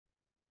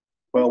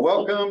Well,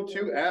 welcome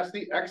to Ask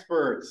the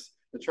Experts,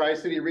 the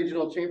Tri-City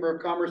Regional Chamber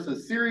of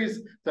Commerce's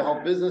series to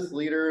help business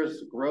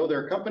leaders grow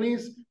their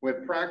companies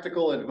with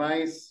practical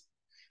advice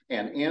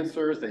and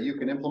answers that you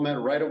can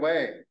implement right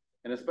away.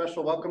 And a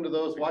special welcome to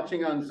those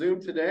watching on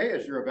Zoom today,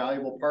 as you're a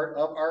valuable part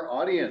of our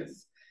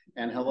audience.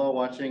 And hello,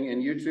 watching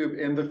in YouTube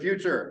in the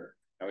future.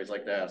 I always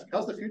like to ask,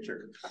 how's the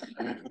future?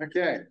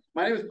 Okay,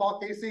 my name is Paul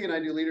Casey, and I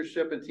do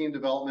leadership and team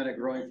development at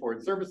Growing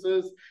Forward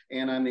Services,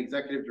 and I'm the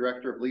executive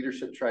director of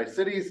Leadership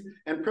Tri-Cities,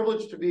 and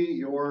privileged to be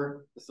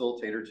your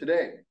facilitator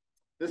today.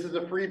 This is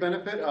a free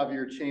benefit of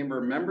your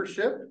chamber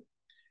membership,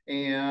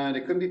 and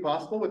it couldn't be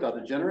possible without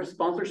the generous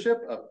sponsorship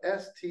of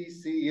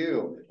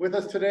STCU. With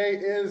us today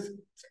is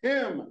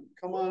Tim.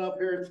 Come on up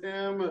here,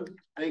 Tim.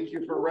 Thank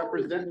you for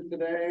representing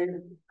today.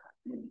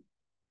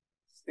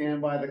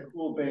 Stand by the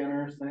cool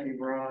banners that you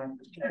brought.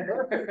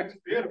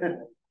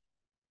 Beautiful.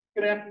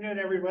 Good afternoon,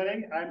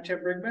 everybody. I'm Tim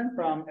Brigman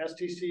from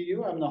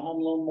STCU. I'm the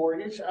Home Loan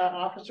Mortgage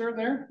Officer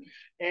there.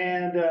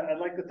 And I'd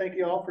like to thank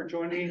you all for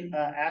joining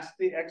Ask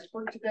the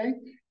Expert today.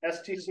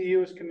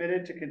 STCU is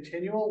committed to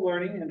continual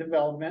learning and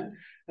development,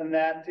 and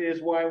that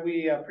is why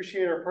we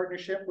appreciate our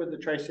partnership with the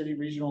Tri-City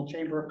Regional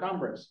Chamber of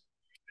Commerce.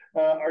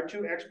 Our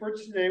two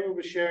experts today will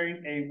be sharing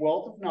a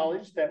wealth of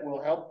knowledge that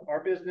will help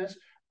our business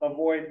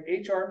avoid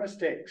HR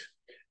mistakes.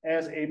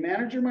 As a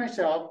manager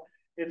myself,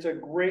 it's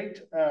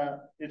great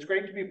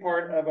to be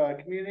part of a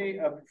community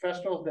of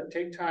professionals that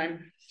take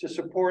time to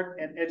support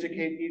and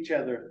educate each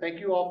other. Thank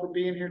you all for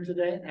being here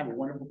today. Have a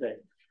wonderful day.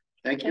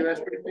 Thank you,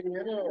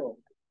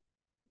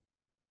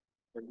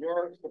 for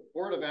your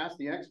support of Ask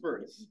the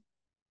Experts.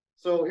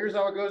 So here's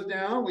how it goes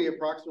down. We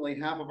approximately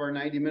half of our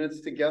 90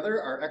 minutes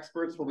together. Our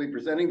experts will be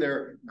presenting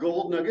their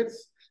gold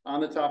nuggets on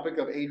the topic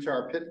of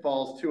HR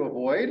pitfalls to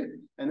avoid.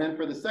 And then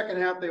for the second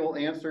half, they will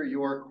answer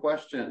your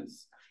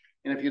questions.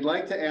 And if you'd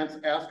like to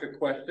ask a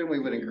question, we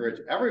would encourage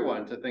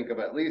everyone to think of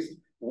at least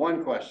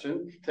one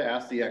question to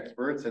ask the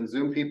experts. And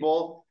Zoom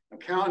people, I'm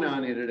counting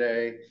on you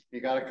today. You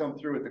got to come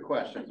through with the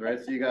questions, right?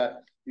 So you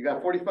got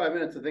 45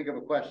 minutes to think of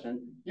a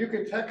question. You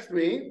can text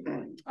me,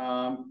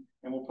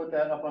 and we'll put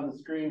that up on the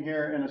screen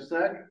here in a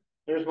sec.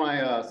 There's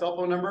my cell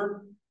phone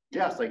number.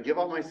 Yes, I give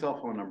up my cell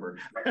phone number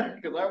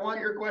because I want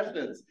your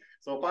questions.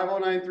 So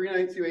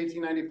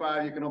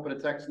 509-392-1895, you can open a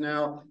text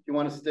now. If you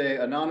want to stay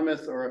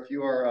anonymous, or if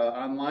you are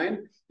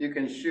online, you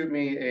can shoot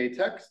me a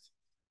text.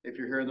 If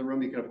you're here in the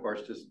room, you can, of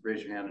course, just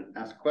raise your hand and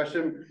ask a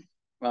question,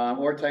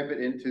 or type it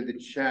into the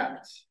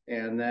chat.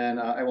 And then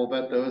I will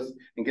vet those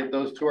and get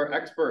those to our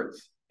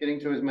experts,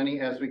 getting to as many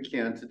as we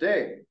can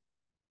today.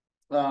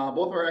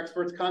 Both our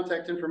experts'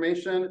 contact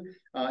information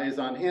is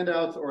on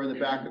handouts or in the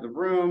back of the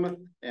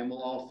room, and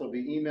we'll also be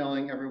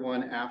emailing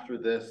everyone after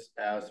this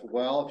as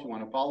well if you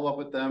want to follow up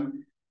with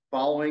them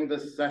following the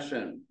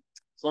session.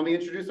 So let me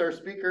introduce our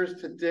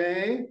speakers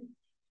today.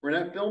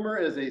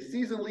 Reanette is a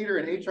seasoned leader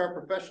and HR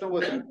professional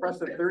with an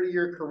impressive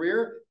 30-year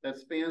career that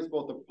spans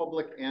both the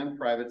public and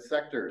private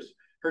sectors.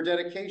 Her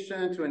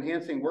dedication to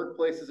enhancing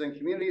workplaces and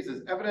communities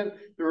is evident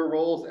through her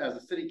roles as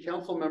a city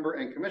council member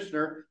and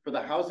commissioner for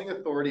the Housing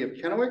Authority of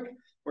Kennewick,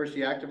 where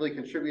she actively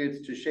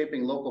contributes to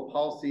shaping local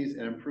policies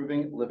and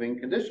improving living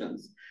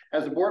conditions.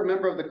 As a board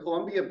member of the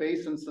Columbia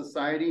Basin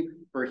Society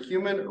for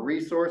Human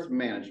Resource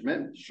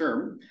Management,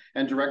 SHRM,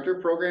 and director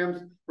of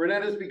programs,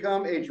 Reanette has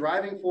become a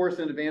driving force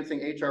in advancing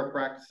HR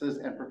practices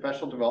and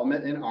professional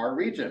development in our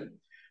region.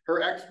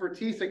 Her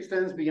expertise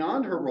extends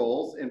beyond her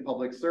roles in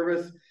public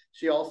service.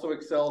 She also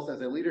excels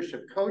as a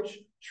leadership coach,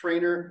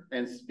 trainer,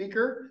 and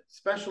speaker,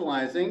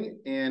 specializing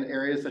in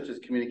areas such as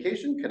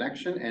communication,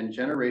 connection, and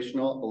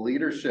generational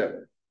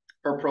leadership.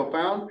 Her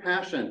profound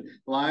passion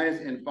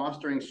lies in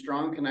fostering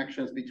strong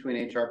connections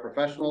between HR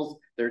professionals,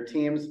 their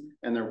teams,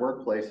 and their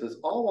workplaces,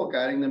 all while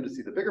guiding them to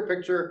see the bigger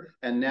picture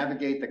and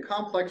navigate the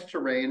complex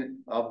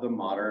terrain of the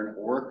modern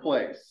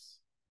workplace.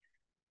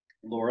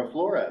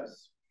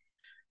 Flores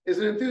is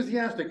an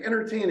enthusiastic,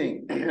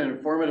 entertaining, and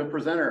informative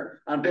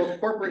presenter on both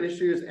corporate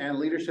issues and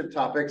leadership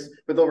topics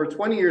with over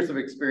 20 years of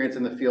experience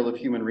in the field of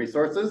human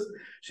resources.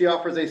 She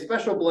offers a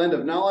special blend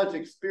of knowledge,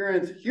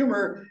 experience,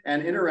 humor,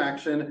 and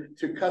interaction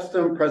to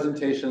custom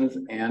presentations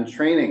and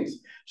trainings.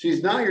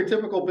 She's not your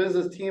typical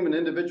business team and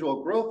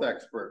individual growth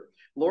expert.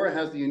 Laura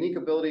has the unique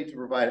ability to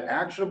provide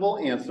actionable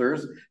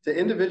answers to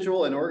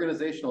individual and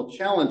organizational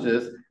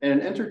challenges in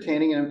an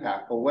entertaining and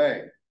impactful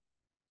way.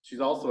 She's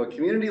also a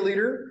community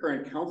leader,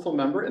 current council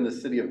member in the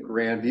city of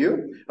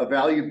Grandview, a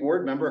valued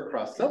board member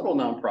across several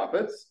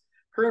nonprofits,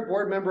 current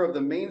board member of the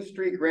Main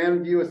Street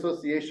Grandview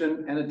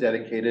Association, and a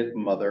dedicated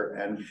mother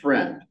and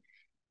friend.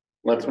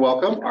 Let's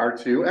welcome our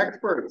two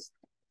experts.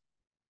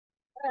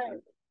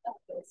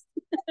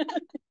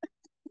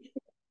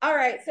 All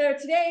right, so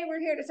today we're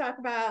here to talk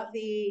about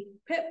the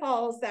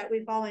pitfalls that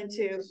we fall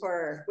into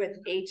with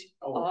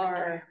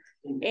HR.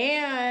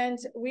 And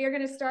we are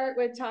going to start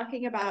with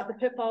talking about the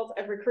pitfalls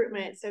of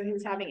recruitment. So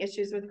who's having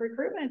issues with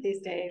recruitment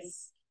these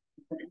days?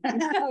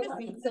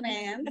 Some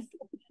hands.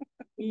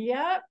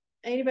 Yep.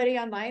 Anybody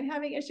online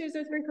having issues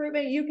with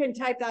recruitment? You can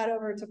type that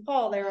over to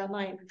Paul there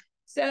online.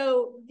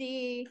 So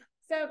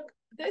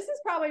this is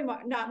probably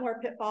not more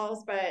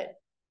pitfalls, but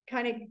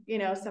kind of, you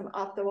know, some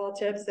off the wall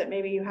tips that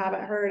maybe you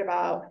haven't heard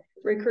about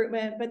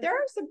recruitment, but there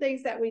are some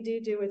things that we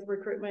do with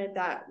recruitment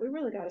that we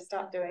really got to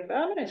stop doing. But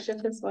I'm going to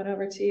shift this one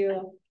over to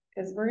you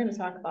because we're going to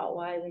talk about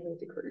why we need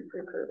to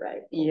recruit,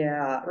 right?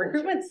 Yeah,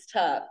 recruitment's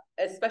tough,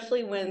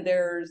 especially when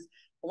there's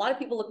a lot of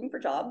people looking for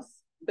jobs,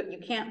 but you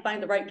can't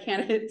find the right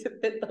candidate to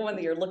fit the one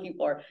that you're looking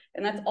for.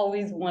 And that's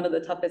always one of the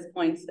toughest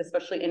points,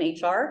 especially in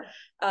HR,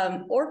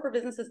 or for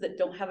businesses that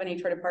don't have an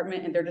HR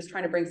department and they're just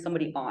trying to bring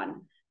somebody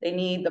on. They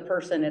need the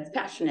person that's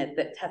passionate,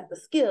 that has the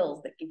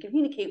skills, that can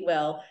communicate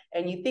well.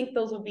 And you think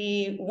those would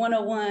be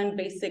 101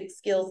 basic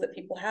skills that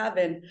people have,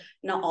 and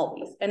not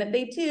always. And if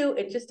they do,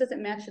 it just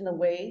doesn't match in the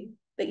way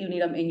that you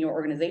need them in your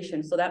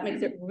organization. So that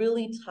makes it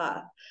really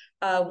tough.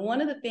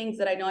 One of the things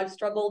that I know I've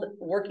struggled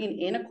working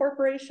in a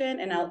corporation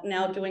and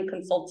now doing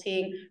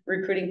consulting,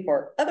 recruiting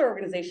for other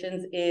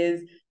organizations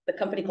is the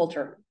company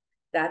culture.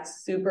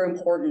 That's super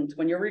important.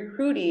 When you're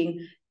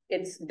recruiting,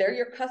 they're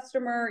your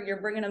customer,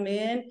 you're bringing them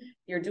in,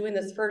 you're doing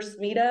this first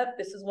meetup,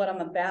 this is what I'm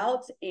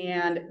about,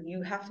 and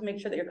you have to make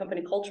sure that your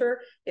company culture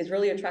is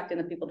really attracting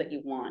the people that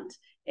you want.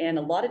 And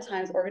a lot of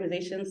times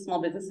organizations,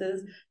 small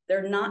businesses,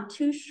 they're not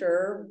too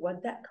sure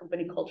what that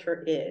company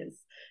culture is.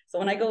 So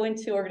when I go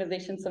into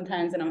organizations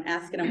sometimes and I'm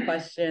asking them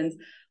questions,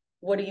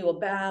 what are you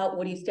about?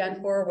 What do you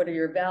stand for? What are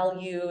your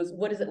values?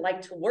 What is it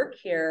like to work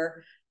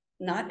here?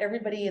 Not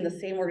everybody in the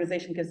same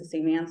organization gives the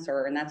same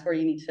answer. And that's where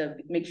you need to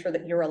make sure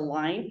that you're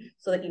aligned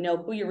so that you know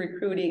who you're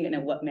recruiting and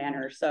in what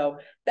manner. So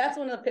that's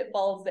one of the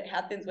pitfalls that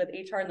happens with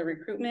HR and the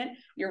recruitment.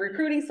 You're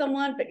recruiting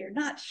someone, but you're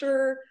not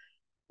sure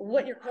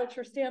what your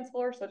culture stands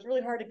for. So it's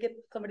really hard to get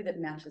somebody that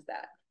matches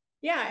that.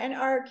 Yeah, and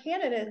our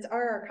candidates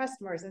are our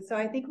customers. And so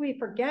I think we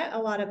forget a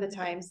lot of the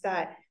times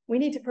that we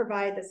need to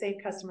provide the same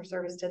customer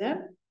service to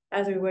them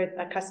as we would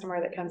a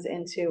customer that comes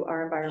into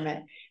our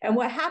environment. And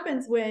what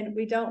happens when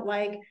we don't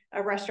like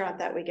a restaurant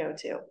that we go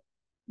to?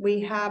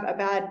 We have a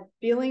bad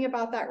feeling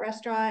about that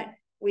restaurant.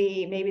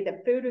 Maybe the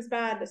food was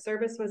bad, the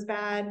service was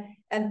bad,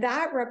 and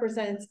that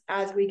represents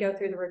as we go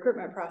through the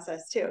recruitment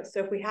process too. So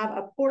if we have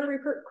a poor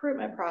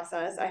recruitment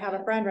process, I have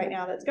a friend right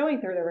now that's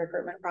going through the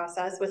recruitment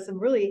process with some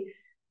really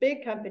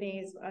big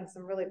companies on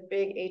some really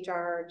big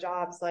HR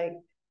jobs, like,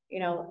 you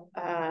know,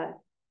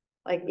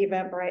 like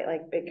Eventbrite,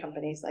 like big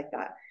companies like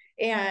that.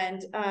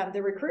 And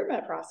the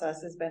recruitment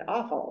process has been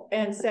awful.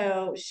 And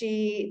so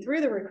she,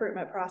 through the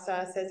recruitment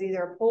process, has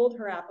either pulled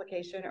her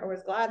application or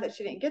was glad that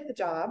she didn't get the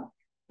job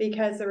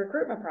because the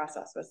recruitment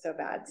process was so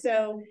bad.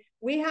 So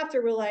we have to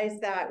realize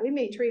that we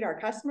may treat our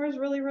customers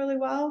really, really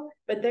well,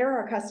 but they're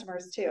our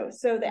customers too.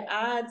 So the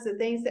ads, the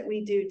things that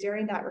we do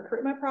during that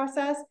recruitment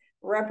process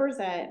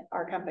represent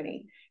our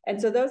company.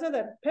 And so those are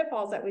the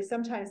pitfalls that we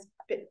sometimes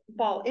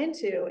fall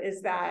into,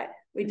 is that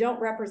we don't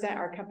represent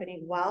our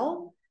company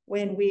well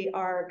when we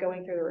are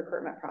going through the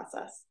recruitment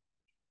process.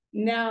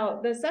 Now,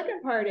 the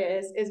second part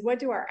is what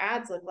do our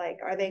ads look like?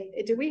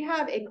 Do we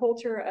have a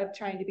culture of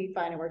trying to be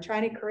fun? And we're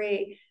trying to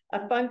create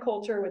a fun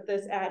culture with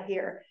this ad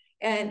here.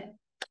 And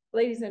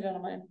ladies and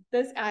gentlemen,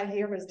 this ad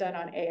here was done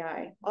on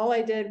AI. All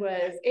I did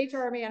was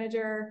HR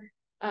manager,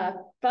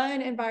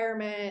 fun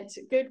environment,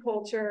 good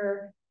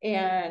culture,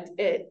 and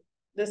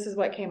this is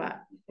what came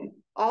up.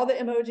 All the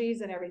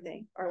emojis and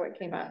everything are what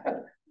came up.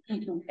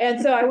 And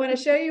so I want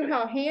to show you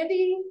how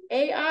handy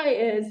AI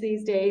is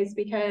these days,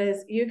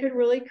 because you could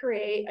really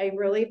create a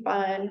really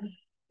fun,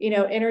 you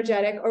know,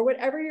 energetic, or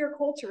whatever your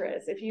culture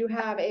is. If you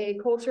have a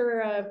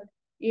culture of,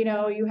 you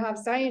know, you have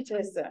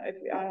scientists, I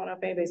don't know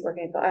if anybody's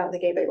working I don't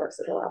think anybody works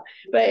at the lab,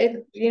 but if,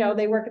 you know,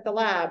 they work at the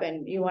lab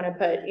and you want to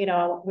put, you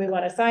know, we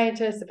want a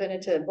scientist to fit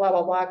into blah,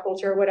 blah, blah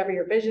culture, whatever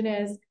your vision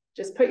is,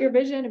 just put your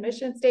vision and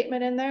mission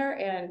statement in there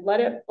and let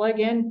it plug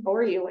in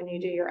for you when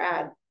you do your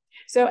ad.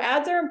 So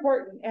ads are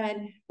important.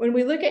 And when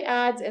we look at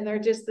ads and they're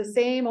just the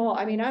same old,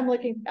 I mean, I'm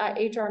looking at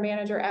HR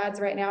manager ads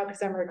right now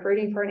because I'm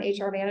recruiting for an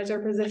HR manager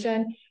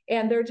position,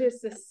 and they're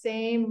just the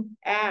same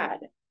ad.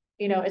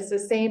 You know, it's the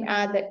same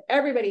ad that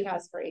everybody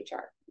has for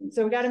HR.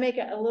 So we got to make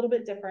it a little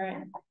bit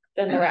different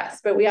than the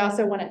rest, but we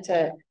also want it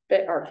to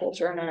fit our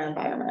culture and our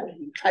environment.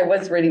 I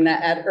was reading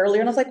that ad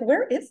earlier and I was like,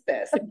 where is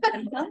this?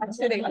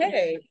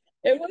 Hey,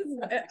 it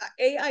was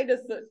AI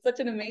does such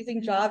an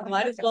amazing job.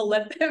 Might as well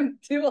let them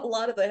do a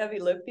lot of the heavy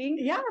lifting.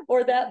 Yeah.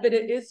 For that, but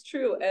it is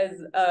true,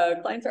 as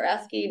clients are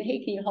asking,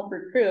 hey, can you help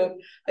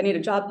recruit? I need a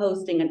job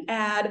posting, an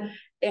ad,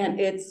 and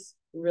it's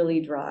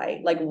really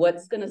dry. Like,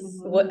 what's gonna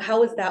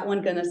how is that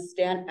one gonna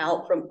stand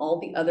out from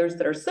all the others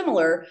that are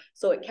similar,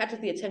 so it catches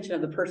the attention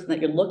of the person that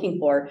you're looking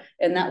for?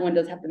 And that one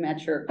does have to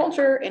match your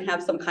culture and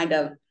have some kind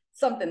of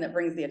something that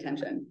brings the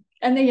attention.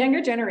 And the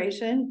younger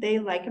generation, they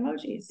like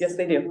emojis. Yes,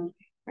 they do.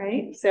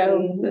 Right?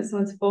 So this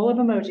one's full of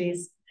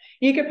emojis.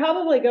 You could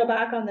probably go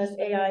back on this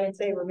AI and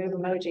say remove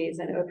emojis,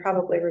 and it would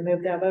probably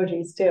remove the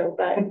emojis too.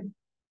 But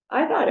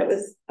I thought it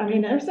was, I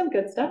mean, there's some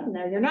good stuff in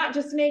there. You're not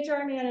just an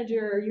HR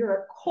manager, you're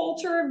a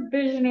culture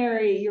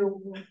visionary,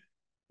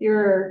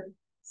 you're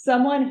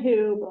someone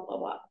who blah, blah,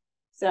 blah.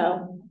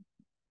 So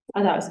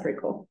I thought it was pretty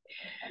cool.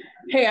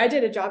 Hey, I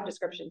did a job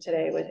description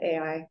today with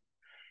AI.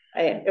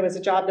 it was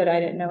a job that I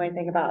didn't know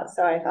anything about.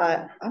 So I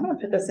thought, I'm gonna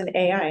put this in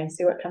AI and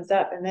see what comes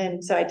up. And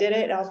then, so I did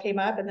it, it all came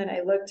up, and then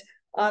I looked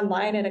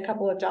online at a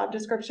couple of job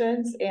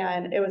descriptions,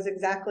 and it was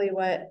exactly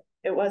what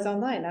it was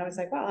online. I was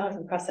like, wow, that was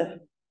impressive.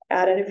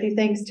 Added a few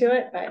things to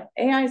it, but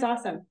AI is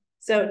awesome.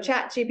 So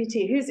Chat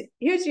GPT,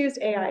 who's used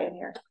AI in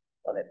here?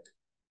 Love it.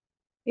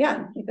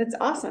 Yeah, it's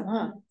awesome,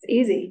 huh? It's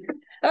easy.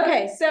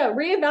 Okay, so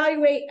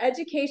reevaluate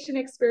education,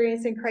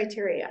 experience, and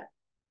criteria.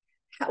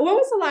 When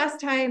was the last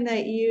time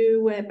that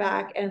you went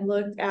back and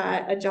looked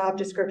at a job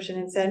description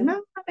and said,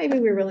 no, maybe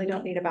we really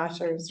don't need a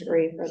bachelor's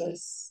degree for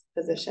this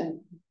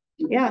position?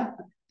 Yeah,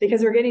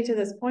 because we're getting to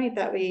this point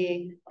that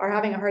we are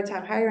having a hard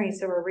time hiring,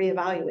 so we're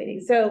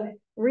reevaluating. So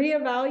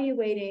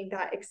reevaluating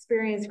that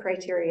experience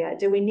criteria.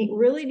 Do we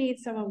really need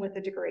someone with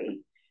a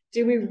degree?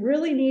 Do we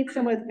really need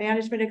someone with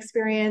management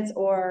experience,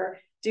 or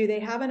do they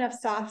have enough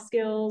soft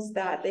skills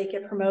that they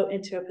can promote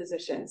into a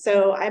position?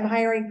 So I'm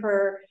hiring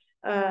for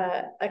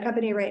a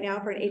company right now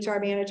for an HR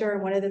manager.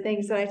 And one of the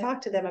things that I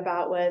talked to them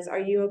about was, are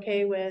you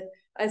okay with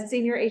a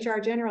senior HR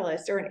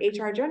generalist or an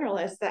HR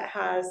generalist that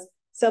has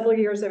several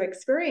years of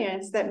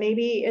experience that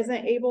maybe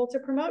isn't able to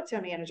promote to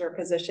a manager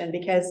position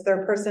because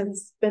their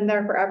person's been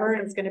there forever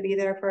and is going to be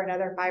there for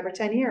another 5 or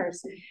 10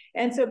 years.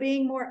 And so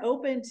being more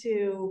open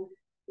to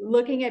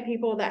looking at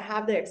people that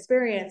have the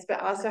experience, but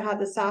also have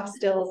the soft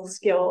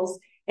skills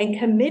and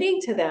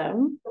committing to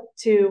them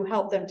to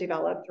help them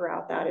develop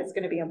throughout that is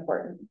going to be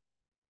important.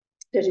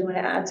 Did you want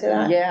to add to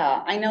that?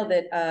 Yeah, I know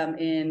that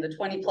in the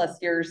 20 plus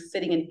years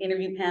sitting in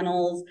interview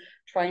panels,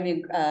 trying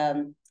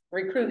to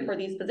recruit for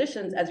these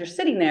positions, as you're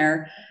sitting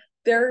there,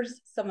 there's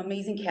some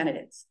amazing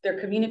candidates. Their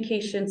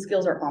communication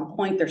skills are on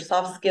point, their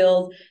soft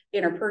skills,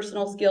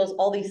 interpersonal skills,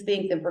 all these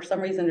things. And for some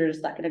reason, they're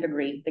just not going to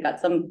degree. They got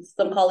some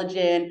college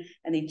in,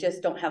 and they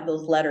just don't have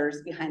those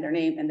letters behind their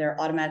name, and they're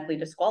automatically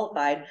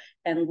disqualified.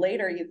 And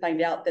later you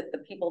find out that the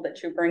people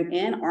that you bring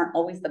in aren't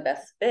always the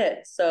best fit.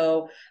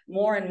 So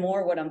more and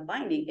more what I'm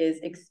finding is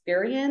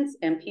experience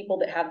and people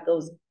that have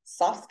those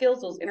soft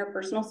skills, those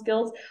interpersonal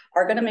skills,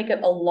 are going to make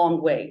it a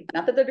long way.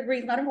 Not that the degree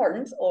is not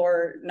important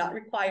or not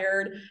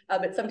required,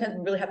 but sometimes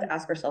we really have to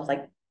ask ourselves,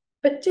 like,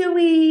 but do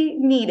we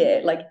need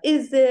it? Like,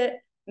 is it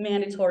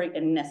mandatory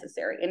and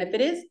necessary? And if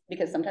it is,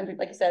 because sometimes,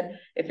 like you said,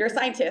 if you're a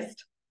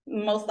scientist,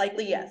 most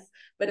likely yes.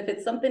 But if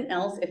it's something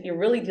else, if you're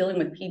really dealing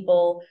with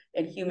people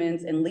and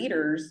humans and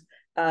leaders,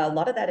 a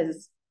lot of that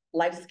is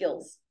life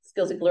skills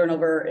you learn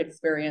over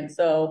experience.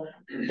 So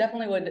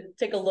definitely would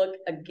take a look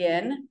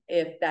again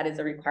if that is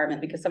a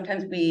requirement, because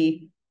sometimes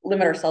we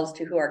limit ourselves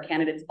to who our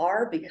candidates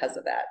are because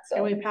of that.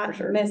 So and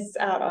we miss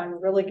out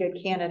on really good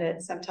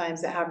candidates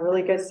sometimes that have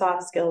really good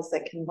soft skills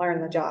that can learn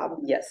the job.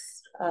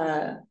 Yes.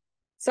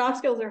 Soft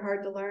skills are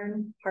hard to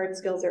learn. Hard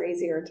skills are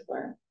easier to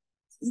learn.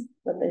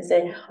 What they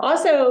say.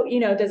 Also,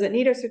 does it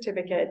need a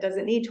certificate? Does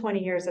it need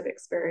 20 years of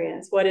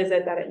experience? What is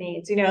it that it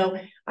needs?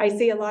 I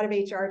see a lot of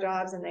HR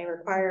jobs and they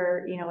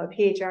require, a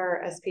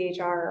PHR,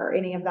 SPHR, or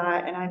any of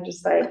that. And I'm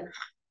just like,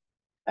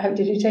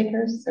 did you take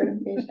your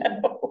certification?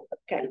 No.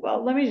 Okay,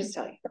 well, let me just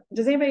tell you.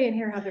 Does anybody in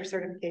here have their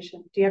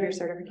certification? Do you have your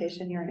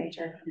certification? You're in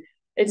HR.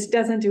 It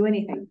doesn't do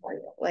anything for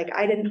you. Like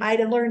I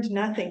learned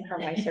nothing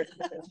from my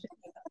certification.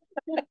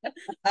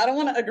 I don't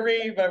want to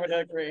agree, but I would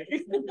agree.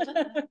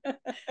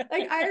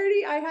 Like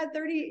I had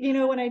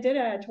 30, when I did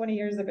it, I had 20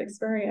 years of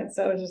experience.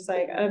 So it was just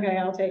like, okay,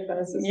 I'll take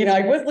those.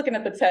 I was looking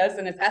at the test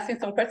and it's asking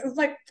some questions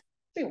like,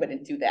 we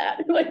wouldn't do that.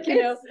 Like,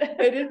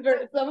 it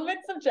is some of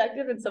it's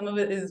subjective and some of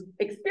it is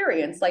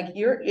experience. Like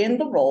you're in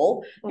the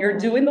role, you're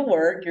doing the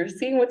work, you're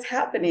seeing what's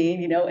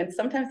happening, and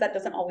sometimes that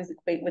doesn't always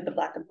equate with the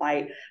black and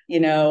white,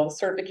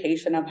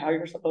 certification of how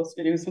you're supposed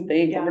to do some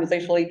things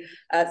organizationally.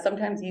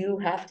 Sometimes you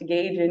have to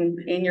gauge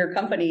in your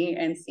company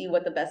and see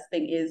what the best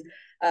thing is,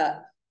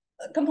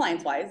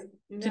 compliance wise,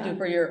 to do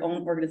for your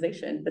own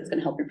organization that's going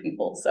to help your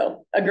people.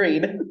 So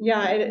agreed.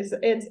 Yeah, it is.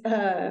 It's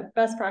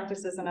best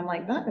practices. And I'm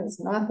like, that is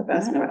not the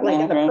best. Like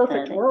in the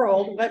perfect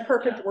world, what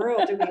perfect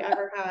world do we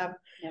ever have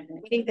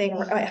anything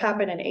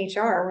happen in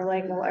HR? We're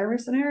like, well, every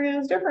scenario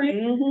is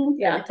different.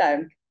 Yeah. Every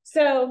time.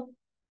 So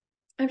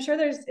I'm sure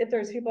if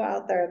there's people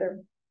out there, they're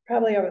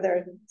probably over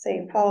there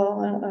saying,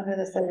 Paul, I don't know who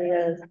this lady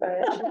is, but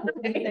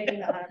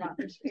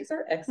these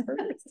are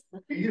experts.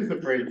 You use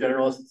the phrase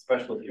generalist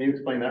specialist. Can you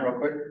explain that real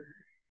quick?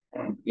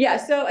 Yeah,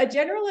 so a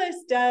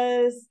generalist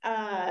does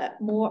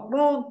more,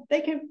 well, they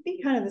can be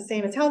kind of the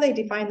same. It's how they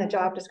define the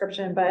job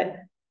description,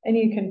 and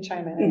you can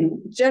chime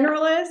in.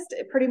 Generalist,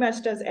 it pretty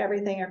much does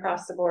everything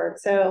across the board.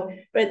 So,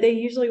 but they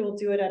usually will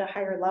do it at a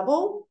higher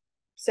level.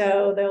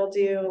 So they'll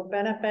do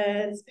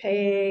benefits,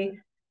 pay,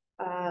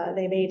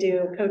 they may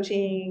do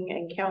coaching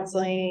and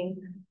counseling,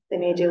 they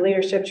may do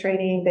leadership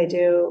training, they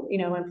do,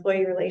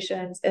 employee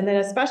relations. And then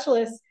a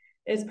specialist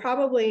is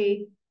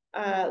probably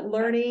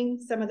learning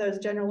some of those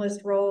generalist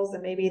roles,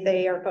 and maybe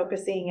they are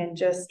focusing in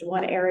just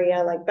one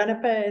area like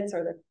benefits,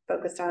 or they're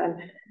focused on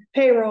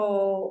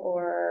payroll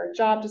or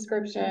job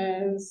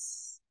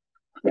descriptions.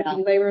 Yeah.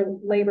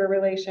 labor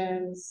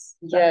relations,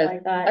 stuff Yes.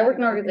 like that. I work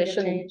in an Anything to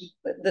organization, change?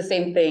 the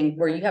same thing,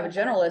 where you have a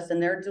generalist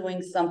and they're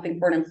doing something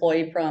for an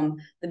employee from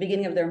the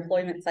beginning of their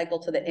employment cycle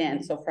to the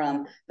end. So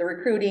from the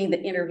recruiting, the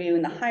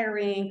interviewing, the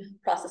hiring,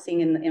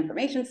 processing in the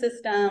information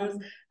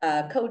systems,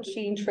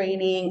 coaching,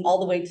 training, all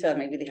the way to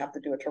maybe they have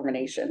to do a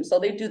termination. So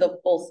they do the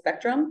full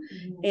spectrum.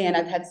 And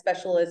I've had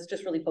specialists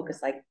just really focus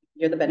like,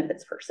 you're the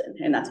benefits person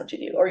and that's what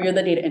you do, or you're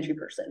the data entry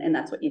person and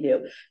that's what you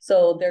do.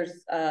 So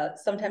there's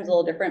sometimes a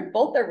little different.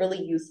 Both are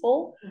really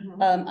useful.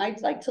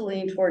 I'd like to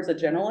lean towards a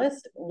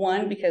generalist,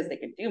 one, because they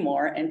can do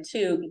more, and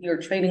two, you're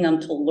training them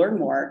to learn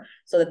more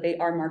so that they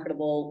are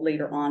marketable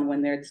later on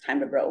when it's time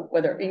to grow,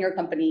 whether in your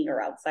company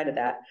or outside of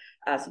that,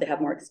 so they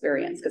have more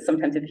experience. Because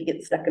sometimes if you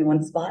get stuck in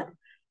one spot,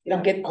 you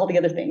don't get all the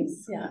other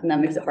things. Yeah. And that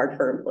makes it hard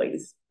for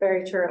employees.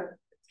 Very true.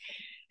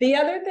 The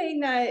other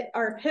thing that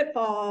our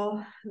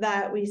pitfall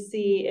that we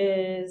see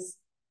is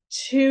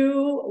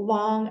too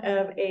long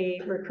of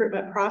a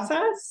recruitment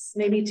process,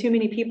 maybe too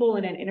many people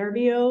in an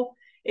interview.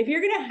 If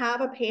you're going to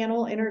have a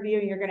panel interview,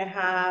 you're going to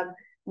have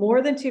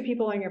more than 2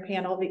 people on your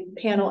panel. The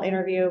panel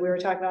interview, we were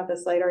talking about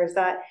this later, is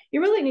that you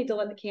really need to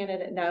let the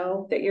candidate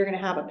know that you're going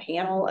to have a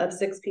panel of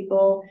 6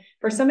 people.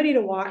 For somebody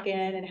to walk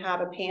in and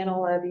have a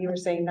panel of, you were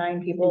saying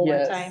 9 people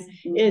one time,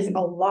 is a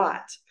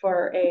lot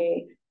for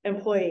a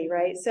employee,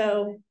 right?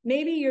 So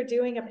maybe you're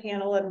doing a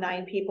panel of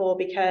 9 people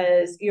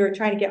because you're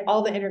trying to get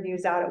all the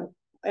interviews out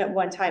at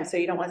one time. So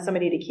you don't want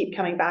somebody to keep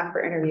coming back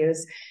for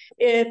interviews.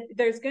 If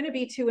there's going to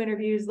be 2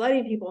 interviews,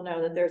 letting people know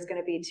that there's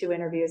going to be 2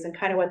 interviews and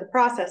kind of what the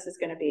process is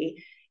going to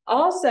be.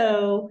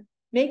 Also,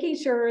 making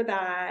sure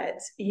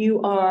that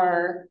you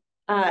are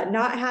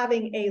not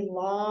having a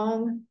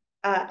long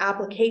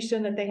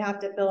application that they have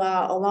to fill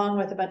out, along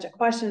with a bunch of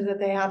questions that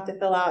they have to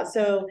fill out.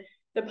 So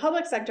the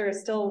public sector is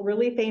still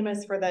really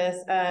famous for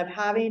this, of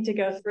having to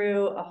go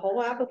through a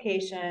whole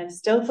application,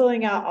 still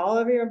filling out all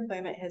of your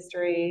employment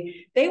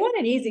history. They want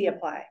an easy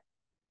apply.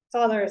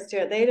 That's all there is to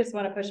it. They just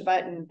want to push a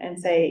button and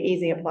say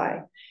easy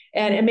apply.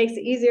 And it makes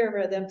it easier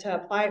for them to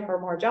apply for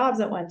more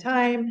jobs at one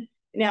time.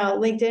 Now,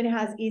 LinkedIn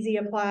has easy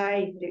apply.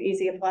 You can do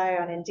easy apply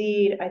on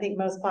Indeed. I think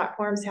most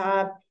platforms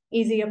have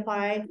easy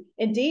apply.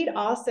 Indeed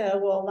also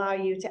will allow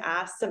you to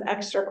ask some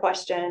extra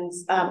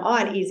questions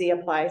on easy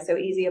apply. So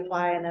easy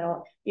apply, and then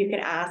you can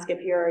ask if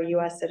you're a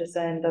US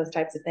citizen, those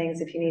types of things,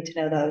 if you need to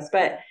know those.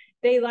 But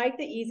they like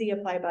the easy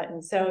apply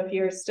button. So if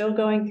you're still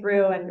going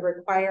through and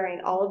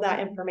requiring all of that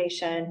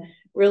information,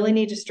 really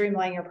need to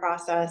streamline your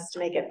process to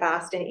make it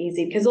fast and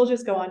easy, because they'll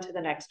just go on to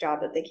the next job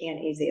that they can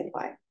easy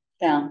apply.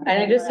 Yeah,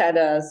 and I just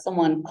had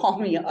someone call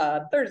me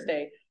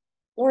Thursday.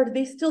 Or do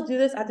they still do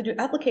this? I have to do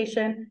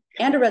application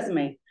and a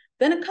resume,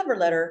 then a cover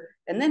letter,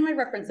 and then my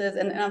references.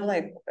 And I'm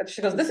like,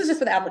 she goes, this is just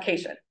for the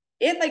application.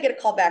 If I get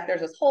a call back, there's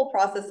this whole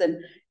process,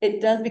 and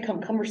it does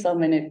become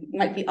cumbersome, and it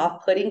might be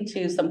off-putting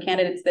to some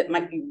candidates that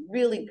might be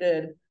really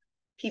good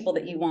people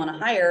that you want to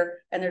hire.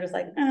 And they're just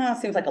like,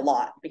 seems like a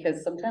lot,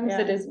 because sometimes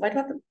it is, why do I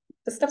have to,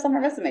 the stuff's on my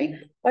resume?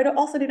 Why do I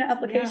also need an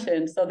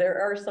application? So there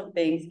are some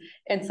things,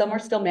 and some are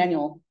still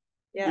manual.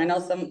 Yeah. I know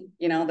some,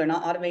 they're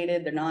not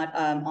automated, they're not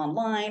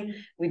online.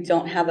 We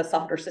don't have a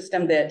software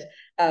system that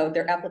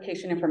their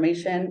application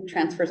information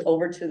transfers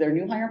over to their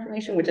new hire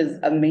information, which is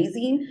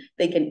amazing.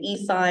 They can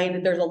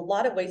e-sign. There's a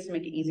lot of ways to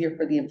make it easier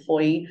for the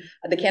employee,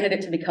 the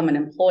candidate, to become an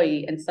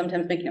employee, and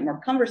sometimes making it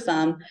more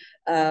cumbersome.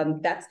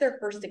 That's their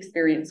first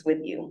experience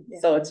with you. Yeah.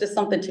 So it's just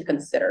something to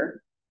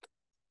consider.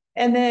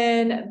 And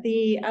then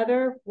the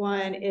other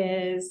one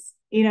is,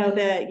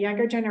 the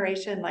younger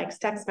generation likes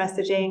text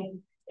messaging.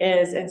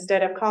 Is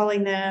instead of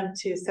calling them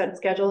to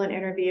schedule an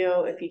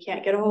interview, if you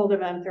can't get a hold of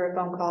them through a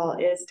phone call,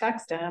 is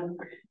text them,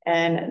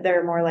 and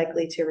they're more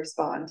likely to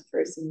respond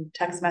through some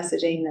text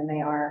messaging than they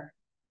are,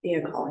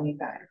 calling you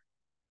back.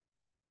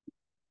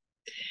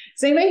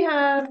 So you may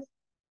have,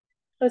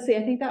 let's see,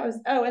 I think that was,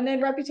 and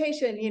then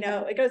reputation,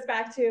 it goes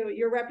back to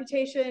your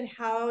reputation.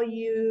 How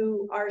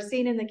you are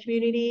seen in the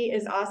community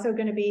is also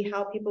going to be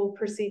how people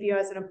perceive you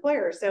as an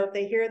employer. So if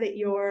they hear that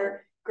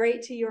you're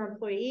great to your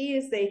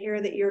employees, they hear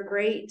that you're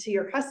great to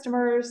your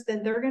customers,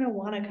 then they're going to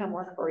want to come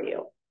work for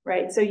you,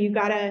 right? So you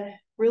got to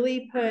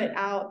really put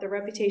out the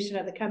reputation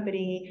of the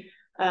company.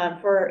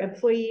 For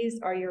employees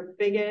are your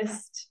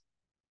biggest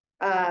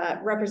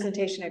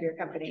representation of your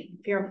company.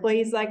 If your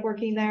employees like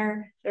working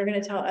there, they're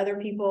going to tell other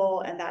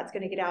people, and that's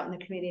going to get out in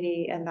the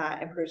community, and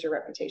that improves your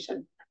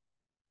reputation.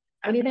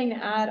 Anything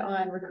to add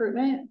on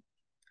recruitment?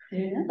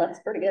 Yeah, that's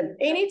pretty good.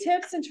 Any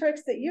tips and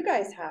tricks that you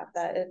guys have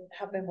that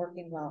have been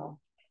working well?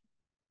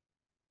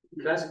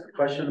 Can I ask a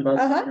question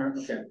about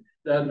okay.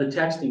 The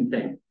texting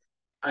thing?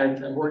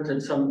 I've worked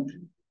at some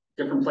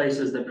different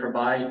places that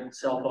provide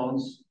cell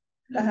phones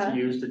to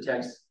use to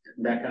text,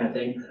 that kind of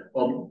thing.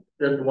 Well,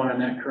 the one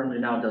I'm at currently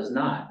now does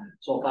not.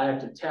 So if I have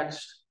to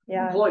text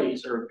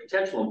employees or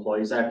potential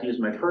employees, I have to use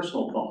my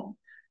personal phone.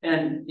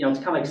 And it's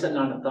kind of like sitting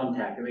on a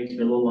thumbtack. It makes me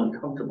a little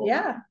uncomfortable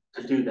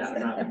to do that.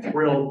 And I'm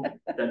thrilled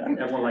that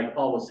everyone, like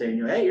Paul was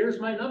saying, hey,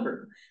 here's my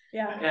number.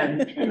 Yeah.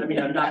 And I mean,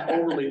 I'm not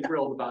overly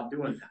thrilled about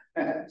doing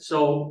that.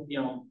 So,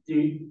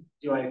 do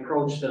do I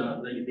approach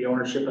the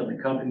ownership of the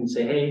company and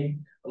say, hey,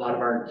 a lot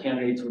of our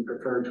candidates would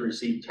prefer to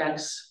receive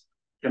texts.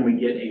 Can we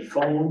get a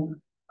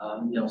phone?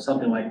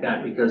 Something like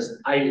that,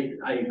 because I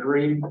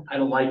agree. I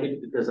don't like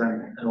it because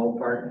I'm an old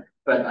fart,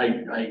 but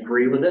I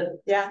agree with it.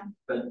 Yeah.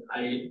 But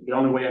the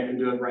only way I can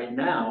do it right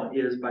now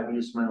is by the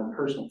use of my own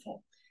personal phone.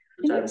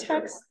 Can you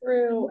text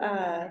through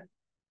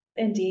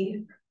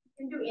Indeed?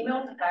 You can do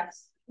email to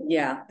text.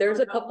 Yeah, there's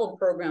a couple of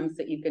programs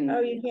that you can.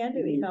 Oh, you can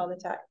do email to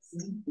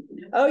text.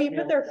 Oh, you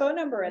put their phone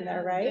number in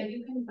there, Yeah, right?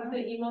 you can put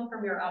the email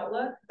from your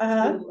Outlook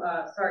Uh-huh.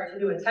 to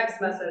do a text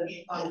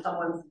message on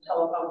someone's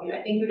telephone.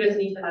 I think you just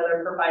need to know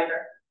their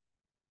provider.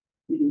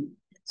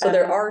 So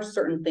there are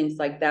certain things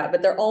like that,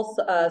 but there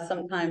also,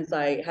 sometimes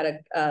I had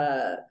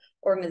a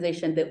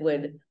organization that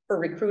would, for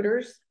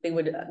recruiters, they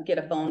would get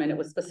a phone, and it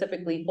was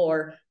specifically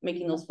for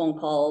making those phone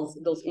calls,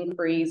 those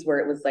inquiries where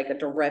it was like a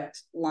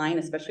direct line,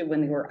 especially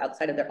when they were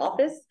outside of their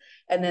office.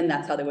 And then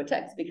that's how they would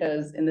text,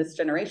 because in this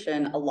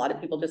generation, a lot of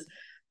people just,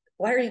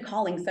 why are you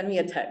calling? Send me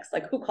a text.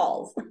 Like, who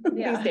calls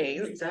these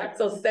days? Exactly.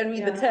 So send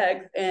me the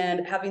text,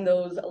 and having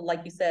those, like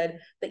you said,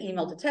 the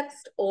email to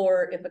text,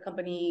 or if a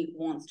company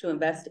wants to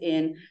invest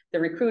in the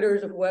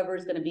recruiters or whoever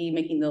is going to be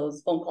making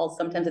those phone calls,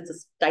 sometimes it's a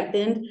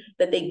stipend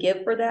that they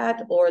give for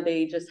that, or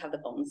they just have the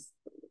phones.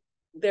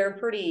 They're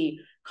pretty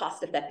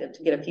cost effective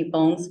to get a few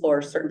phones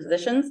for certain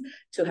positions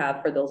to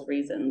have for those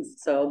reasons.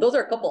 So those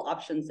are a couple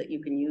options that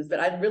you can use, but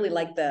I really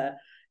like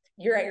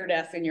you're at your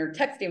desk and you're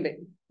texting, but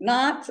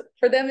not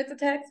for them, it's a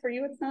text, for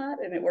you, it's not.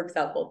 And it works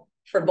out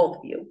for both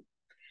of you.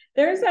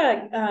 There's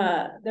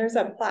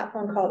a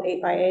platform called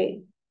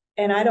 8x8,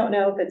 and I don't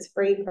know if it's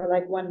free for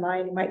like one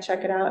line. You might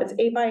check it out. It's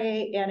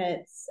 8x8,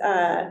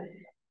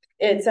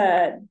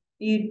 and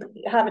you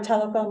have a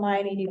telephone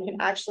line, and you can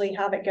actually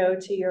have it go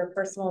to your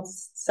personal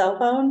cell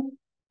phone,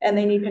 and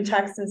then you can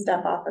text and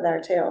stuff off of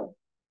there too.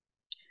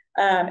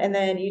 And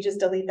then you just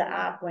delete the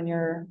app when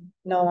you're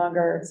no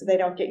longer, so they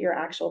don't get your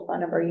actual phone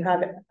number. You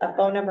have a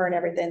phone number and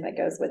everything that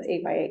goes with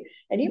 8x8,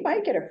 and you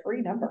might get a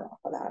free number off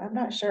of that. I'm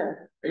not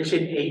sure. Are you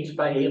saying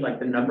 8x8, like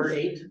the number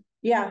 8?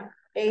 Yeah,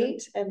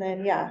 8, and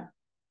then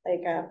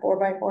like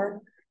 4x4,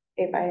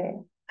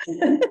 8x8.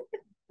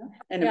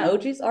 And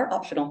emojis are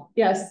optional.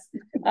 Yes.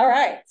 All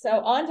right. So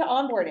on to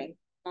onboarding.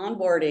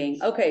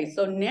 Onboarding. Okay,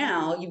 so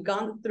now you've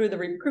gone through the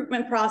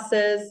recruitment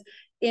process.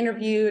 I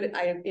interviewed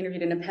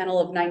in a panel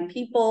of 9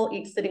 people,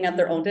 each sitting at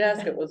their own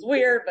desk. It was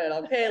weird, but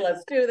okay,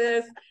 let's do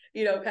this,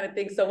 kind of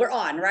thing. So we're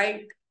on,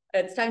 right?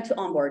 It's time to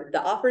onboard.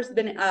 The offer's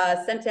been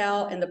sent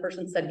out, and the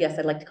person said, yes,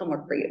 I'd like to come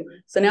work for you.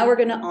 So now we're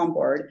going to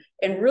onboard.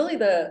 And really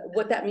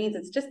what that means,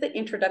 it's just the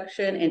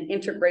introduction and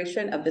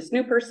integration of this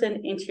new person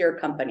into your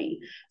company.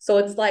 So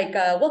it's like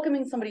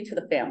welcoming somebody to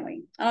the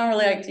family. I don't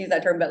really like to use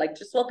that term, but like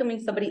just welcoming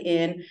somebody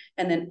in,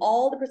 and then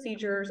all the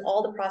procedures,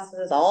 all the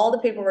processes, all the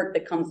paperwork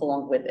that comes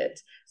along with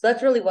it. So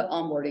that's really what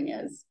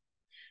onboarding is.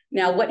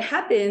 Now, what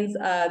happens,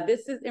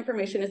 this is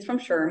information, it's from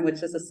SHRM,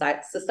 which is a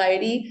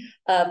Society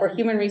for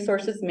Human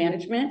Resources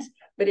Management,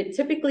 but it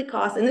typically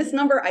costs, and this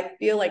number I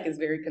feel like is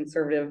very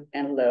conservative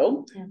and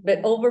low,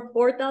 but over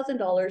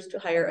 $4,000 to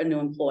hire a new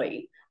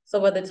employee. So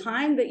by the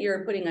time that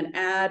you're putting an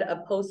ad,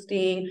 a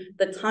posting,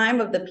 the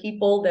time of the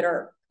people that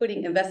are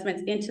putting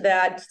investments into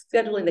that,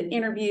 scheduling the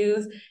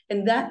interviews,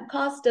 and that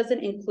cost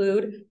doesn't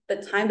include the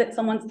time that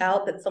someone's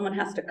out, that someone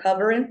has to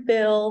cover and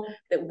fill,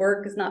 that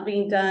work is not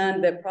being done,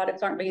 that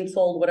products aren't being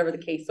sold, whatever the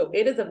case. So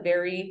it is a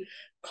very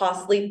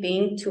costly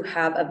thing to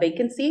have a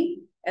vacancy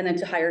and then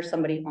to hire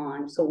somebody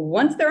on. So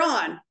once they're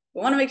on,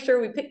 we want to make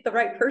sure we pick the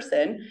right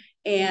person,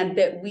 and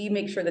that we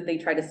make sure that they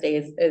try to stay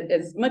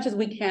as much as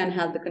we can,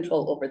 have the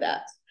control over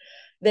that.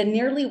 Then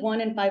nearly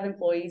 1 in 5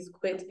 employees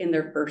quit in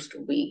their first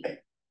week.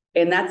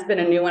 And that's been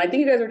a new one. I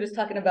think you guys were just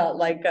talking about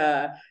like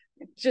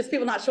just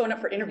people not showing up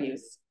for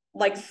interviews,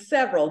 like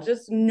several,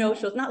 just no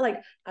shows. Not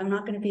like I'm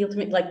not going to be able to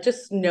make, like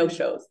just no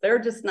shows. They're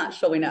just not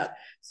showing up.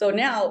 So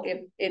now if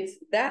it's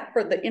that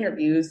for the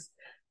interviews,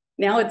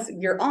 now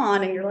you're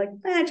on and you're like,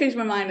 I changed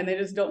my mind, and they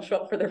just don't show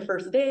up for their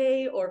first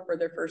day or for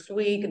their first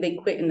week. They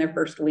quit in their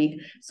first week.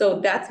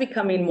 So that's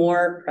becoming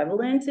more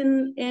prevalent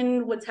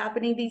in what's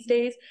happening these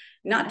days.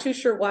 Not too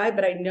sure why,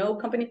 but I know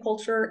company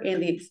culture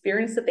and the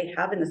experience that they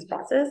have in this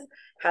process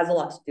has a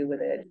lot to do with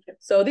it.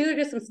 So these are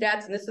just some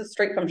stats, and this is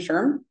straight from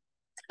SHRM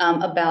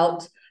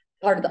about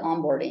part of the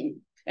onboarding.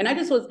 And I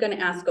just was going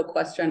to ask a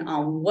question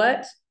on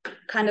what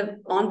kind of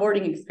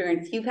onboarding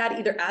experience you've had,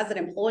 either as an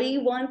employee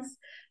once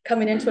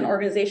coming into an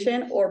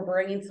organization, or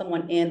bringing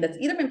someone in that's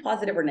either been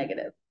positive or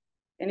negative.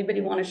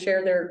 Anybody want to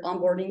share their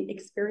onboarding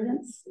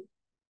experience?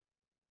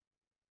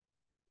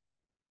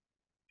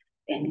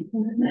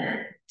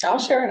 I'll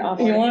share an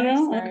onboarding. You want to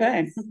know?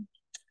 experience. Okay.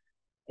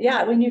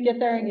 Yeah, when you get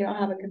there and you don't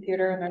have a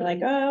computer, and they're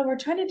like, oh, we're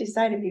trying to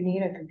decide if you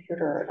need a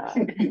computer or not.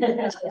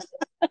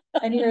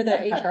 And you're the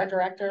HR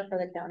director for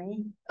the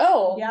county.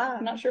 Oh, Yeah.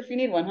 I'm not sure if you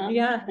need one, huh?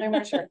 Yeah, I'm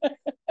not sure.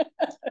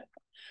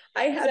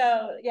 I had,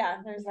 So yeah,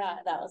 there's that.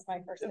 That was my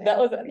first thing. that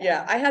was,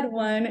 yeah, I had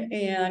one,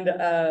 and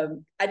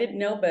I didn't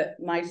know, but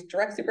my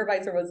direct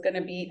supervisor was going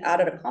to be out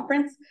at a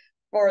conference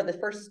for the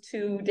first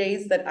 2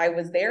 days that I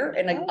was there.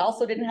 And I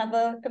also didn't have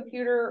a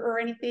computer or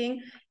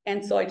anything.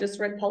 And so I just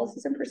read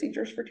policies and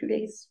procedures for 2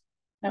 days.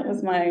 That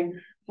was my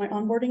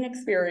onboarding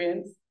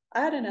experience. I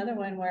had another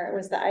one where it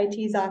was the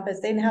IT's office.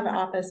 They didn't have an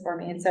office for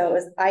me. And so it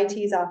was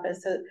IT's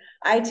office. So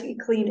IT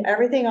cleaned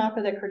everything off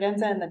of the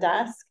credenza and the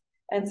desk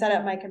and set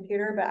up my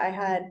computer. But I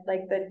had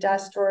like the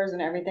desk drawers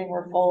and everything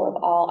were full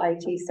of all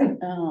IT stuff.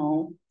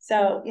 Oh,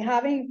 So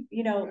having,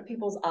 you know,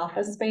 people's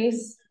office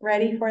space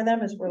ready for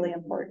them is really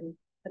important.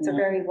 It's a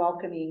very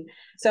welcoming.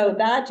 So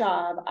that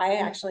job, I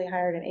actually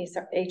hired an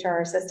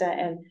HR assistant,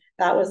 and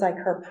that was like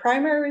her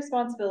primary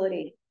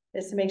responsibility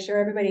is to make sure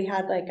everybody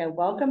had like a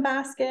welcome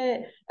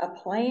basket, a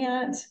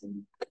plant,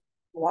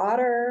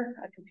 water,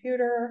 a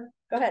computer.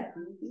 Go ahead.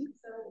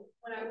 So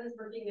when I was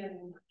working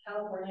in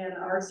California in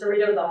our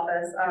Cerritos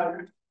office,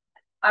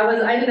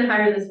 I didn't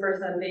hire this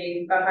person,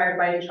 they got hired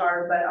by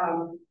HR, but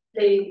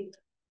we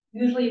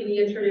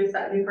introduced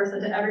that new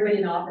person to everybody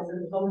in the office,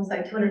 and there's almost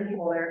like 200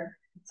 people there.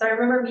 So I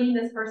remember meeting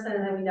this person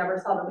and then we never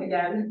saw them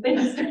again. They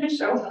just didn't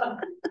show up.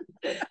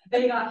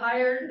 They got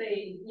hired,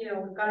 they,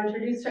 got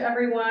introduced to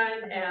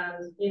everyone,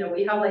 and,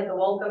 we have like the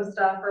welcome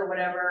stuff or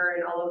whatever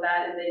and all of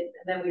that. And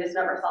then we just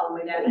never saw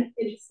them again.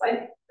 They just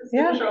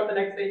didn't show up the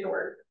next day to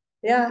work.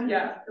 Yeah.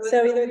 Yeah.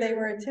 So either they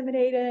were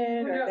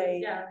intimidated or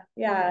they,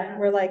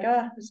 were like,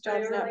 oh, this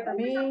job's not like, for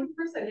me.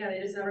 Person. Yeah, they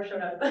just never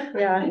showed up.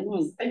 Yeah.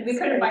 We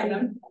couldn't find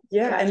them.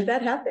 yeah, and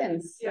that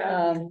happens.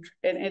 Yeah.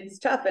 And it's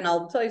tough. And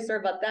I'll tell you, sir,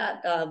 about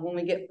that when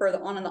we get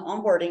further on in the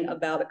onboarding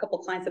about a couple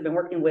of clients I've been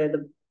working with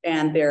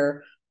and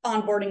their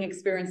onboarding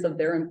experience of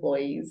their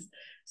employees.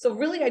 So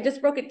really, I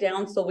just broke it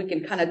down so we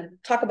can kind of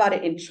talk about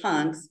it in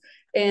chunks.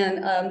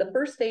 And the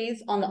first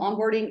phase on the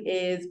onboarding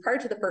is prior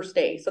to the first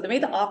day. So they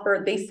made the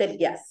offer, they said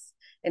yes.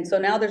 And so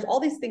now there's all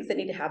these things that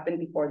need to happen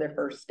before their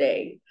first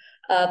day.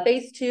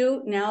 Phase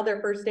 2, now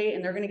their first day,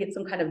 and they're going to get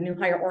some kind of new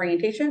hire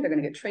orientation. They're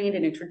going to get trained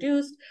and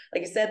introduced.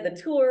 Like I said,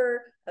 the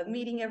tour of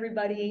meeting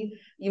everybody.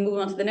 You move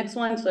on to the next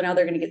one. So now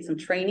they're going to get some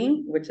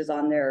training, which is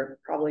on their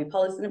probably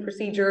policies and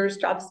procedures,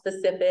 job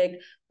specific,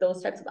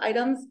 those types of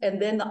items.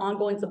 And then the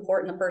ongoing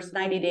support in the first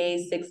 90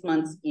 days, 6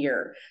 months,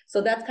 year.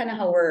 So that's kind of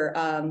how we're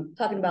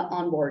talking about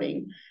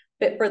onboarding.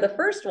 But for the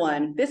first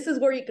one, this is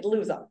where you could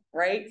lose them,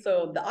 right?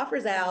 So the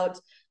offer's out.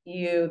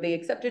 They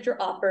accepted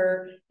your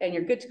offer and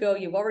you're good to go.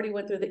 You've already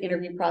went through the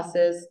interview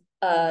process,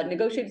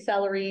 negotiated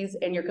salaries,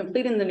 and you're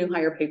completing the new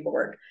hire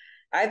paperwork.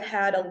 I've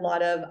had a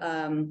lot of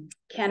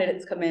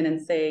candidates come in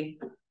and say,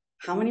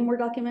 how many more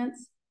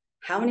documents?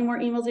 How many more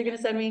emails are you going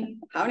to send me?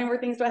 How many more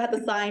things do I have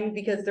to sign?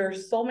 Because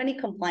there's so many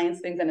compliance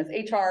things, and as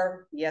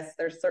HR, yes,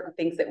 there's certain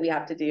things that we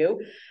have to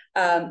do.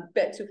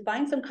 But to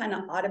find some kind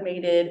of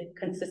automated,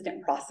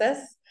 consistent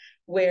process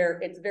where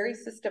it's very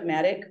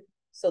systematic,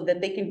 so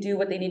that they can do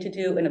what they need to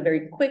do in a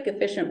very quick,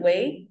 efficient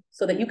way,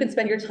 so that you can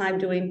spend your time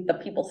doing the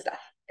people stuff.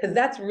 Because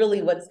that's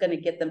really what's going to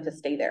get them to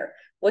stay there.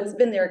 What's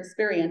been their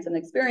experience, and the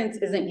experience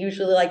isn't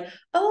usually like,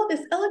 oh,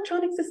 this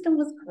electronic system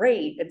was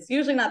great. It's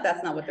usually not,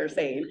 that's not what they're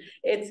saying.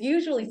 It's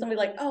usually somebody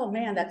like, oh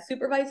man, that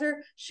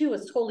supervisor, she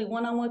was totally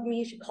one-on-one with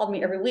me. She called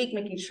me every week,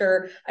 making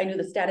sure I knew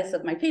the status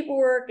of my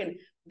paperwork. And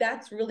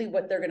that's really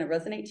what they're going to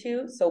resonate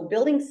to. So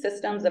building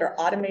systems that are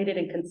automated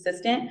and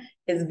consistent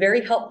is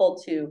very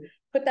helpful to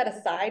put that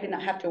aside and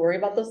not have to worry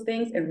about those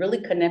things and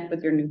really connect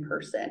with your new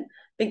person.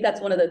 I think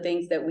that's one of the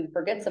things that we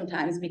forget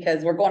sometimes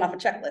because we're going off a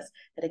checklist.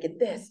 Did I get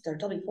this? Their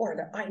W-4,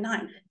 their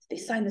I-9, they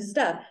sign this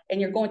stuff, and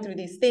you're going through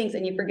these things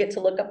and you forget to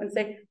look up and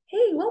say,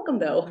 hey, welcome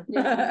though.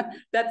 Yeah.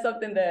 That's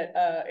something that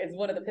is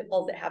one of the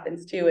pitfalls that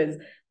happens too, is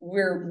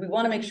we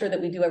want to make sure that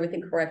we do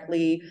everything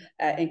correctly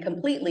and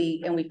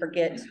completely, and we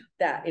forget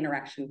that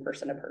interaction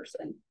person to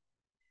person.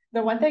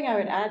 The one thing I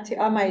would add to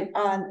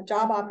on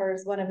job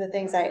offers, one of the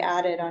things I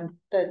added on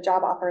the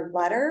job offer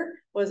letter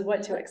was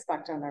what to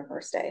expect on their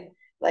first day,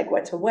 like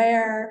what to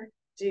wear.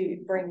 Do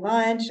you bring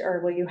lunch,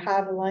 or will you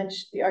have lunch?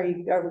 Are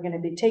we going to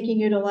be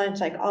taking you to lunch?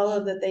 Like all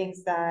of the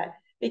things that,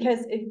 because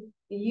if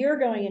you're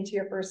going into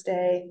your first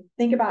day,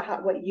 think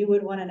about what you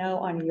would want to know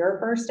on your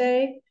first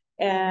day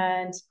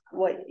and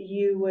what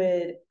you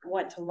would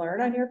want to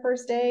learn on your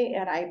first day.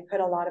 And I put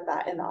a lot of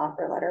that in the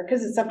offer letter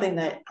because it's something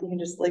that you can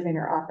just leave in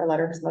your offer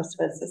letter, because most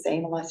of it's the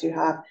same unless you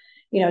have,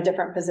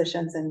 different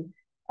positions and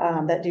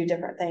that do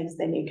different things.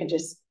 Then you can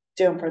just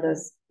do them for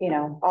those,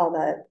 all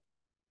the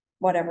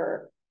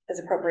whatever is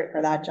appropriate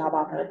for that job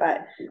offer.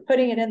 But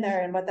putting it in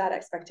there and what that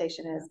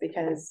expectation is,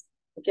 because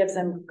it gives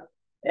them,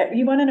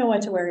 you want to know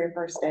what to wear your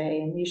first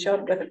day, and you show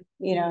up with,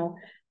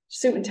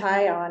 suit and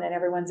tie on and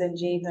everyone's in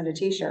jeans and a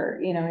t-shirt,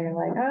 you're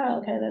like, oh,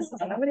 okay, this is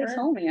nobody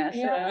told me.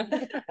 Yeah.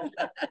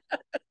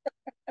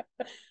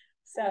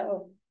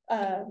 So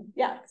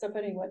so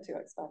putting what to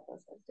expect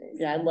those days.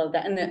 Yeah, I love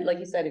that. And then, like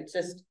you said, it's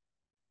just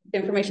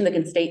information that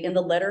can stay in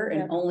the letter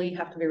and only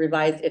have to be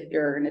revised if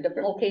you're in a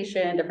different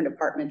location, different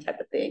department type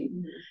of thing.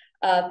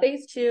 Mm-hmm.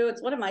 Phase 2,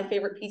 it's one of my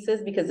favorite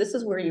pieces because this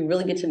is where you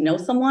really get to know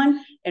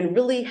someone and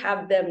really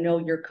have them know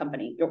your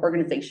company, your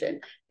organization,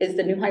 is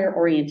the new hire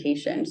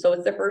orientation. So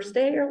it's the first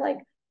day, you're like,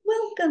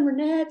 welcome,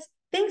 Reanette.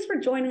 thanks for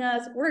joining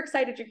us. We're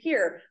excited you're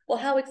here. Well,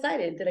 how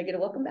excited? Did I get a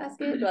welcome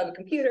basket? Do I have a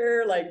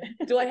computer? Like,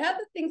 do I have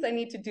the things I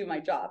need to do my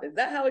job? Is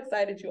that how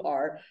excited you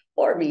are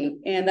for me?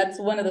 And that's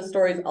one of the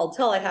stories I'll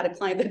tell. I had a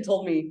client that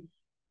told me,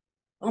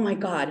 oh my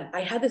God,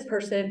 I had this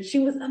person. She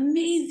was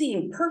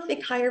amazing,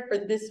 perfect hire for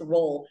this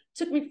role.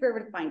 Took me forever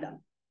to find them.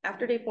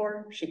 After day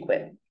 4, she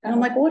quit. And I'm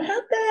like, well, what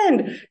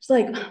happened? She's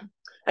like,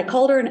 I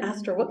called her and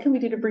asked her, what can we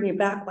do to bring you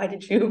back? Why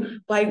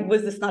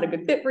was this not a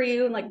good fit for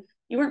you? And like,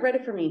 you weren't ready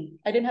for me.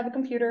 I didn't have a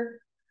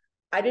computer.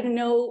 I didn't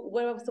know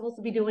what I was supposed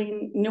to be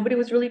doing. Nobody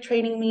was really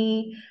training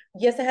me.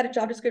 Yes, I had a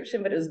job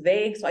description, but it was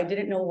vague. So I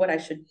didn't know what I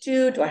should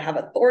do. Do I have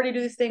authority to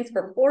do these things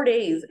for 4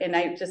 days? And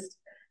I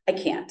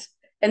can't.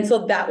 And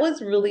so that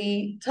was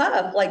really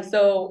tough. Like,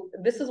 so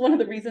this is one of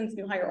the reasons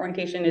new hire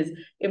orientation is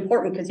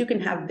important, because you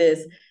can have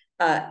this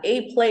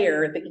a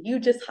player that you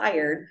just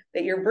hired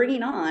that you're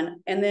bringing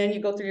on, and then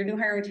you go through your new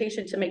hire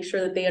orientation to make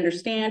sure that they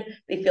understand,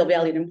 they feel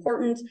valued and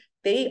important.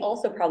 They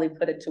also probably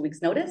put a 2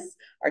 weeks notice,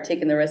 are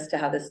taking the risk to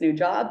have this new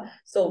job.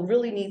 So it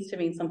really needs to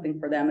mean something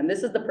for them. And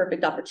this is the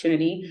perfect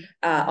opportunity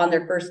on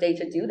their first day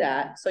to do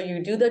that. So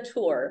you do the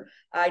tour.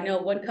 I know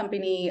one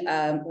company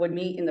would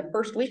meet in the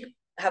first week,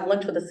 have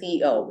lunch with the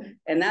CEO.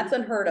 And that's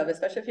unheard of,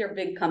 especially if you're a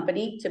big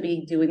company, to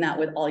be doing that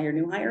with all your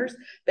new hires.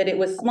 But it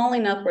was small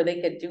enough where they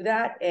could do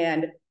that,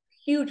 and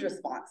huge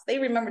response. They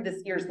remembered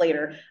this years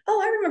later.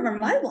 Oh, I remember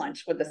my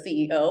lunch with the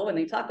CEO, and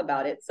they talk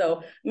about it.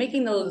 So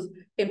making those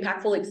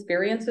impactful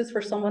experiences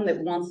for someone that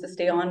wants to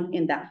stay on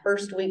in that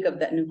first week of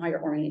that new hire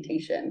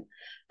orientation.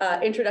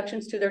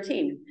 Introductions to their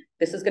team.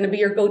 This is going to be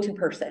your go-to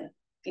person.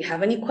 If you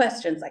have any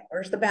questions, like,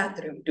 where's the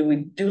bathroom? Do we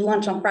do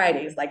lunch on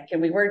Fridays? Like,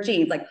 can we wear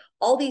jeans? Like,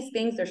 all these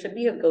things, there should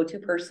be a go-to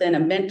person, a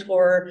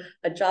mentor,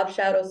 a job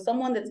shadow,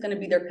 someone that's going to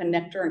be their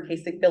connector in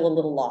case they feel a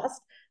little lost,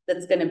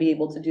 that's going to be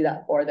able to do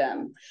that for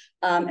them.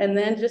 And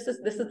then this is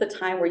the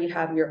time where you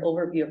have your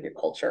overview of your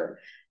culture.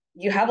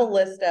 You have a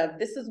list of,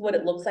 this is what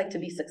it looks like to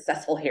be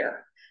successful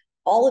here.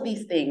 All of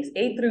these things,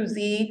 A through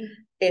Z.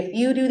 If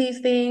you do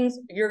these things,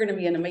 you're going to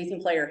be an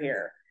amazing player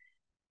here.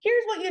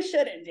 Here's what you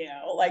shouldn't do.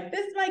 Like,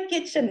 this might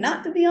get you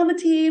not to be on the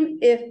team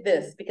if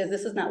this, because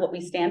this is not what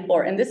we stand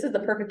for. And this is the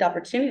perfect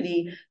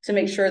opportunity to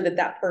make sure that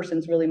that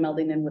person's really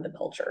melding in with the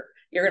culture.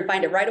 You're going to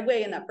find it right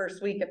away in that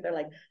first week if they're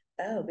like,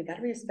 oh, we got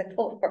to be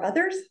respectful for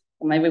others.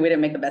 Well, maybe we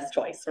didn't make the best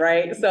choice,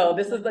 right? So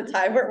this is the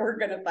time where we're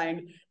going to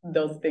find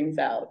those things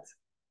out.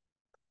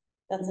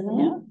 That's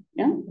enough.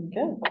 Yeah,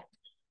 good.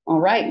 All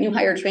right, new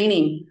hire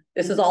training.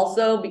 This is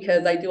also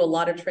because I do a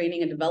lot of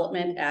training and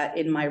development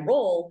in my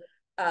role.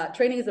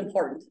 Training is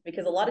important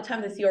because a lot of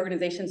times I see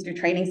organizations do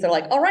trainings. They're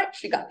like, all right,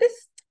 she got this.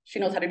 She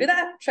knows how to do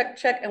that. Check,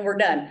 check, and we're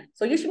done.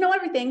 So you should know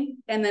everything.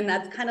 And then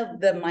that's kind of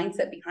the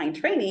mindset behind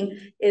training,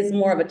 is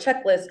more of a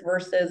checklist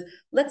versus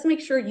let's make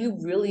sure you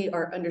really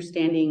are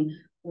understanding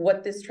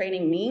what this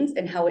training means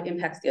and how it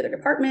impacts the other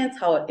departments,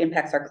 how it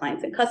impacts our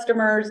clients and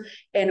customers,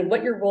 and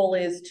what your role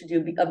is to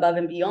do above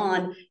and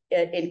beyond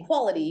in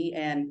quality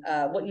and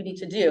what you need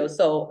to do.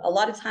 So a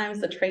lot of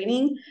times the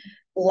training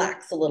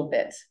lacks a little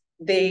bit.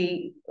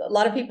 A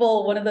lot of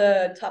people, one of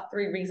the top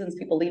 3 reasons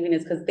people leaving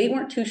is because they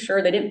weren't too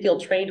sure, they didn't feel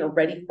trained or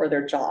ready for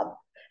their job.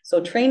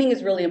 So training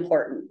is really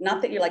important.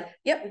 Not that you're like,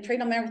 yep, we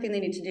trained them everything they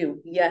need to do.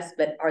 Yes,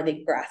 but are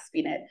they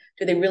grasping it?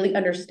 Do they really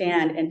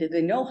understand? And do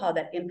they know how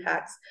that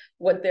impacts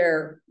what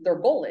their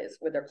goal is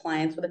with their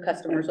clients, with the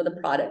customers, with the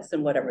products,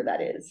 and whatever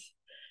that is?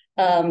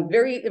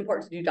 Very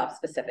important to do job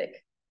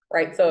specific,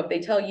 right? So if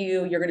they tell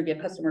you you're going to be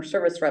a customer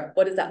service rep,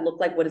 what does that look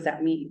like? What does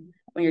that mean?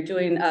 When you're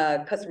doing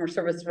customer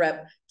service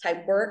rep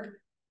type work,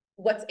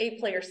 what's A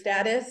player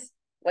status?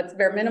 What's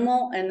bare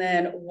minimal? And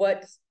then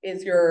what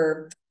is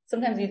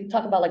sometimes you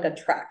talk about like a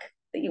track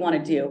that you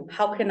want to do.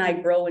 How can I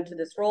grow into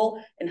this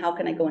role? And how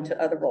can I go into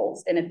other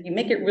roles? And if you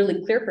make it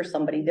really clear for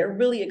somebody, they're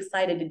really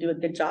excited to do a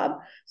good job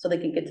so they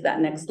can get to that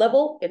next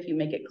level if you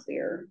make it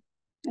clear.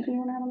 Anything you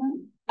want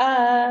to add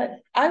on that?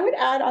 I would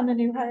add on the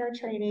new hire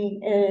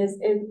training is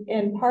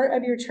in part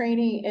of your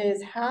training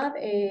is have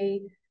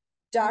a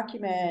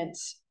document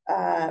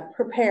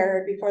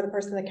prepared before the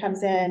person that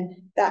comes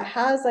in that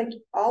has like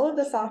all of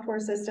the software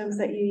systems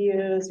that you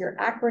use, your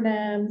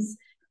acronyms,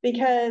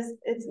 because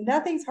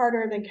nothing's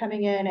harder than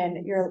coming in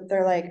and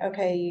they're like,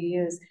 okay,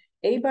 you use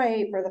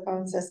 8x8 for the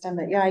phone system,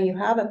 that yeah, you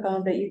have a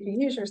phone, but you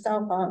can use your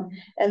cell phone.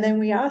 And then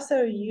we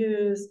also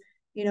use,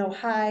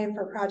 Hive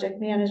for project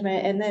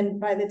management. And then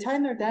by the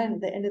time they're done,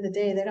 at the end of the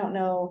day, they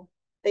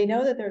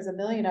know that there's a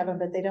million of them,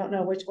 but they don't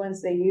know which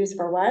ones they use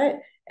for what.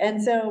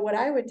 And so what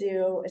I would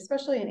do,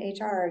 especially in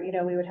HR,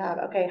 we would have,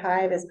 okay,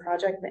 Hive is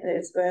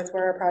that's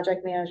where our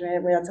project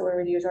management, that's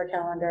where we use our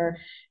calendar.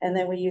 And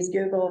then we use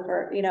Google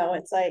for,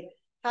 it's like,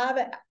 have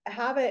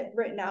it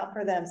written out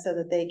for them so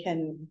that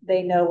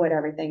they know what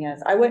everything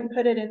is. I wouldn't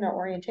put it in their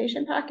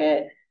orientation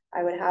packet.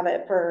 I would have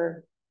it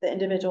for the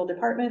individual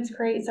departments,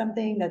 create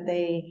something that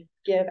they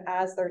give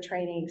as their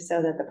training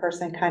so that the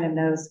person kind of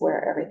knows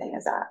where everything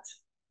is at.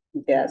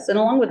 Yes, and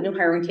along with new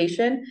hire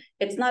orientation,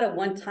 it's not a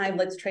one-time,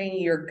 let's train you,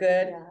 you're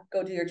good, Yeah.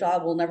 go do your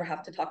job, we'll never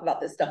have to talk about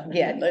this stuff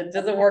again. It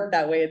doesn't work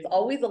that way. It's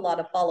always a lot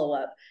of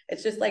follow-up.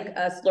 It's just like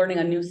us learning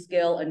a new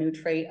skill, a new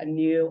trait, a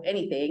new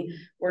anything.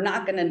 We're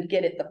not gonna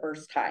get it the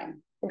first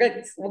time.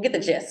 We'll get the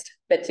gist,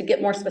 but to get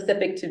more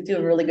specific, to do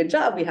a really good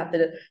job, we have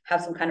to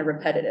have some kind of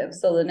repetitive.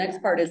 So the next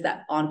part is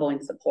that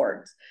ongoing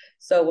support.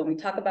 So when we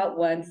talk about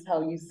once,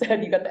 how you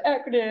said you got the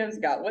acronyms,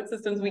 you got what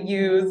systems we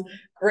use,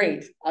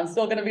 great. I'm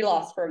still gonna be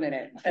lost for a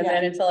minute. And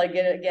then until I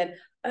get it again,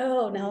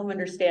 oh, now I'm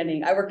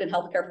understanding. I worked in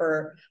healthcare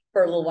for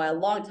a little while, a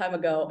long time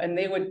ago, and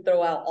they would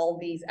throw out all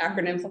these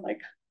acronyms. I'm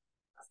like,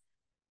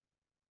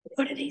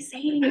 what are they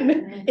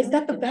saying? Is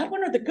that the bad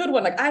one or the good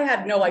one? Like, I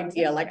had no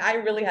idea. Like, I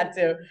really had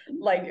to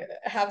like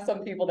have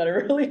some people that I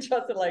really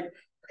trusted, like,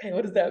 okay,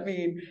 what does that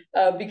mean?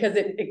 Because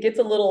it gets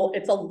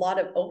it's a lot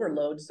of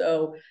overload.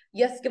 So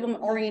yes, give them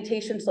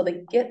orientation so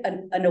they get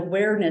an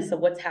awareness of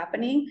what's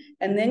happening.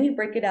 And then you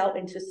break it out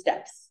into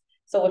steps.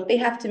 So if they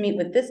have to meet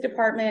with this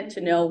department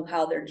to know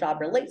how their job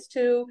relates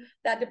to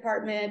that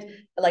department,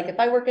 like if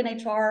I work in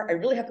HR, I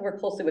really have to work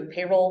closely with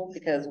payroll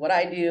because what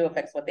I do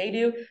affects what they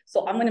do.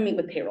 So I'm going to meet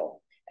with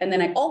payroll. And then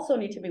I also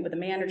need to meet with the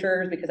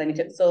managers because I need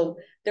to, so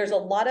there's a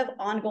lot of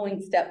ongoing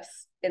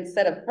steps.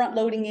 Instead of front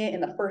loading it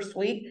in the first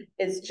week,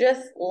 it's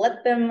just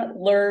let them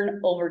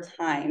learn over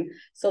time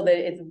so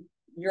that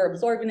you're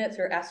absorbing it, so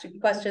you're asking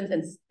questions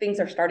and things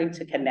are starting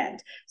to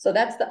connect. So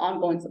that's the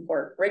ongoing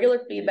support,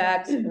 regular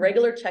feedbacks,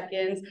 regular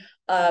check-ins.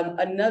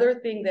 Another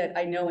thing that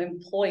I know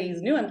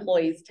new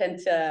employees tend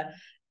to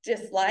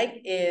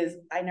dislike is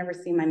I never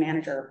see my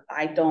manager.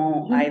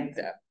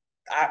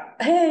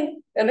 Hey,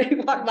 and they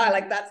walk by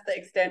like that's the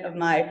extent of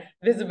my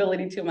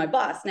visibility to my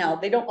boss. Now,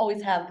 they don't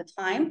always have the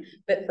time,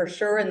 but for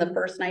sure in the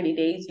first 90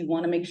 days, you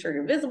want to make sure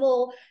you're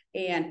visible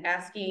and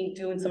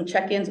doing some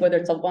check-ins, whether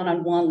it's a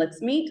one-on-one,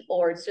 let's meet,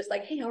 or it's just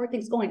like, hey, how are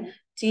things going?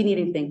 Do you need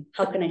anything?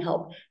 How can I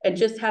help? And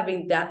just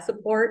having that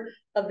support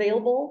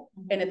available.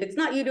 And if it's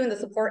not you doing the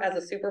support as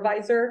a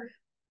supervisor,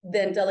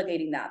 then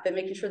delegating that, but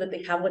making sure that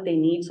they have what they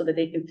need so that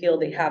they can feel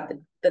they have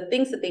the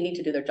things that they need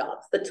to do their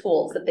jobs, the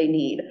tools that they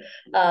need.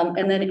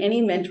 And then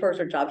any mentors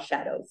or job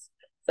shadows.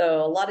 So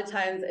a lot of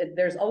times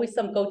there's always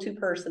some go-to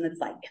person that's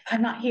like, if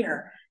I'm not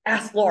here,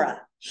 ask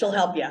Laura, she'll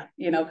help you,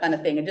 kind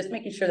of thing. And just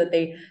making sure that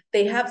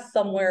they have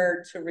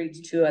somewhere to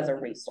reach to as a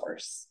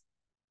resource.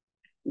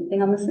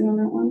 Anything I'm missing on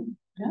that one?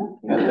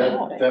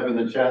 Yeah, Deb in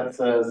the chat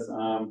says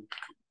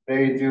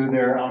they do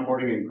their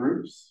onboarding in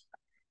groups.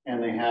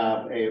 And they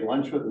have a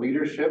lunch with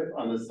leadership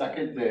on the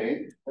second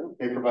day.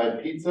 They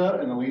provide pizza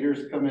and the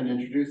leaders come and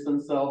introduce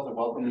themselves and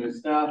welcome new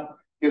staff.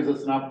 Gives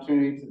us an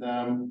opportunity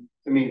to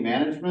meet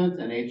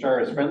management, and HR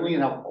is friendly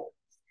and helpful.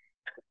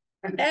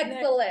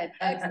 Excellent.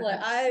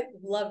 I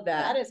love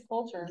that. That is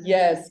culture.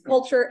 Yes,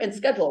 culture and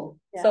scheduled.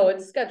 Yeah. So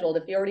it's scheduled.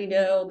 If you already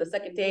know the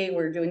second day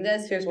we're doing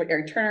this, here's what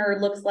your turner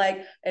looks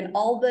like. And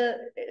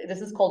this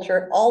is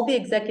culture. All the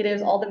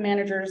executives, all the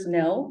managers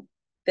know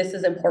this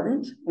is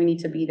important. We need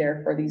to be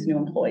there for these new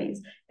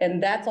employees.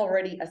 And that's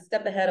already a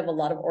step ahead of a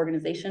lot of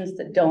organizations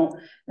that don't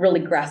really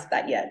grasp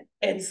that yet.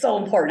 It's so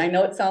important. I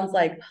know it sounds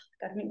like,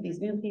 gotta meet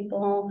these new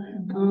people.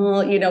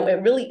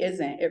 It really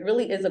isn't. It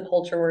really is a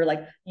culture where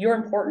like, you're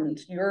important.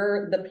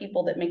 You're the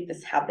people that make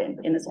this happen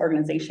in this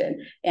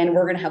organization. And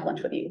we're gonna have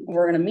lunch with you.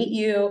 We're gonna meet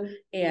you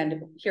and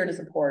here to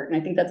support. And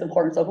I think that's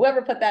important. So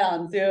whoever put that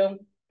on Zoom,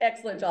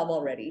 excellent job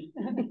already.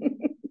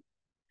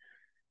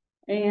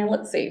 And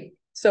let's see.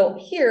 So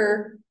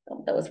here,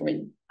 that was for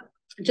me.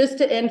 Just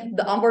to end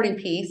the onboarding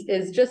piece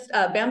is just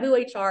Bamboo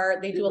HR.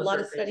 They do a lot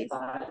of studies.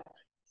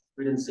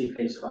 We didn't see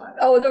page 5.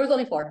 Oh, there was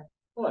only 4.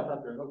 Oh, I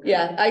thought there was, okay.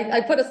 Yeah,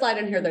 I put a slide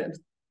in here that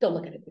don't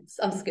look at it.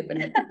 I'm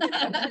skipping it.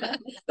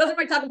 Those are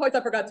my talking points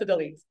I forgot to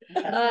delete.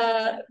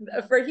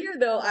 For here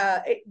though,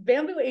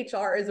 Bamboo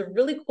HR is a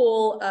really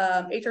cool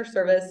HR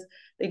service.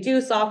 They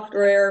do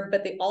software,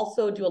 but they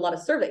also do a lot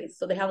of surveys.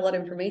 So they have a lot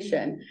of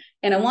information.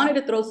 And I wanted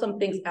to throw some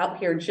things out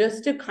here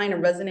just to kind of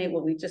resonate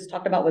what we just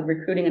talked about with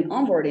recruiting and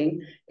onboarding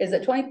is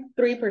that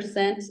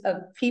 23% of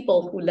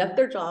people who left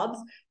their jobs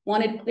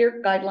wanted clear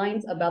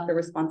guidelines about their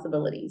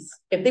responsibilities.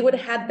 If they would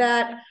have had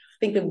that, I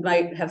think they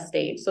might have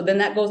stayed. So then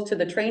that goes to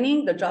the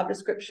training, the job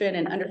description,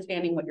 and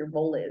understanding what your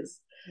role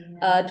is.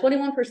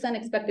 21%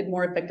 expected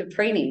more effective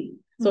training.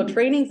 So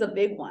training's a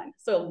big one.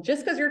 So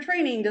just because you're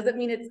training doesn't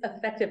mean it's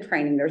effective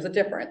training. There's a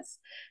difference.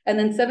 And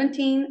then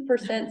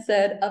 17%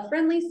 said a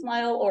friendly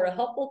smile or a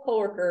helpful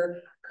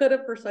coworker could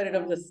have persuaded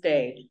them to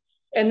stay.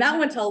 And that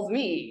one tells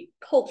me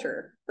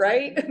culture,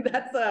 right?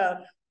 That's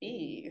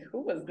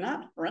who was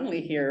not friendly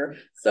here.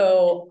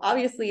 So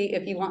obviously,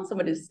 if you want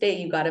somebody to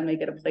stay, you got to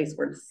make it a place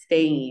where it's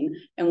staying.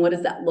 And what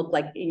does that look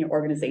like in your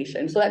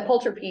organization? So that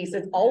culture piece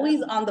is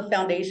always on the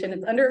foundation.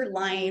 It's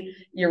underlying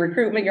your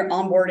recruitment, your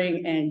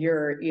onboarding, and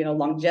your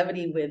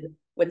longevity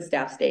with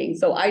staff staying.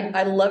 So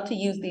I love to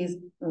use these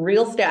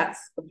real stats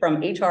from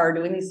HR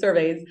doing these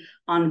surveys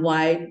on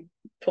why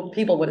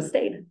people would have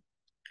stayed.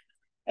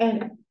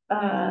 And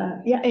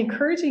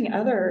encouraging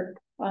other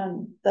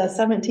on the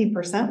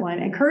 17% one,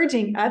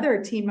 encouraging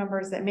other team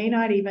members that may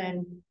not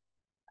even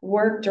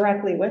work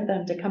directly with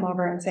them to come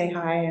over and say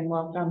hi and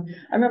welcome.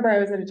 I remember I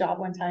was at a job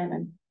one time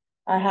and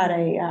I had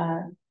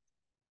a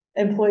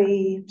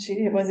employee,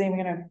 she wasn't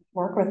even gonna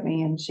work with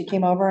me, and she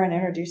came over and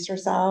introduced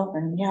herself,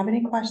 and you have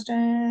any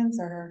questions,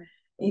 or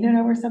you don't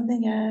know where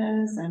something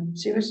is, and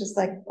she was just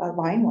like a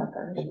line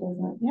worker. She was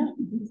like, yeah,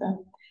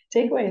 so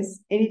takeaways,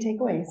 80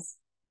 takeaways.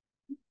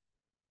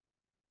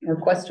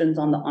 Or questions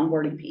on the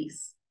onboarding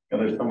piece.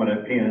 There's someone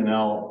at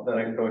P&L that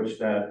I coach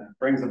that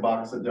brings a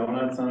box of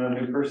donuts on a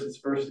new person's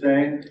first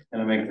day,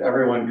 and it makes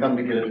everyone come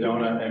to get a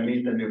donut and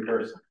meet the new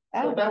person.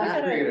 Oh, that was that's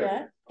a good creative.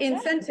 idea.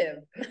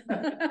 Incentive.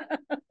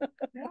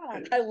 Yeah,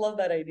 I love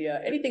that idea.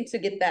 Anything to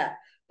get that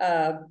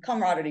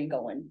camaraderie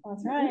going.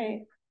 that's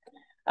right.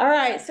 All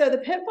right, so the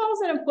pitfalls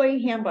and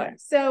employee handbook.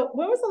 So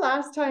when was the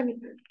last time,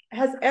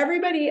 has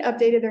everybody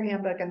updated their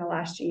handbook in the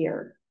last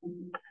year?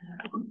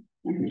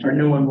 Our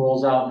new one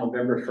rolls out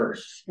November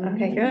 1st.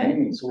 Okay,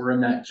 good. So we're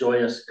in that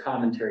joyous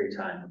commentary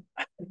time.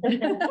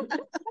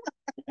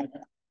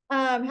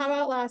 How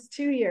about last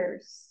 2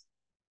 years?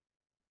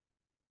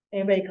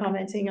 Anybody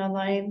commenting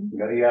online?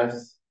 Got a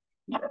yes.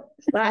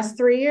 Last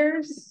 3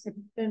 years?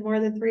 Been more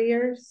than 3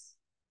 years?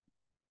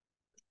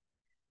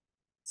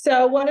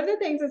 So one of the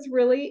things that's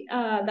really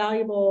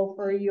valuable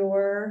for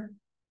your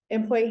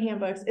employee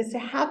handbooks is to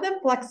have them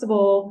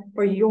flexible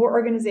for your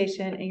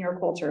organization and your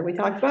culture. We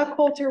talked about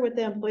culture with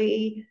the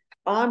employee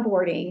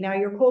onboarding. Now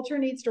your culture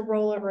needs to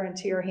roll over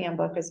into your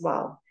handbook as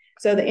well.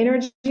 So the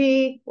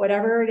energy,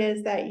 whatever it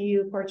is that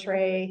you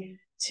portray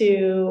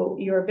to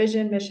your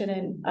vision,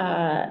 mission,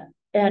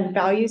 and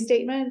value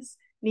statements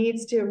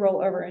needs to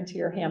roll over into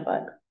your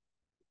handbook.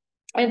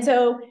 And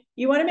so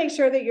you want to make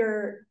sure that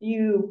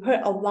you put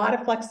a lot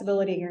of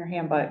flexibility in your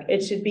handbook.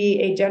 It should be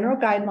a general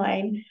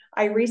guideline.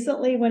 I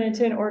recently went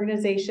into an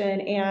organization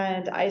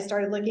and I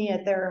started looking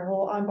at their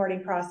whole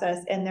onboarding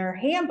process, and their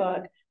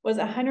handbook was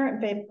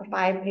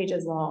 105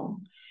 pages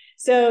long.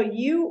 So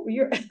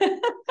your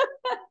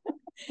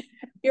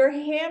your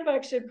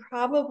handbook should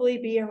probably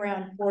be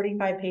around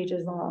 45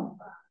 pages long.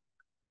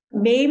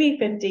 Maybe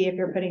 50 if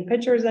you're putting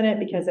pictures in it,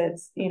 because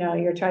it's,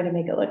 you're trying to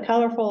make it look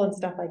colorful and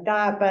stuff like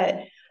that. But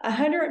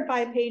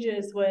 105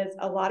 pages was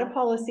a lot of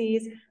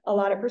policies, a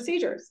lot of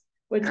procedures,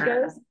 which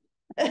goes.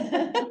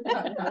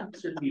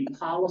 Should be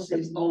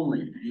policies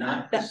only,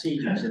 not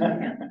procedures.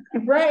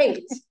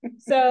 Right.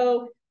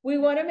 So we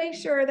want to make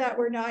sure that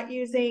we're not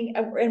using,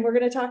 and we're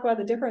going to talk about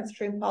the difference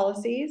between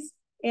policies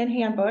and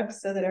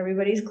handbooks so that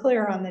everybody's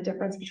clear on the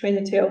difference between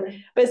the two.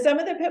 But some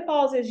of the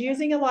pitfalls is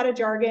using a lot of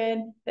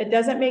jargon that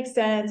doesn't make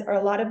sense, or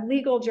a lot of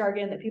legal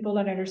jargon that people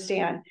don't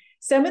understand.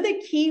 Some of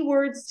the key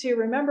words to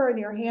remember in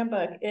your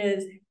handbook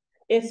is,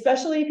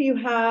 especially if you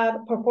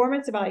have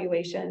performance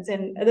evaluations,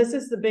 and this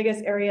is the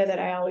biggest area that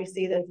I always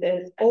see this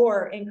is,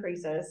 or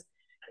increases,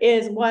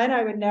 is one,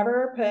 I would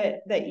never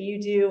put that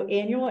you do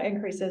annual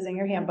increases in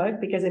your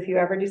handbook, because if you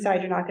ever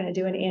decide you're not going to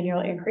do an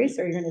annual increase,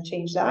 or you're going to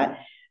change that.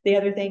 The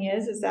other thing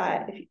is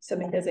that if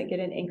somebody doesn't get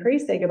an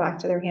increase, they go back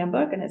to their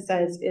handbook and it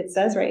says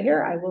right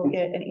here, I will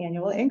get an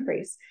annual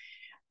increase.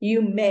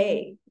 You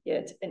may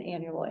get an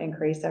annual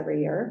increase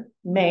every year.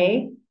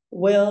 May,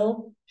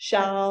 will,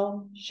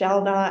 shall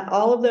not.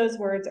 All of those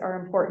words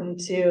are important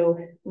to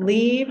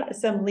leave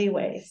some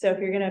leeway. So if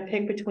you're going to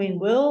pick between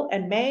will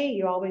and may,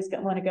 you always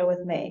want to go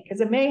with may, because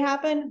it may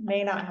happen,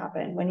 may not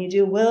happen. When you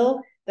do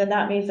will, then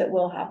that means it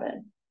will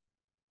happen.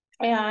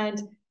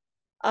 And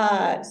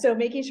so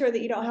making sure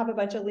that you don't have a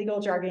bunch of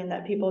legal jargon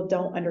that people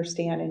don't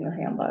understand in your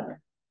handbook.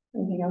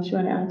 Anything else you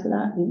want to add to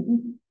that?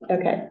 Mm-hmm.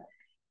 Okay.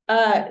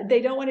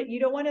 You don't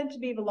want it to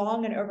be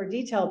long and over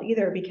detailed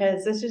either,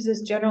 because this is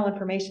just general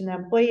information the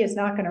employee is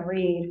not going to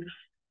read.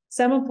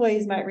 Some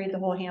employees might read the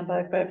whole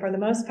handbook, but for the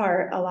most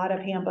part, a lot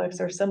of handbooks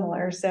are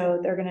similar. So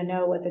they're going to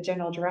know what the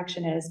general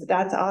direction is. But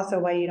that's also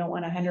why you don't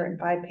want a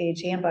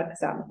 105-page handbook,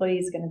 because that employee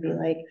is going to be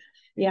like,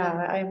 yeah,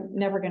 I'm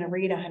never going to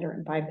read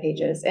 105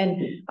 pages.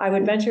 And I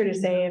would venture to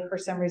say, if for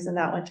some reason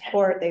that went to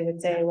court, they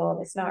would say, well,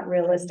 it's not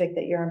realistic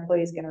that your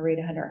employee is going to read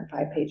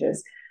 105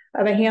 pages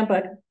of a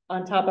handbook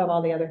on top of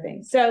all the other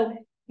things. So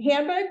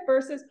handbook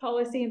versus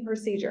policy and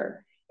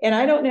procedure. And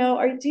I don't know,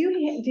 do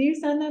you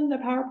send them the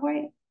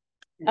PowerPoint?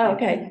 Oh,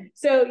 okay,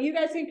 so you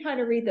guys can kind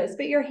of read this,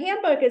 but your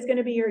handbook is going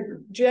to be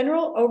your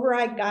general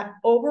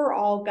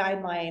overall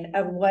guideline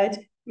of what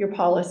your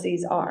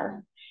policies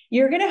are.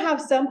 You're going to have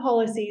some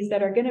policies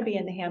that are going to be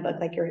in the handbook,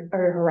 like your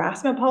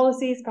harassment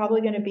policy is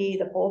probably going to be,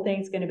 the whole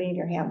thing's going to be in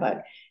your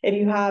handbook. If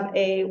you have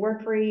a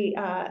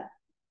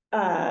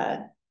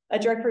a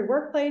drug-free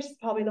workplace,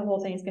 probably the whole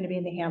thing is going to be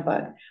in the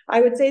handbook.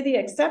 I would say the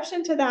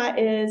exception to that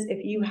is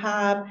if you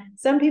have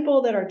some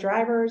people that are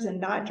drivers and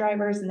not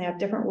drivers, and they have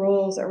different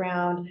rules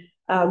around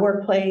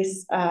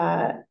workplace,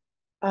 drug-free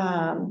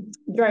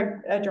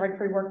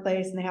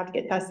workplace, and they have to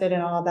get tested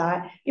and all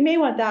that. You may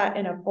want that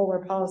in a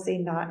fuller policy,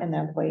 not in the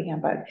employee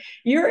handbook.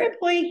 Your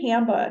employee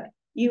handbook,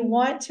 you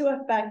want to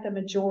affect the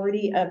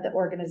majority of the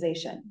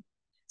organization.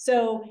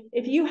 So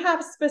if you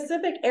have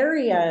specific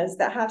areas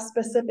that have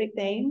specific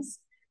things,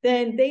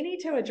 then they need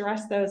to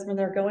address those when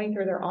they're going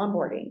through their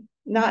onboarding.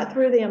 not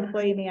through the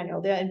employee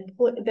manual.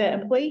 The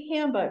employee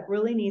handbook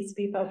really needs to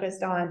be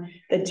focused on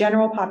the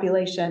general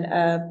population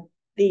of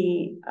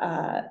the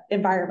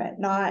environment,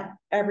 not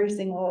every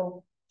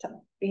single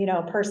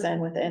person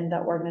within the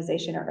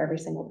organization or every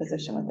single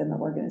position within the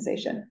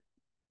organization.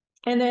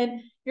 And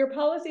then your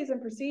policies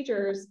and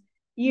procedures,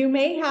 you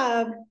may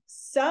have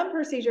some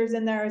procedures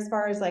in there as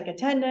far as like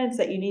attendance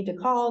that you need to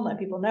call and let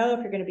people know if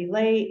you're going to be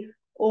late,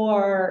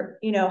 or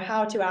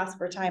how to ask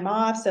for time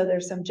off. So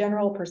there's some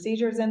general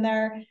procedures in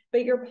there,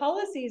 but your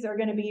policies are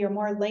going to be your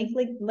more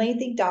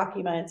lengthy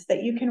documents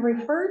that you can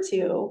refer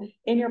to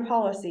in your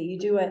policy. You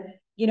do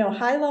a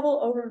high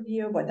level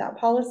overview of what that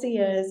policy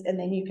is, and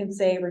then you can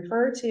say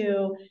refer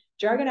to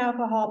drug and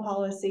alcohol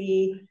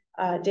policy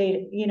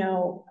data,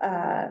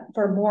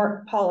 for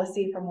more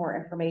policy, for more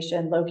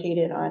information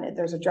located on it.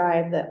 There's a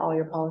drive that all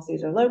your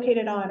policies are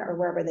located on, or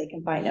wherever they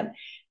can find them.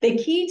 The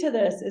key to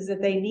this is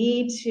that they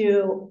need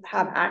to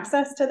have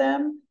access to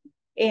them.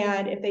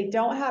 And if they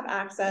don't have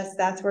access,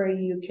 that's where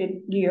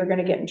you're going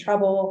to get in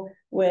trouble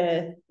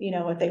with,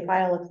 if they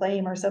file a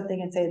claim or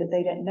something and say that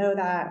they didn't know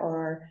that,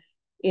 or,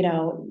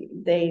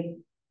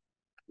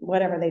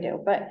 whatever they do.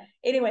 But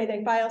anyway,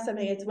 they file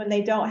something, it's when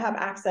they don't have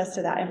access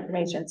to that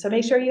information. So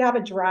make sure you have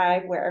a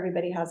drive where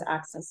everybody has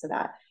access to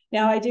that.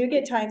 Now, I do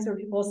get times where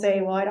people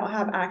say, well, I don't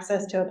have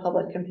access to a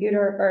public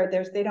computer, or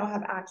they don't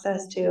have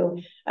access to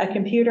a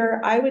computer.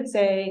 I would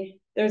say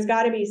there's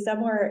got to be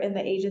somewhere in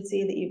the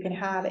agency that you can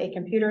have a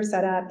computer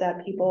set up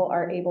that people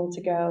are able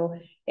to go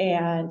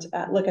and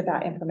look at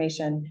that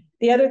information.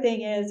 The other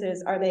thing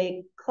is are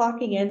they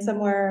clocking in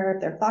somewhere?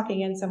 If they're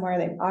clocking in somewhere,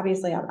 they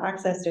obviously have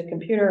access to a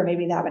computer, or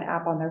maybe they have an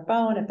app on their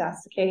phone. If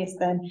that's the case,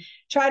 then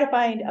try to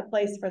find a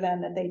place for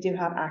them that they do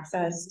have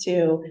access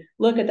to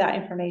look at that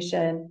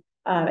information.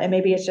 And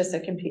maybe it's just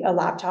a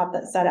laptop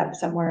that's set up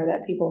somewhere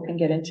that people can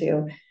get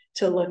into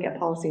to look at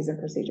policies and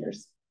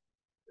procedures.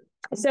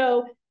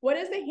 So what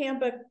is the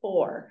handbook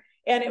for?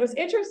 And it was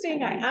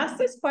interesting. I asked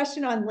this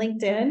question on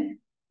LinkedIn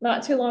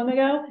not too long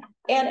ago,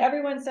 and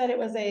everyone said it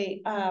was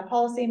a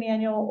policy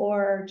manual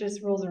or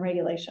just rules and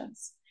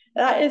regulations.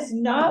 That is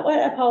not what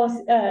a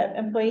policy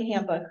employee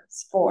handbook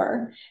is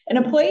for. An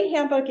employee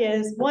handbook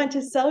is, one,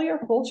 to sell your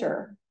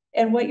culture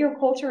and what your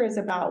culture is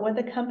about, what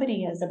the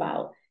company is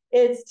about.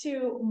 It's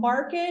to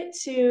market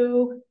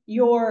to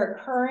your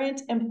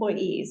current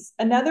employees.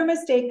 Another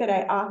mistake that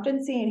I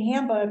often see in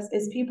handbooks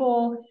is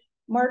people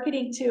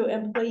marketing to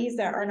employees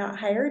that are not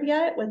hired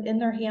yet within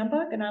their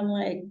handbook. And I'm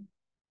like,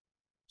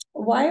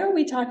 why are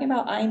we talking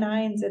about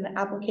I-9s in the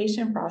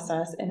application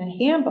process in a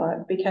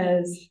handbook?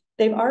 Because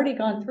they've already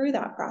gone through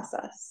that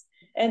process.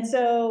 And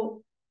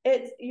so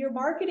you're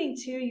marketing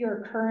to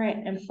your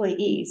current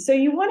employees. So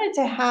you want it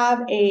to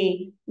have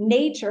a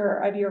nature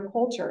of your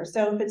culture.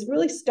 So if it's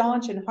really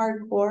staunch and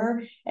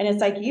hardcore, and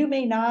it's like, you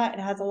may not, it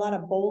has a lot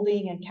of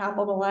bolding and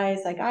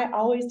capitalized. Like I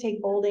always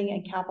take bolding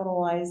and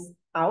capitalize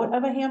out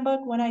of a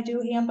handbook when I do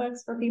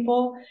handbooks for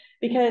people,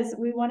 because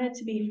we want it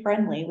to be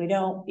friendly. We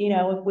don't,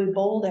 if we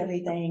bold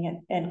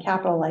everything and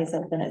capitalize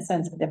it, then it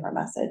sends a different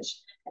message.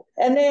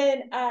 And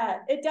then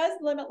it does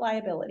limit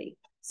liability.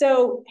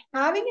 So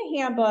having a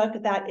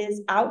handbook that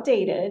is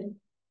outdated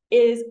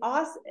is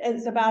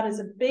about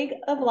as big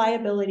of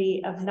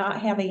liability of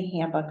not having a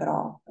handbook at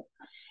all.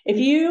 If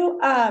you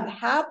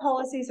have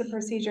policies and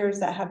procedures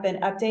that have been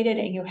updated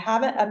and you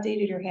haven't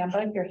updated your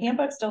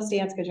handbook still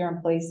stands because your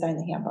employees signed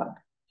the handbook.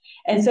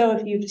 And so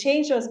if you've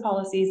changed those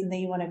policies and then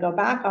you want to go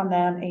back on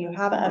them and you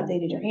haven't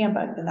updated your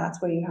handbook, then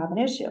that's where you have an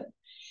issue.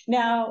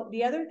 Now,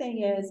 the other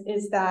thing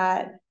is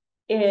that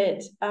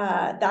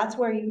that's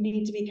where you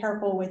need to be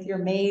careful with your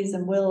mays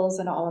and wills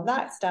and all of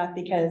that stuff,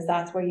 because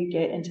that's where you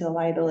get into the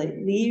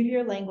liability. Leave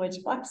your language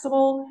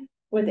flexible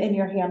within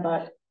your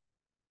handbook.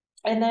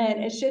 And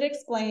then it should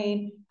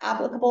explain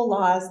applicable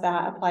laws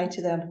that apply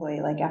to the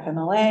employee, like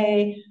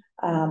FMLA,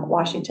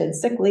 Washington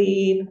sick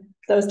leave,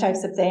 those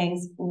types of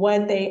things,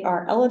 what they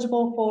are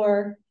eligible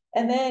for.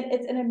 And then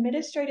it's an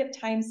administrative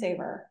time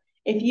saver.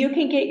 If you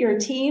can get your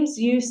teams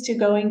used to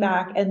going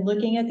back and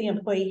looking at the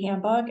employee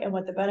handbook and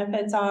what the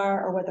benefits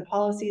are or what the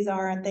policies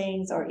are and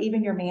things, or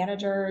even your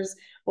managers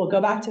will go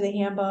back to the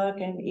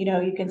handbook and,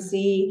 you can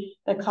see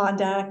the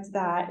conduct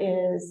that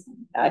is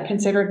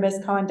considered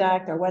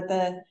misconduct, or what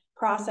the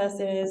process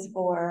is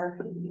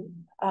for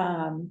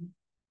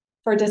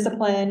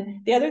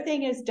discipline. The other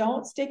thing is,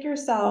 don't stick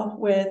yourself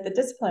with the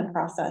discipline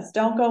process.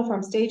 Don't go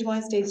from stage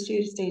 1, stage 2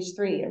 to stage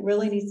 3. It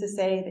really needs to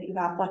say that you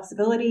have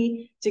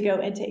flexibility to go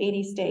into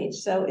any stage.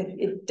 So if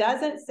it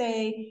doesn't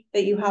say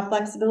that you have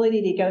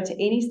flexibility to go to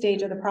any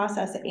stage of the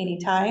process at any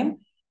time,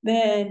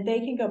 then they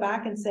can go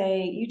back and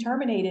say, you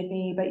terminated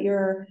me, but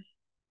your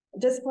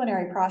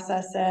disciplinary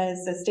process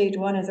says that stage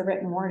 1 is a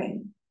written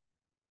warning.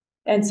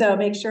 And so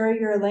make sure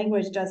your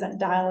language doesn't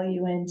dial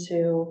you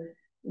into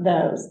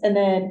those. And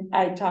then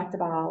I talked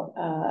about,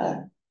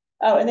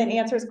 and then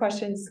answers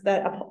questions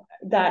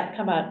that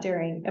come up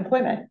during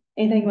employment.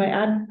 Anything you want to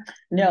add?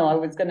 No, I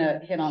was gonna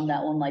hit on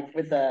that one, like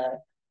with the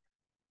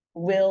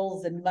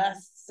wills and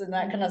musts and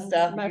that kind of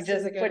stuff. You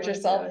just put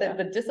yourself,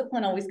 the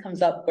discipline always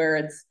comes up where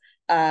it's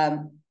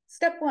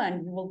step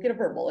one, you will get a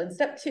verbal, and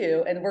step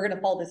two, and we're gonna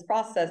follow this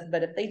process.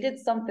 But if they did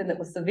something that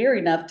was severe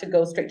enough to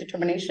go straight to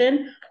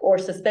termination or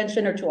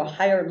suspension or to a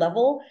higher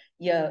level,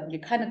 you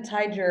kind of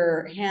tied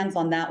your hands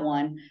on that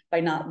one by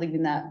not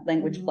leaving that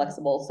language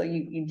flexible. So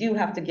you do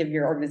have to give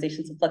your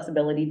organization some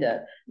flexibility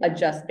to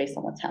adjust based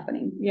on what's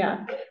happening.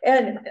 Yeah,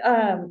 and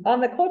on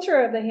the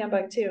culture of the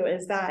handbook too,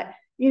 is that,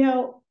 you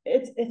know,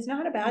 it's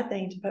not a bad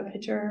thing to put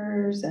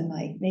pictures and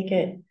like make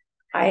it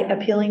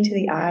appealing to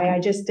the eye. I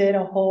just did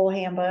a whole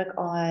handbook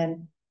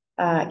on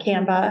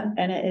Canva,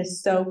 and it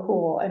is so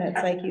cool. And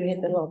it's like you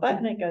hit the little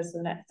button, it goes to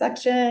the next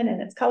section,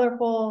 and it's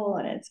colorful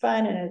and it's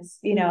fun, and it's,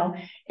 you know,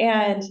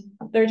 and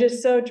they're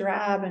just so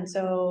drab and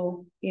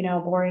so, you know,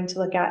 boring to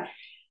look at.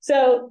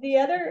 So the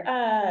other,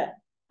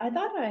 I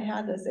thought I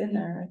had this in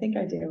there. I think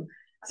I do.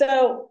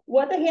 So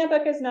what the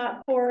handbook is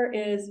not for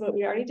is what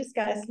we already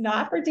discussed,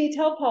 not for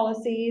detailed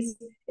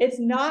policies. It's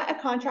not a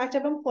contract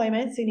of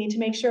employment. So you need to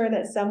make sure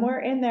that somewhere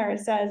in there it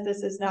says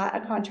this is not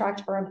a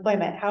contract for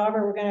employment.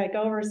 However, we're going to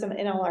go over some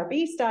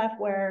NLRB stuff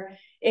where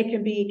it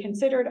can be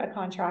considered a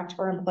contract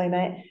for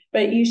employment,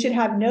 but you should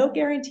have no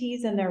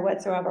guarantees in there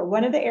whatsoever.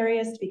 One of the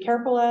areas to be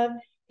careful of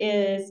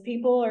is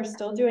people are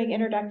still doing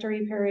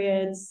introductory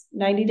periods,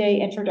 90-day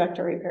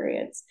introductory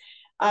periods.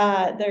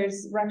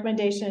 There's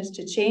recommendations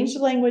to change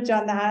the language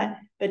on that,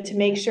 but to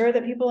make sure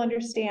that people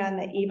understand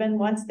that even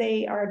once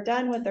they are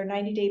done with their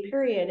 90-day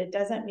period, it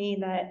doesn't mean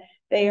that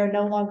they are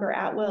no longer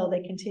at will.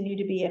 They continue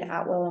to be an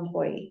at-will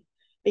employee,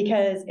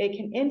 because it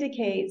can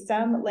indicate,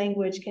 some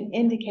language can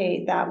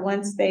indicate that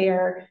once they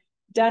are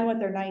done with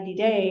their 90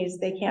 days,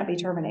 they can't be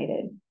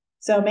terminated.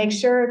 So make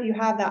sure if you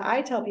have that,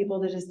 I tell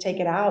people to just take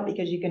it out,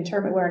 because you can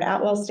terminate, we're an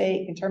at-will state,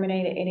 you can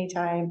terminate at any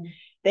time.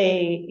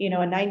 They, you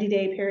know, a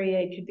 90-day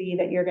period could be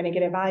that you're going to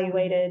get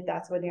evaluated.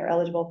 That's when you're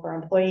eligible for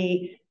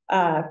employee,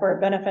 for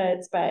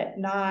benefits, but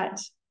not,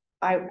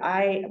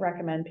 I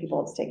recommend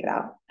people to take it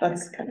out.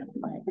 That's kind of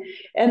my,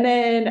 and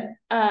then,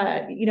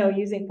 you know,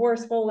 using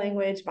forceful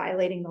language,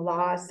 violating the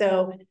law.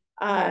 So,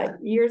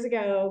 years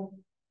ago,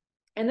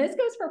 and this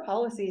goes for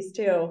policies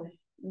too,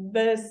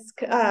 this,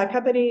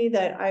 company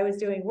that I was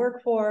doing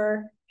work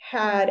for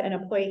had an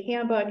employee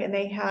handbook, and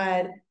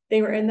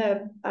they were in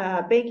the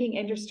banking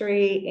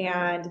industry,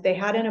 and they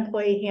had an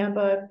employee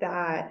handbook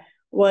that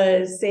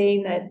was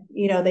saying that,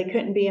 you know, they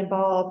couldn't be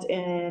involved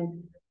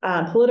in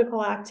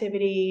political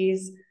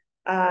activities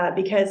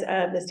because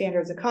of the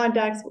standards of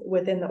conduct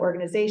within the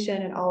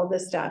organization and all of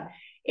this stuff.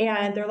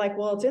 And they're like,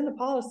 well, it's in the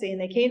policy. And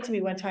they came to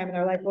me one time and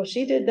they're like, well,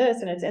 she did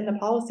this and it's in the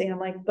policy. And I'm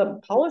like, the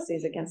policy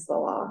is against the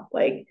law.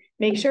 Like,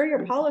 make sure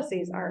your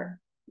policies aren't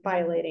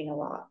violating a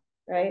law,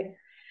 right?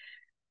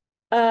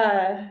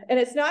 And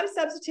it's not a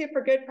substitute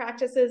for good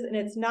practices, and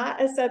it's not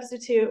a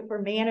substitute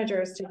for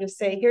managers to just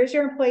say, here's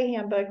your employee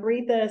handbook,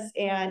 read this,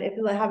 and if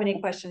you have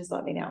any questions,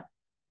 let me know.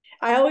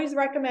 I always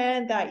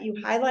recommend that you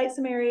highlight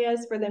some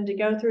areas for them to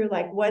go through,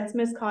 like what's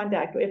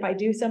misconduct. If I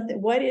do something,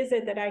 what is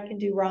it that I can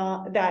do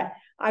wrong, that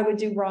I would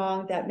do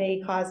wrong that may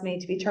cause me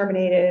to be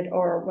terminated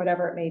or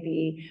whatever it may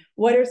be?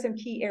 What are some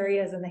key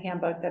areas in the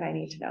handbook that I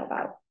need to know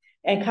about?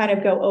 And kind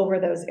of go over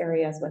those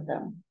areas with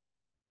them.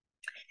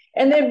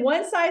 And then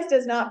one size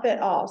does not fit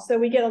all. So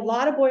we get a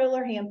lot of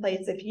boiler hand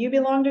plates. If you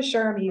belong to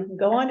SHRM, you can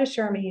go on to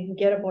SHRM and you can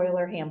get a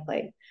boiler hand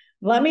plate.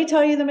 Let me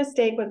tell you the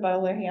mistake with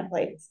boiler hand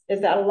plates is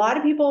that a lot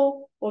of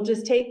people will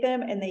just take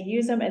them and they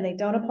use them and they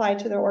don't apply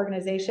to their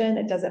organization.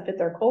 It doesn't fit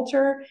their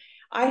culture.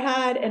 I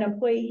had an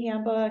employee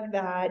handbook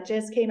that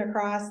just came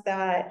across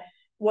that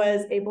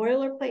was a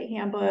boilerplate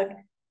handbook.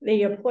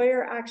 The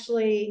employer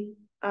actually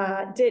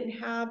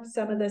didn't have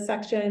some of the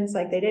sections,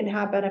 like they didn't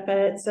have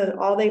benefits. So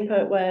all they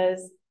put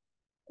was,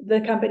 the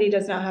company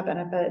does not have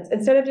benefits,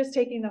 instead of just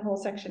taking the whole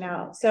section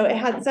out. So it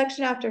had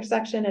section after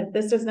section of,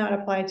 this does not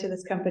apply to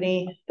this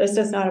company. This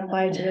does not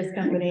apply to this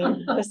company.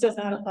 This does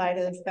not apply to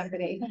this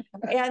company.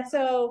 And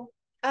so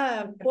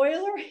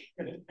boiler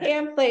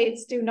hand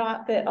plates do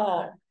not fit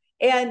all.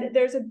 And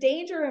there's a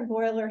danger in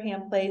boiler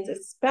hand plates,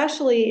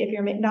 especially if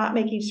you're not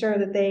making sure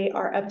that they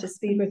are up to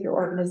speed with your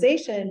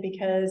organization,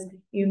 because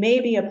you may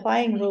be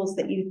applying rules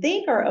that you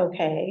think are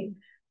okay,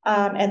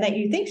 and that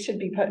you think should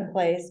be put in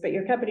place, but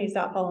your company's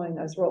not following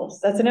those rules.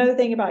 That's another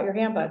thing about your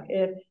handbook.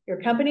 If your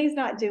company's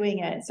not doing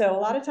it, so a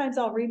lot of times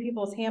I'll read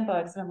people's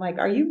handbooks and I'm like,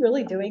 are you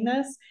really doing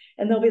this?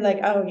 And they'll be like,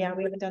 oh yeah,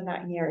 we haven't done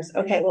that in years.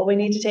 Okay, well, we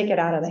need to take it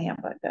out of the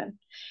handbook then.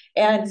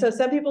 And so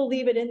some people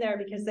leave it in there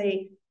because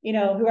they, you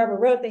know, whoever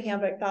wrote the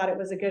handbook thought it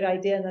was a good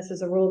idea and this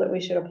is a rule that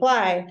we should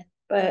apply,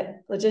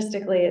 but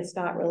logistically it's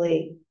not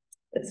really,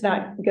 it's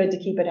not good to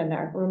keep it in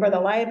there. Remember,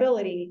 the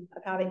liability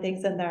of having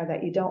things in there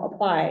that you don't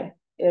apply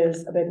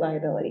is a big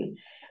liability.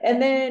 And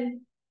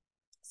then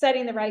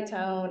setting the right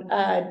tone.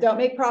 Don't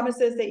make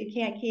promises that you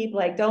can't keep.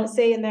 Like, don't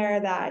say in there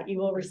that you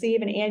will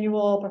receive an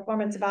annual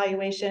performance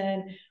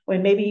evaluation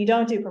when maybe you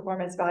don't do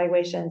performance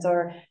evaluations,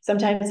 or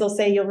sometimes they'll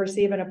say you'll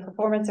receive a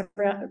performance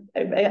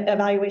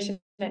evaluation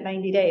at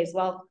 90 days.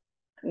 Well,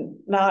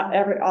 not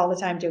all the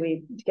time do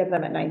we give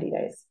them at 90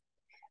 days.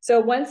 So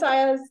one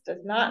size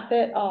does not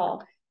fit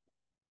all.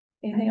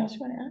 Anything else you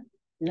want to add?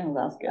 No,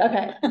 that's good.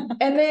 Okay.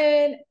 And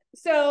then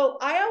So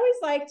I always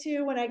like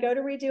to, when I go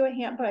to redo a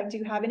handbook, do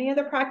you have any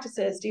other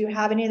practices? Do you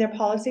have any other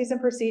policies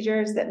and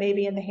procedures that may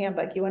be in the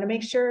handbook? You want to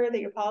make sure that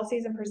your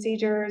policies and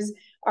procedures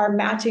are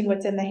matching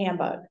what's in the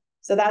handbook.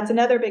 So that's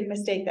another big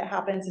mistake that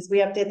happens is we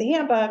update the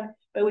handbook,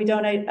 but we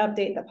don't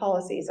update the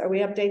policies, or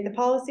we update the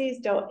policies,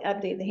 don't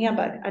update the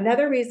handbook.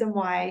 Another reason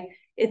why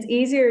it's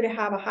easier to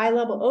have a high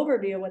level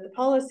overview of what the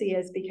policy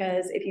is,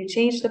 because if you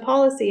change the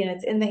policy and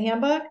it's in the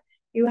handbook,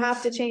 you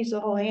have to change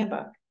the whole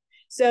handbook.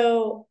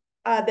 So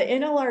the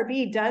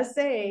NLRB does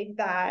say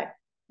that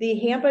the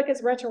handbook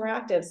is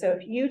retroactive. So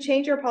if you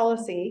change your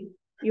policy,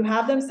 you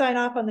have them sign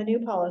off on the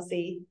new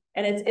policy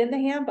and it's in the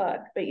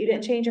handbook, but you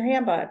didn't change your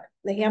handbook,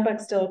 the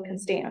handbook still can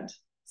stand.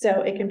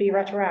 So it can be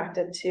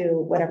retroactive to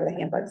whatever the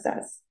handbook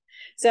says.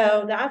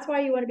 So that's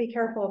why you want to be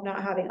careful of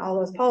not having all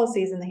those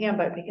policies in the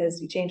handbook,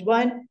 because you change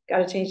one, got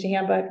to change the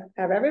handbook,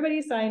 have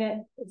everybody sign it.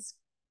 It's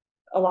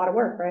a lot of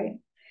work, right?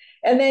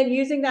 And then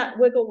using that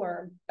wiggle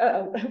room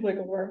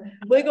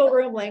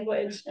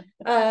language.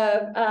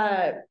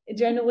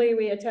 Generally,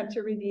 we attempt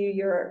to review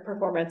your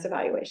performance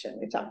evaluation.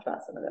 We've talked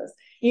about some of those.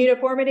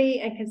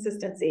 Uniformity and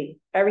consistency.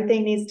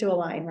 Everything needs to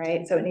align,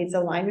 right? So it needs to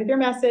align with your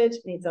message,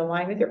 it needs to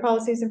align with your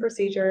policies and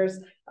procedures,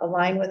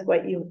 align with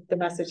what the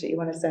message that you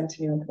want to send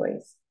to new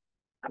employees.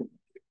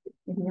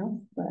 Anything else?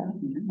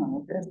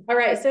 All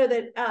right, so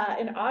that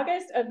in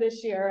August of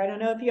this year, I don't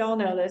know if you all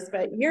know this,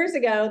 but years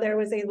ago, there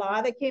was a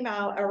law that came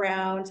out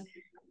around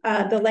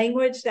the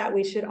language that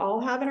we should all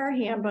have in our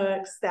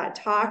handbooks that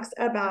talks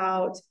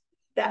about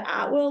the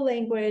at-will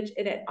language.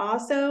 And it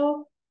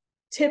also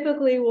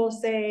typically will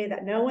say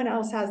that no one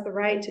else has the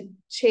right to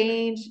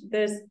change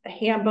this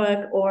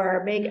handbook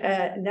or make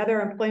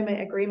another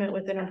employment agreement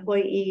with an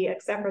employee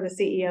except for the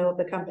CEO of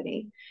the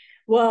company.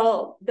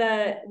 Well,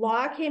 the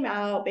law came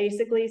out,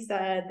 basically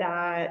said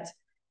that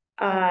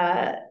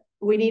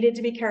we needed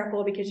to be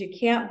careful because you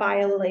can't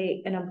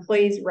violate an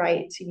employee's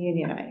right to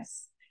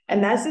unionize.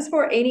 And this is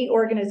for any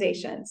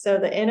organization. So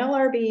the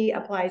NLRB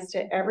applies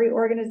to every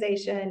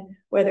organization,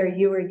 whether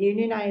you are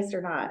unionized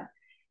or not.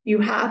 You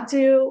have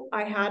to,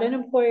 I had an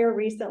employer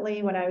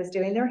recently when I was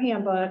doing their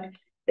handbook,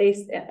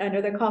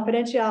 under the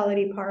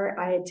confidentiality part,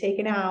 I had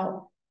taken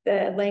out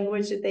the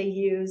language that they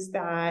use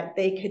that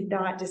they could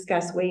not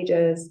discuss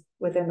wages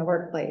within the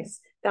workplace.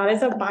 That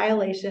is a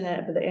violation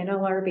of the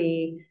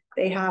NLRB.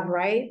 They have a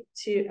right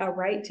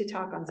to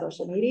talk on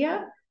social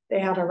media. They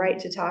have a right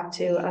to talk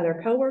to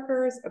other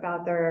coworkers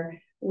about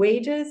their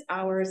wages,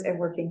 hours, and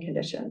working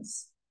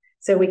conditions.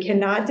 So we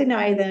cannot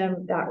deny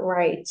them that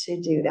right to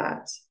do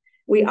that.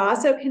 We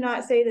also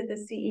cannot say that the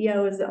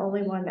CEO is the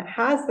only one that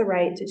has the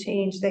right to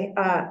change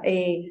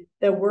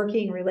the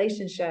working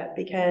relationship,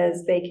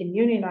 because they can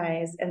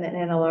unionize and then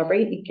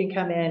NLRB can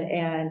come in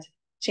and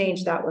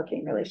change that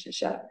working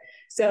relationship.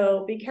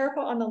 So be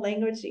careful on the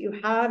language that you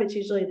have. It's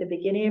usually at the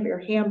beginning of your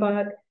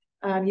handbook.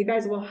 You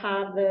guys will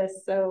have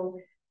this. So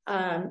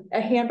a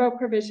handbook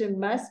provision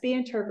must be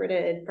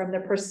interpreted from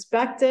the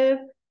perspective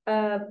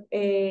of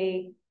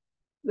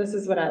this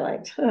is what I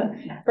liked,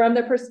 from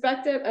the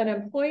perspective of an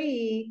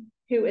employee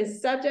who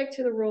is subject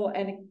to the rule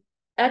and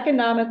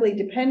economically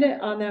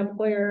dependent on the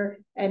employer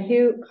and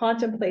who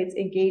contemplates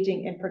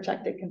engaging in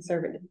protected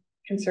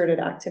concerted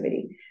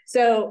activity.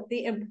 So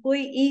the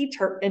employee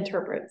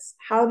interprets,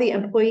 how the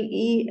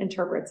employee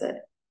interprets it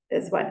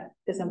is what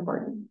is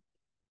important.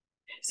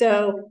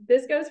 So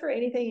this goes for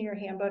anything in your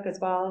handbook as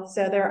well.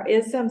 So there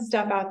is some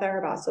stuff out there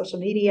about social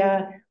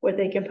media, what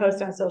they can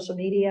post on social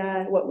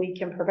media, what we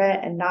can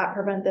prevent and not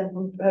prevent them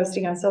from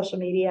posting on social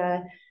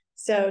media.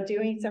 So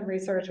doing some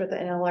research with the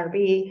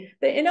NLRB.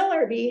 The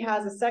NLRB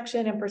has a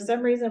section, and for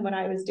some reason, when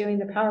I was doing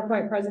the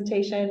PowerPoint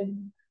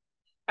presentation,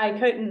 I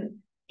couldn't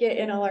get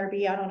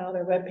NLRB. I don't know,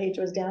 their webpage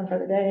was down for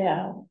the day. I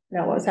don't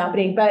know what was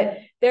happening, but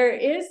there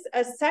is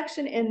a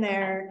section in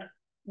there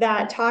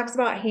that talks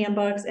about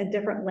handbooks and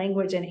different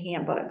language in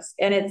handbooks.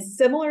 And it's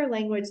similar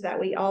language that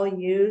we all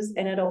use.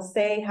 And it'll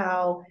say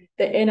how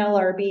the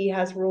NLRB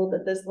has ruled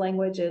that this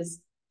language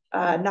is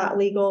not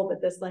legal,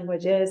 but this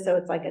language is. So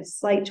it's like a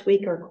slight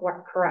tweak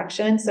or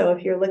correction. So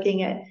if you're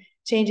looking at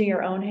changing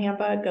your own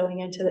handbook, going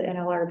into the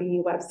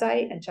NLRB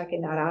website and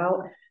checking that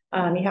out,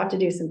 you have to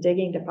do some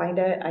digging to find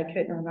it. I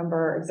couldn't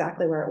remember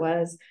exactly where it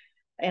was,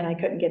 and I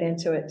couldn't get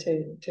into it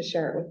to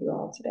share it with you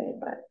all today.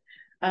 But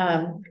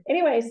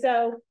anyway,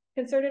 so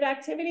concerted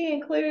activity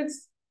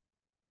includes,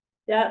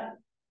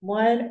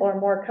 one or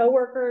more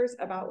coworkers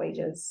about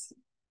wages.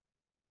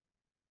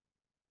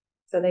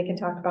 So they can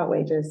talk about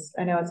wages.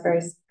 I know it's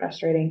very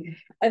frustrating.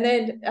 And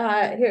then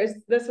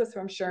this was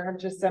from Sherm,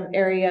 just some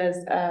areas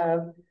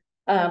of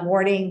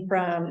warning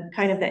from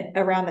kind of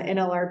around the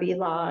NLRB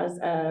laws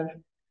of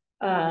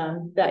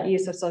that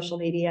use of social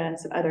media and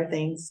some other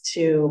things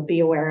to be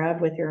aware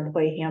of with your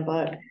employee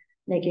handbook,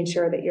 making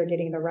sure that you're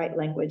getting the right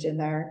language in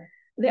there.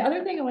 The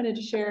other thing I wanted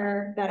to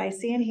share that I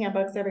see in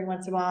handbooks every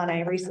once in a while, and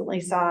I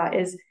recently saw,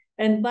 is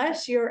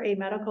unless you're a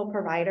medical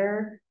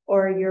provider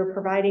or you're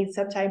providing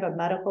some type of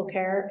medical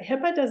care,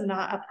 HIPAA does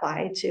not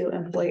apply to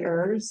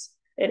employers.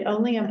 it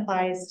only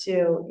applies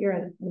to, you're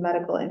in the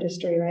medical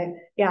industry, right?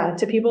 Yeah,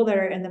 to people that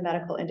are in the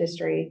medical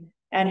industry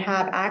and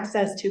have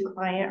access to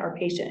client or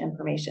patient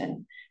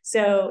information.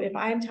 So if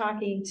I'm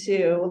talking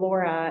to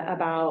Laura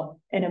about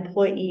an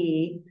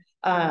employee,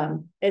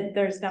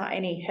 there's not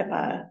any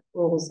HIPAA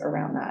rules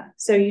around that.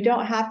 So you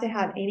don't have to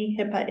have any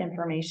HIPAA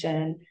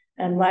information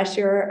unless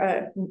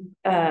you're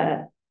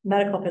a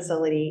medical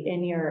facility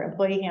in your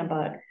employee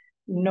handbook,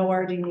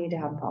 nor do you need to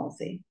have a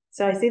policy.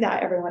 So I see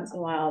that every once in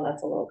a while.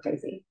 That's a little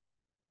crazy.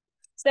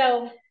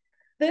 So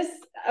this,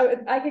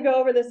 I could go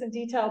over this in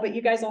detail, but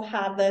you guys will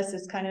have this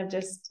as kind of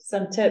just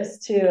some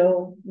tips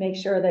to make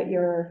sure that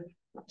you're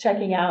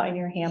checking out in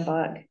your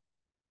handbook,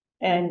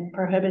 and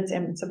prohibits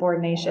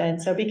insubordination.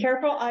 So be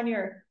careful on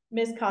your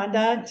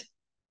misconduct.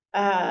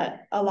 A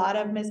lot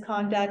of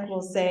misconduct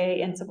will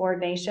say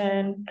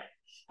insubordination.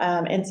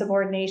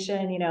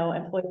 Insubordination, you know,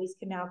 employees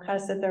can now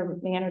cuss at their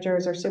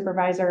managers or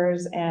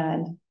supervisors,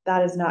 and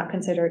that is not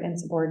considered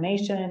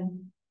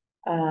insubordination.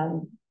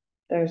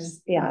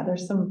 There's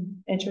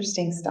some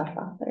interesting stuff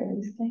out there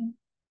these days.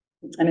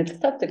 And it's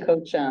tough to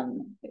coach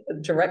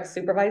direct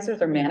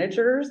supervisors or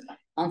managers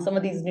on some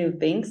of these new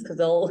things, because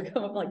they'll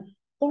come up like,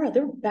 Laura,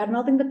 they're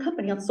bad-mouthing the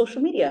company on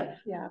social media.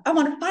 Yeah. I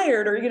want it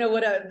fired, or, you know,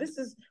 what,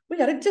 we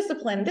got to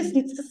discipline, this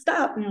needs to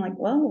stop. And you're like,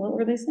 well, what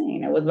were they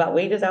saying? It was about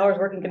wages, hours,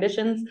 working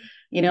conditions.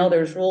 You know,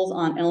 there's rules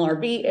on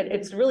NLRB.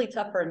 It's really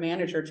tough for a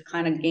manager to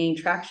kind of gain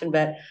traction,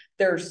 but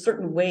there are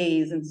certain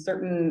ways and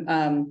certain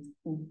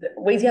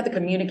ways you have to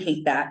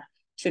communicate that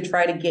to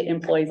try to get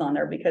employees on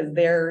there, because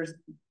there's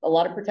a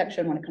lot of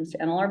protection when it comes to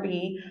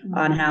NLRB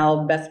on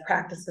how best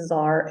practices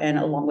are, and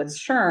along with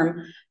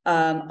SHRM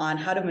on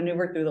how to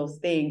maneuver through those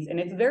things. And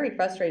it's very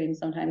frustrating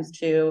sometimes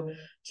to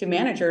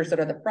managers that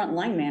are the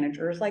frontline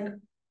managers, like,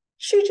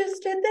 she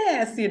just did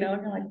this, you know,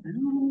 and you're like,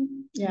 oh,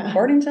 yeah,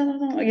 according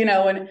to, you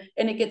know, and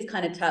it gets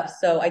kind of tough.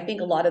 So I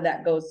think a lot of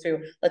that goes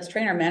through, let's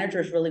train our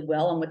managers really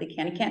well on what they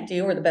can and can't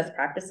do, or the best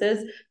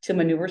practices to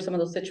maneuver some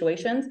of those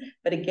situations.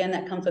 But again,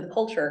 that comes with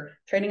culture,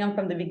 training them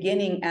from the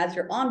beginning as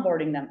you're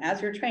onboarding them,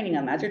 as you're training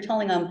them, as you're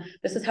telling them,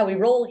 this is how we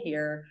roll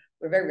here.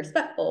 We're very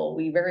respectful,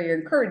 we very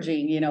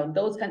encouraging, you know,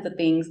 those kinds of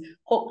things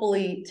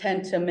hopefully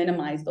tend to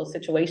minimize those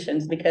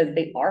situations, because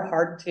they are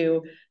hard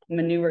to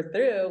maneuver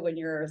through when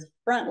you're a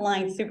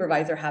frontline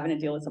supervisor having to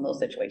deal with some of those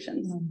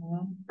situations.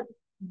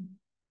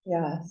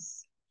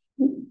 Yes.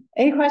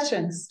 Any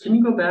questions? Can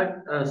you go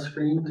back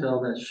screen to all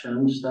that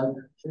SHRM stuff?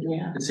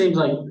 Yeah. It seems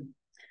like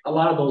a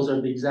lot of those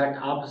are the exact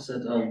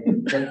opposite of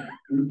what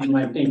you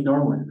might think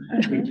normally.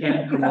 We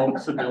can't promote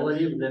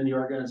civility within the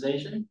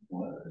organization.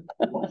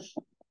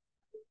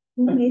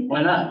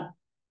 Why not?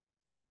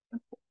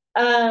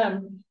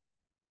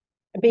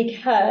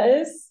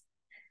 Because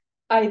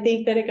I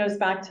think that it goes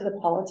back to the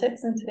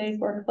politics in today's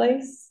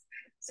workplace.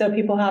 So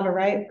people have a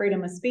right,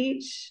 freedom of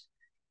speech.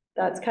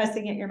 That's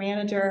cussing at your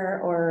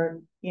manager, or,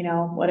 you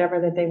know,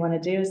 whatever that they want to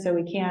do. So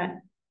we can't,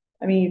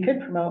 I mean, you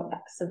could promote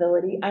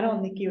civility. I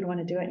don't think you would want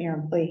to do it in your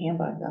employee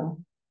handbook though.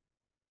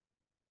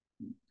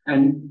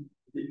 And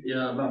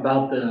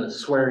about the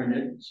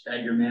swearing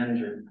at your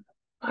manager,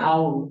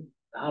 how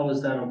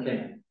is that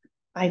okay?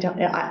 I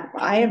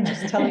am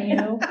just telling you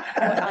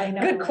what I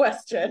know. Good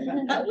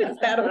question. How is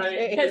that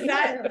okay? Because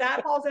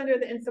that falls under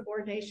the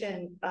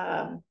insubordination,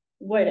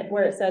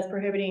 where it says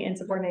prohibiting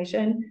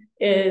insubordination,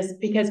 is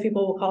because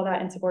people will call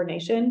that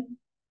insubordination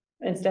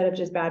instead of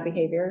just bad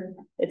behavior.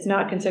 It's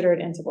not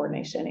considered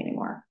insubordination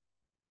anymore.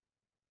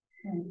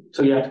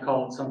 So you have to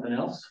call it something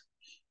else?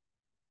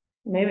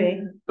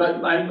 Maybe.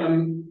 But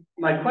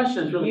my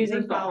question is really,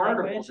 using the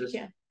heart of this.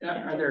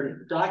 Are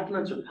there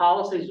documents or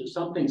policies or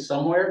something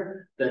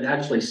somewhere that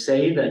actually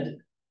say that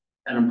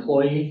an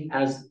employee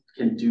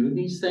can do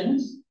these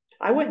things?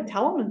 I wouldn't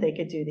tell them that they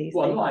could do these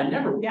things. No, I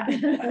never would. Yeah.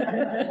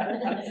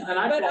 And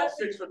I fall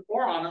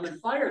 6'4" on them and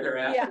fire their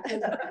ass. Yeah.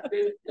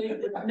 They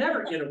would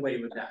never get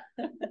away with that.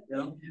 You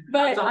know?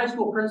 But I was a high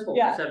school principal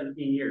for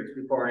 17 years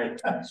before I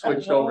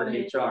switched over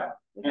to HR.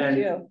 And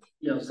you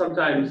know,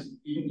 sometimes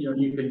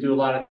you can do a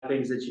lot of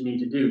things that you need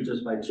to do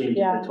just by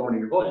changing the tone of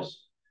your voice.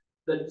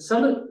 But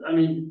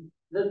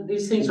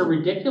these things are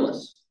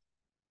ridiculous.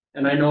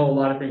 And I know a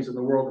lot of things in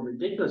the world are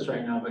ridiculous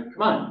right now, but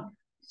come on,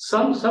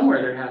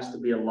 somewhere there has to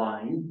be a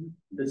line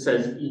that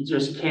says you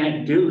just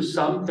can't do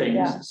some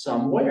things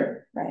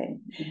somewhere. Right.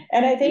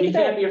 And I think you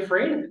can't be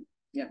afraid of it.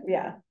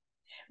 Yeah.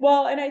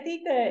 Well, and I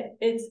think that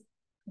it's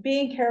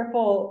being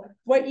careful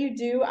what you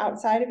do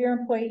outside of your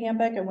employee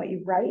handbook and what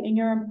you write in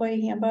your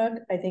employee handbook,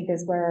 I think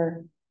is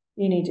where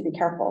you need to be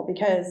careful.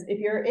 Because if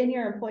you're in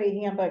your employee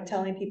handbook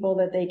telling people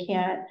that they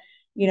can't,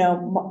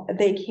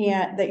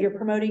 that you're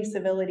promoting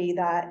civility,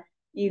 that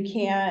you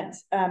can't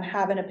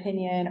have an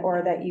opinion,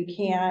 or that you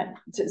can't,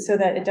 so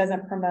that it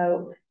doesn't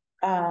promote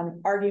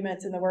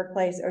arguments in the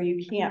workplace, or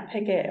you can't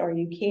picket, or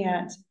you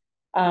can't,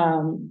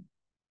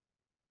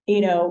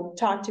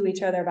 talk to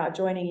each other about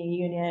joining a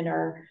union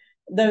or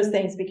those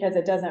things, because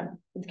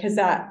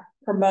that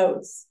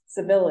promotes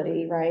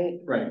civility, right?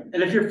 Right.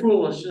 And if you're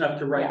foolish enough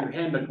to write your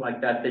handbook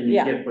like that, then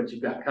you get what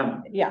you've got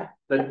coming. Yeah.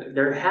 But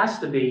there has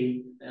to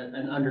be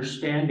an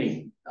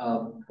understanding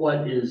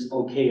what is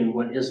okay and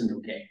what isn't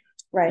okay.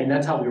 Right. And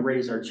that's how we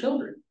raise our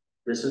children.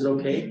 This is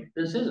okay,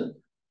 this isn't.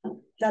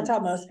 That's how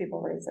most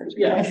people raise their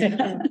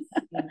children.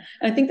 Yeah.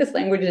 I think this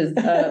language is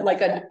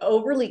like an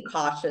overly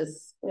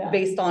cautious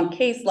based on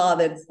case law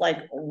that's like,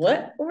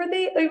 what were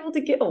they able to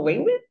get away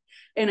with?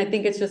 And I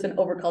think it's just an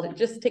overculture.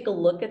 Just take a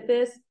look at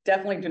this.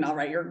 Definitely do not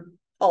write your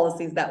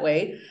policies that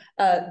way.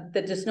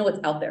 That just know it's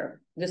out there.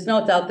 Just know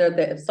it's out there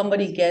that if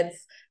somebody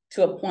gets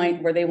to a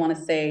point where they want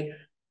to say,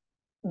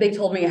 they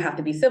told me I have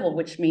to be civil,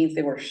 which means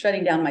they were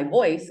shutting down my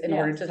voice in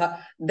order to talk.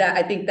 That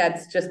I think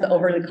that's just the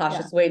overly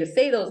cautious way to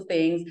say those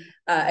things.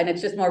 And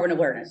it's just more of an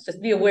awareness.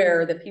 Just be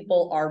aware that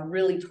people are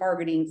really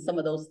targeting some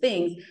of those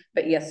things.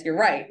 But yes, you're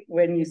right.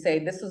 When you say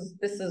this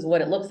is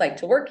what it looks like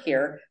to work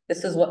here,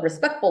 this is what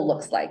respectful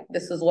looks like.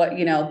 This is what,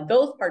 you know,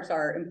 those parts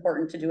are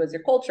important to do as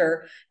your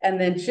culture. And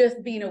then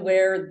just being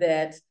aware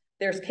that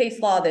there's case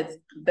law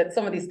that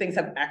some of these things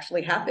have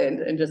actually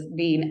happened, and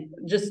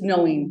just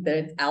knowing that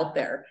it's out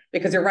there,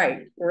 because you're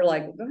right. We're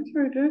like, that's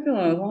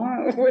ridiculous.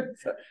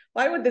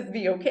 Why would this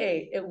be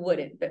okay? It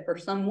wouldn't, but for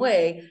some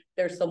way,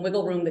 there's some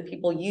wiggle room that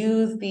people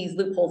use these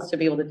loopholes to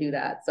be able to do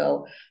that.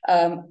 So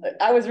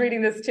I was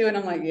reading this too, and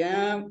I'm like,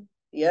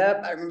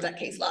 yep, I remember that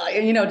case law.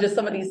 And, you know, just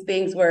some of these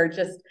things where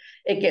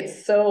it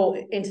gets so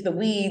into the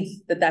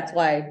weeds that's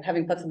why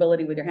having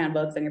flexibility with your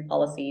handbooks and your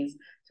policies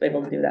to be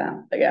able to do that.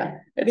 But yeah,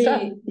 it's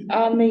tough.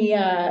 On the,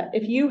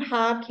 if you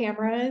have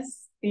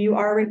cameras, you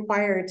are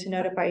required to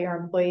notify your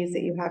employees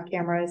that you have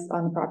cameras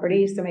on the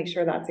property. So make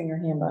sure that's in your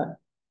handbook.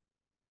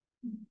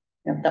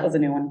 Yeah, that was a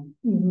new one.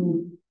 Mm-hmm.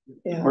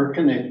 Yeah. Where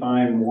can they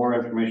find more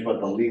information about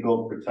the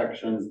legal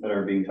protections that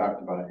are being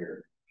talked about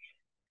here?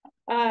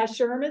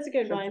 SHRM is a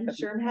good one.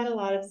 SHRM had a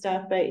lot of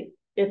stuff, but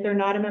if they're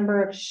not a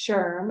member of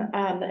SHRM,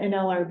 the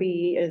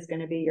NLRB is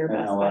going to be your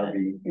best bet.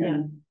 Yeah.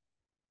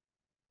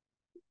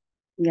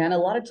 Yeah, and a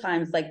lot of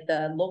times, like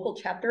the local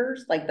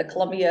chapters, like the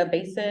Columbia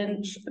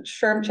Basin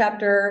SHRM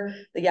chapter,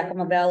 the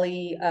Yakima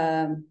Valley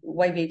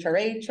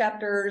YVHRA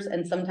chapters,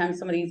 and sometimes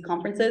some of these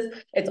conferences,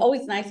 it's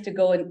always nice to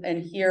go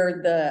and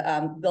hear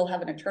they'll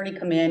have an attorney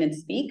come in and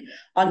speak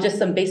on just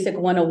some basic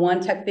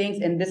 101 type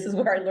things. And this is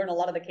where I learned a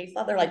lot of the case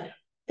law. They're like,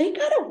 they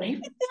got away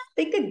with that.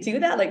 They could do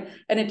that. Like,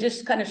 and it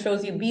just kind of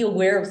shows you, be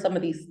aware of some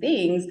of these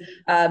things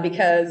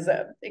because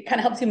it kind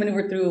of helps you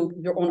maneuver through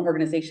your own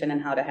organization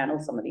and how to handle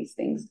some of these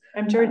things.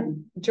 I'm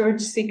George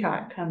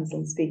Seacott comes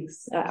and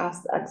speaks,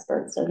 asks the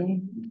experts, doesn't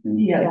he?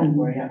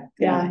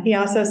 Yeah. He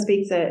also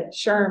speaks at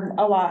SHRM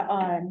a lot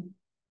on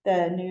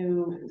the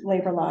new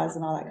labor laws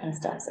and all that kind of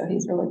stuff. So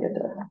he's really good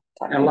to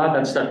talk And a lot of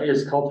that stuff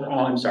is cultural.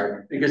 Oh, I'm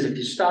sorry. Because if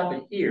you stop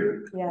it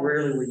here,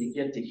 rarely will you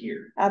get to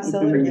here.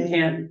 Absolutely. So you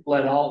can't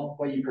let all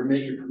what you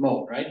permit, you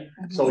promote, right?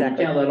 So you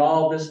can't let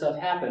all this stuff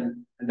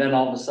happen and then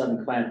all of a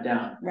sudden clamp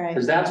down. Right.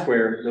 Because that's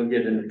where you'll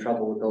get into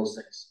trouble with those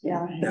things.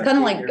 Yeah. It's kind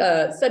of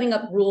like setting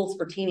up rules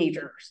for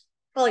teenagers.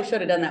 Probably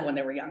should have done that when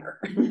they were younger.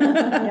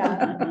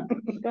 Yeah.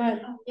 Go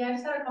ahead. Yeah, I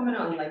just had a comment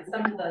on like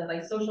some of the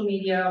like social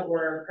media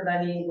or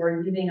preventing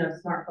or using of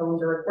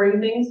smartphones or recording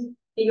things.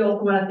 I think you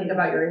also want to think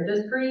about your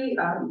industry.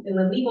 In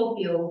the legal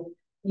field,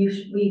 we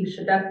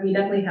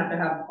definitely have to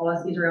have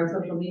policies around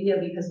social media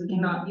because we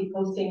cannot be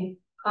posting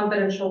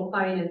confidential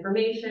client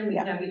information. We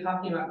can't be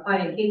talking about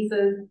client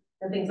cases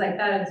and things like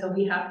that. And so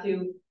we have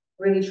to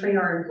really train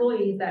our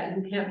employees that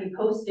you can't be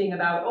posting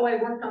about, oh, I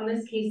worked on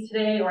this case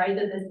today, or I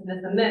did this and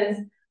this and this.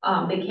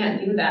 They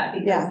can't do that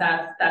because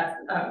that's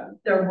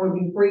there will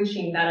be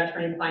breaching that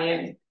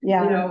attorney-client,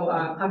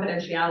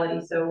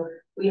 confidentiality. So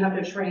we have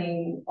to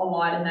train a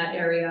lot in that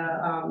area.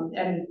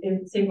 And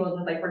it same goes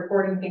with like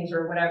recording things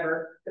or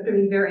whatever. We have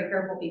to be very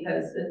careful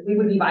because we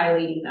would be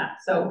violating that.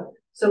 So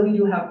we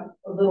do have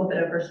a little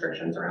bit of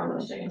restrictions around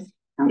those things.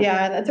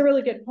 Yeah, that's a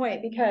really good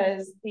point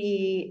because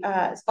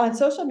on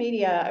social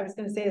media, I was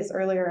going to say this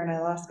earlier and I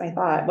lost my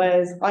thought,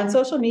 was on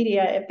social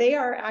media, if they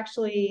are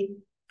actually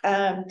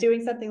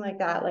doing something like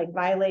that, like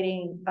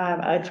violating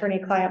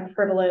attorney-client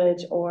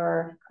privilege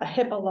or a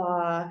HIPAA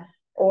law,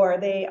 or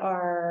they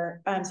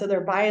are, so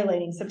they're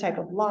violating some type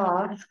of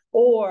law,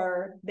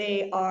 or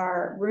they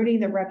are ruining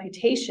the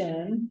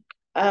reputation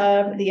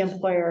of the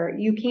employer,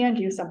 you can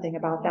do something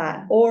about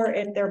that. Or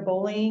if they're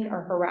bullying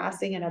or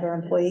harassing another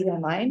employee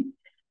online,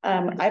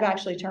 I've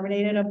actually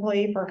terminated an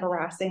employee for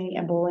harassing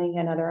and bullying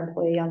another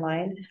employee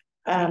online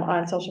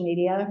on social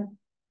media.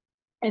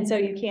 And so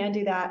you can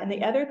do that. And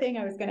the other thing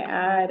I was going to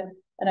add,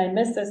 and I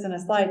missed this in a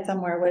slide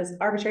somewhere, was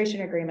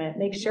arbitration agreement.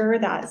 Make sure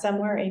that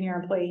somewhere in your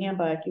employee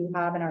handbook, you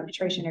have an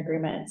arbitration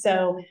agreement.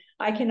 So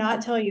I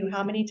cannot tell you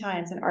how many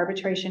times an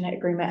arbitration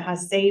agreement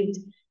has saved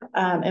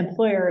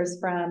employers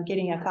from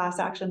getting a class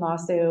action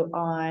lawsuit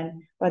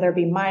on whether it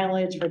be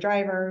mileage for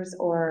drivers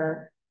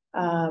or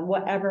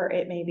whatever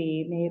it may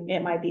be.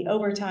 It might be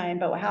overtime,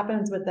 but what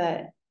happens with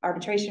the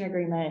arbitration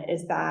agreement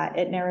is that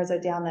it narrows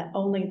it down that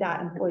only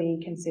that employee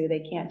can sue.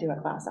 They can't do a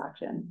class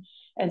action.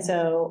 And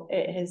so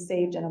it has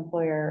saved an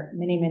employer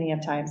many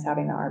of times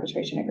having the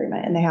arbitration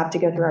agreement, and they have to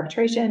go through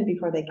arbitration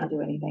before they can do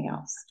anything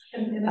else.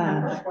 In the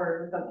handbook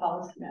or the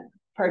policy?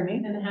 Pardon me?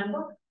 In the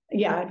handbook?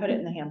 Yeah, I put it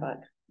in the handbook.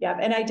 Yeah,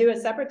 and I do a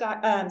separate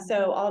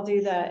so I'll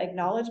do the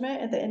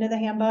acknowledgement at the end of the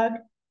handbook,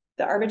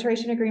 the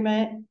arbitration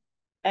agreement,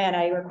 and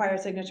I require a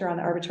signature on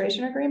the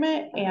arbitration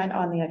agreement and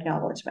on the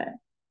acknowledgement.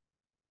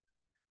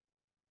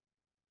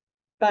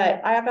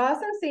 But I have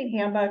also seen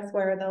handbooks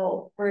where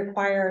they'll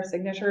require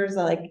signatures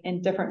like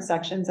in different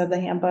sections of the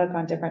handbook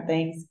on different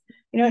things.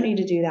 You don't need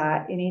to do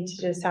that. You need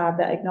to just have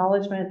the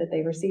acknowledgement that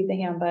they received the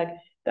handbook.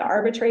 The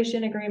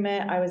arbitration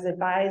agreement, I was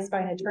advised by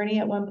an attorney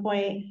at one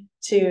point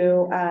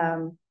to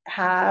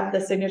have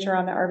the signature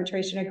on the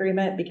arbitration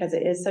agreement because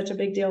it is such a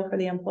big deal for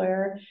the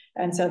employer.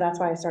 And so that's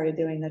why I started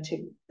doing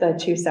the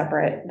two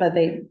separate, but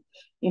they,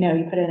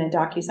 you put in a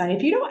DocuSign.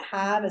 If you don't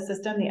have a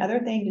system, the other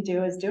thing to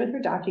do is do it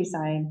through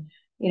DocuSign.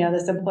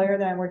 This employer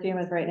that I'm working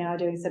with right now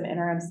doing some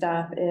interim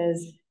stuff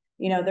is,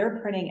 they're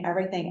printing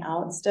everything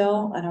out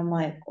still. And I'm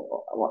like,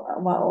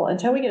 well,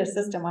 until we get a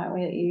system, why don't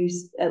we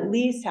at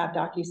least have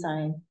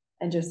DocuSign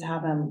and just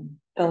have them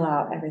fill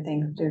out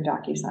everything through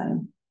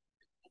DocuSign.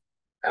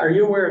 Are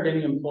you aware of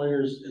any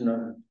employers in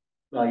the,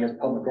 well, I guess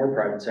public or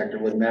private sector,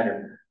 wouldn't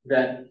matter,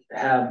 that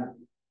have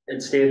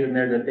it stated in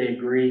there that they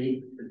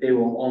agree that they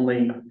will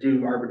only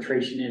do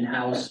arbitration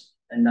in-house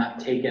and not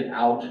take it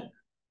out?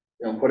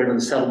 Whatever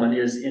the settlement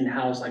is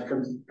in-house, like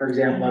for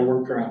example, I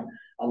work for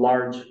a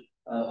large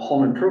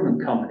home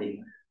improvement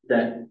company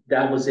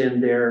that was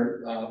in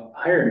their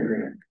hiring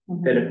agreement,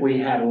 that if we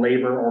had a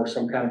labor or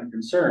some kind of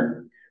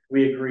concern,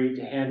 we agreed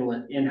to handle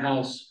it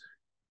in-house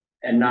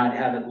and not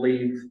have it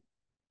leave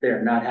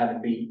there, not have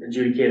it be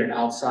adjudicated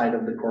outside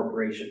of the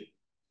corporation.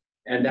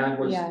 And that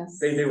was, yes.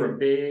 They were a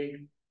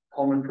big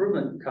home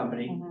improvement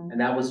company, and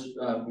that was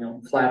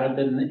flat up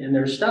in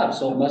their stuff.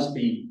 So it must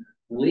be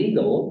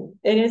legal.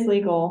 It is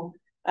legal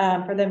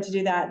for them to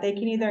do that. They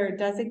can either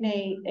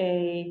designate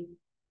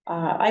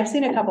I've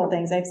seen a couple of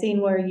things. I've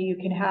seen where you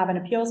can have an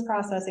appeals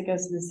process. It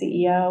goes to the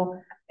CEO,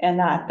 and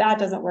that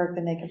doesn't work.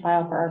 Then they can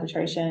file for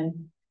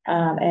arbitration.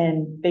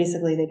 And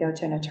basically they go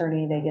to an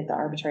attorney, they get the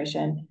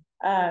arbitration.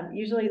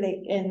 Usually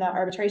in the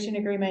arbitration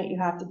agreement, you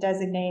have to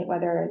designate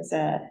whether it's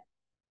a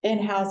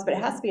in-house, but it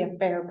has to be a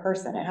fair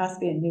person. It has to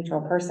be a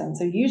neutral person.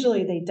 So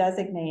usually they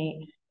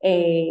designate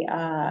a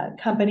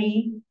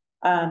company.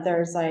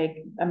 There's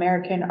like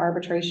American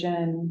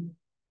Arbitration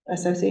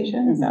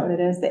Association, is that what it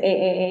is? The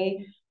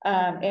AAA.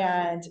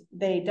 And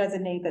they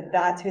designate that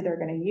that's who they're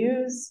going to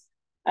use.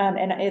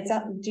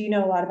 And do you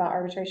know a lot about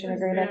arbitration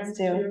agreements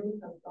too?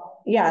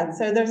 Yeah,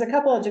 so there's a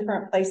couple of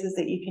different places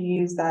that you can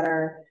use that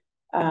are,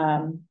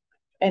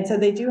 and so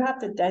they do have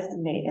to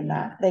designate in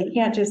that. They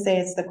can't just say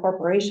it's the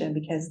corporation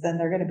because then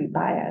they're going to be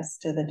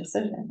biased to the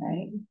decision,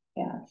 right?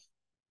 Yeah.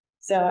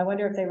 So I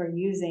wonder if they were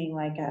using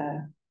like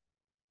a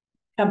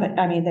company.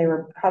 I mean, they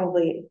were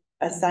probably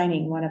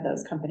assigning one of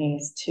those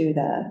companies to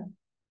the.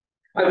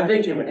 I would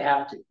think they would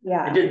have to.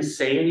 Yeah. It didn't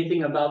say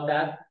anything about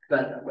that,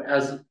 but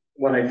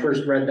when I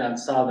first read that and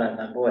saw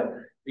that, boy,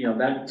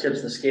 that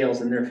tips the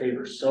scales in their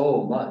favor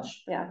so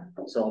much. Yeah.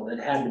 So it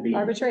had to be.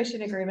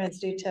 Arbitration agreements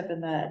do tip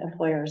in the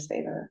employer's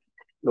favor.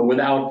 But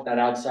without that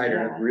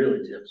outsider, it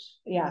really tips.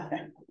 Yeah.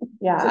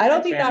 Yeah. I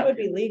don't think that would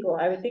be legal.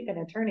 I would think an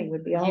attorney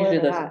would be all over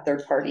Usually that.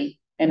 third party,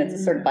 and it's a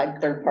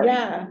certified third party.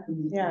 Yeah.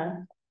 Yeah.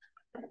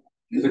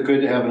 Is it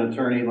good to have an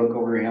attorney look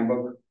over your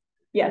handbook?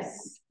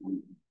 Yes.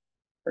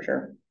 For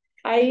sure.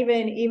 I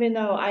even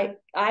though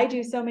I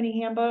do so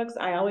many handbooks,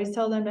 I always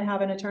tell them to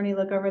have an attorney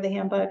look over the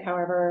handbook.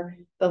 However,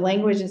 the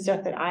language and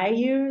stuff that I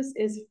use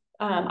is,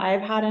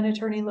 I've had an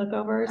attorney look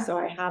over, so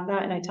I have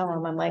that, and I tell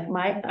them, I'm like,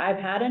 I've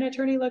had an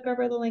attorney look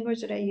over the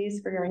language that I use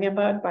for your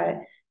handbook, but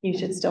you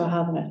should still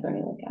have an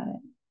attorney look at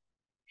it.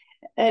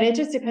 And it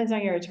just depends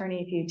on your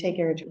attorney if you take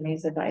your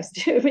attorney's advice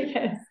too,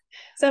 because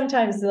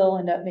sometimes they'll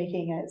end up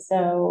making it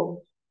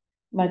so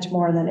much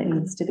more than it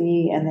needs to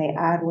be, and they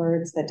add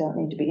words that don't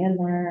need to be in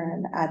there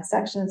and add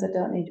sections that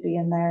don't need to be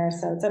in there.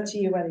 So it's up to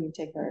you whether you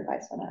take their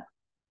advice or not,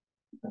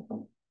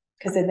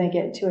 because then they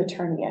get too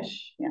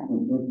attorney-ish. Yeah.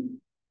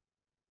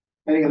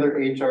 Any other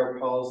HR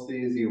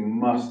policies you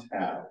must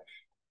have?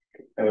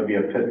 That would be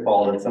a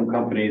pitfall that some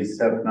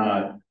companies have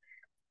not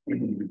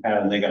had,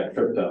 and they got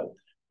tripped up.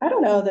 I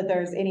don't know that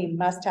there's any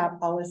must-have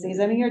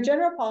policies. I mean, your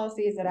general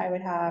policies that I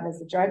would have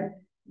is a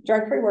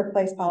drug-free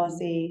workplace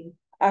policy,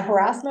 a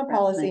harassment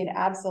policy, an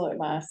absolute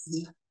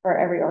must for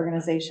every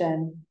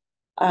organization.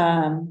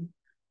 Probably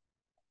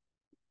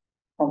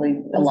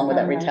along with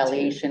that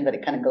retaliation, but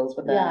it kind of goes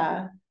with that.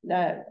 Yeah,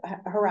 the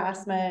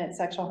harassment,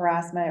 sexual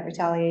harassment,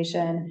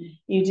 retaliation.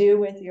 You do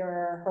with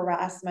your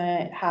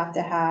harassment have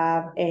to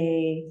have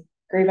a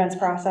grievance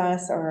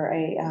process or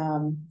a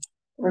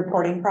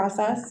reporting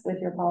process with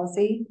your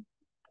policy.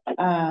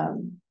 But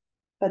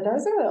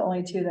those are the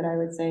only two that I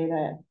would say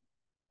that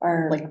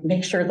are like,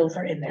 make sure those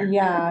are in there.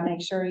 Yeah,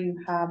 make sure you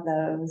have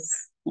those.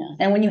 Yeah,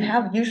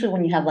 and usually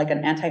when you have like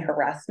an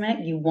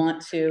anti-harassment, you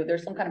want to,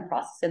 there's some kind of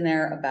process in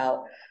there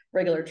about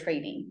regular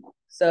training.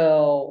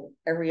 So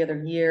every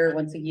other year,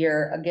 once a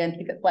year, again,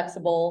 keep it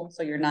flexible.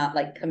 So you're not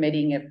like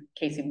committing in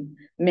case you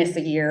miss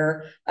a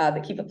year,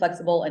 but keep it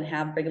flexible and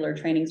have regular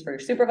trainings for your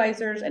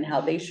supervisors and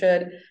how they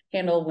should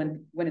handle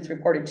when it's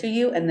reported to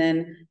you. And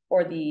then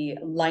for the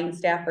line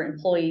staff or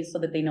employees so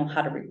that they know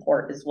how to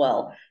report as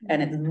well.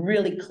 And it's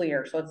really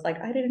clear. So it's like,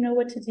 I didn't know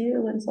what to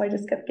do. And so I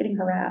just kept getting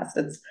harassed.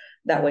 It's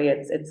that way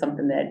it's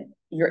something that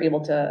you're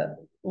able to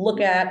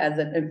look at as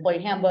an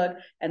employee handbook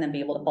and then be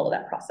able to follow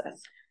that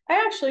process. I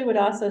actually would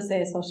also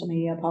say a social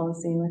media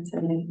policy with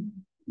today.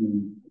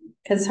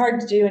 Because it's hard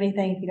to do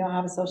anything if you don't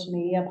have a social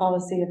media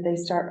policy, if they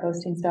start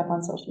posting stuff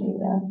on social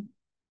media.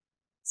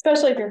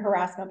 Especially if your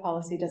harassment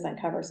policy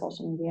doesn't cover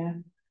social media.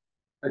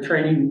 A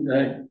training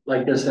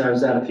like this that I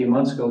was at a few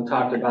months ago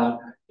talked about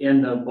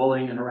in the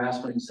bullying and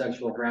harassment and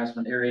sexual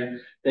harassment area,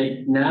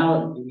 that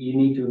now you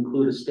need to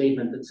include a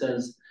statement that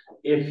says,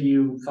 if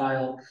you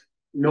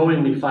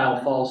knowingly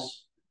file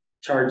false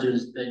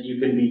charges, that you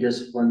can be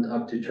disciplined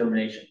up to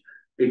termination.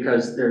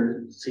 Because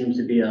there seems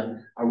to be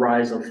a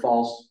rise of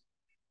false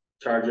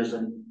charges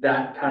and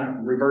that kind of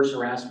reverse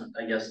harassment,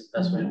 I guess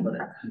that's the best way to put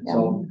it. Yeah.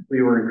 So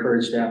we were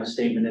encouraged to have a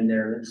statement in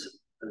there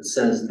that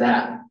says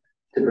that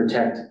to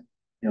protect,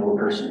 a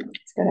person.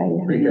 It's a good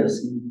idea.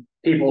 Because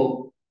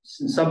people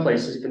in some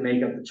places can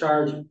make up the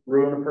charge,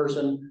 ruin a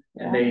person,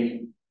 and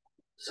they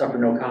suffer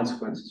no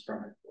consequences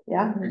from it.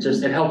 Yeah.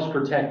 It helps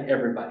protect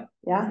everybody.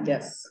 Yeah.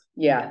 Yes.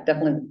 Yeah,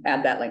 definitely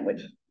add that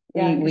language.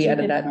 Yeah, We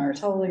added that in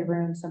ours. Totally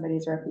ruin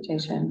somebody's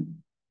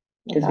reputation.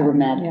 Because you were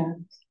mad. Yeah.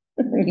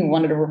 You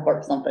wanted to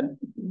report something.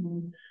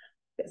 Mm-hmm.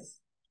 Yes.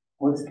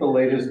 What's the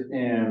latest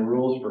in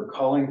rules for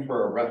calling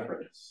for a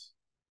reference?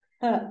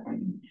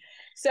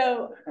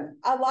 So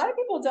a lot of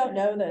people don't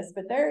know this,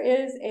 but there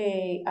is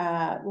a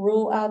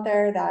rule out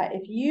there that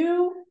if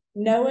you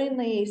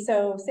knowingly,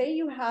 so say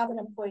you have an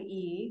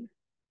employee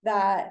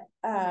that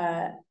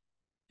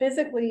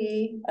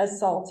physically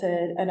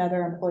assaulted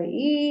another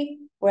employee,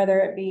 whether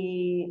it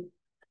be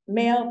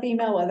male,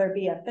 female, whether it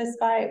be a fist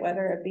fight,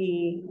 whether it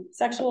be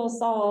sexual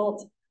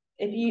assault,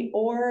 if you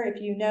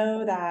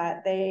know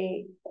that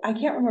I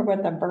can't remember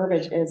what the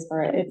verbiage is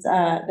for it. It's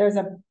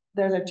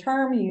there's a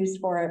term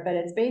used for it, but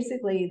it's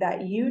basically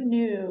that you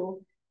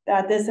knew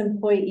that this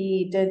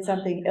employee did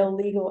something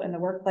illegal in the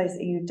workplace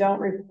and you don't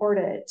report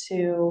it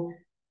to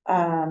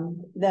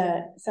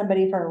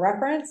somebody for a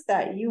reference,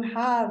 that you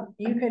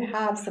could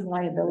have some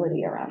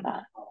liability around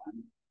that.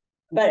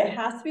 But it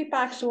has to be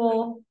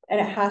factual and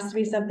it has to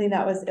be something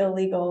that was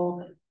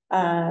illegal.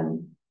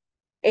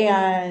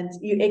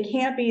 It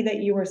can't be that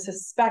you were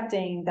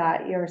suspecting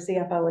that your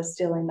CFO was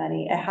stealing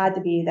money. It had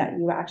to be that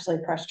you actually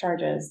pressed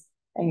charges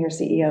and your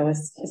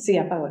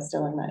CFO was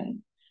stealing money.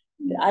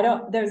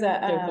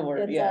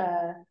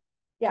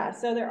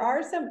 So there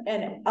are some,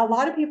 and a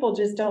lot of people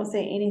just don't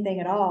say anything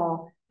at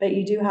all, but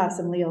you do have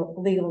some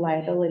legal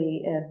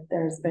liability if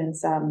there's been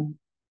some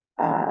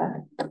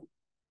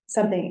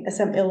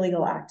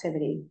illegal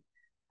activity.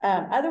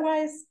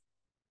 Otherwise,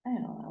 I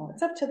don't know.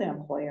 It's up to the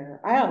employer.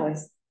 I don't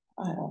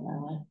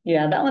know.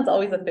 Yeah, that one's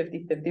always a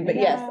 50-50, but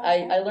yes,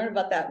 Yeah. I learned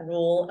about that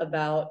rule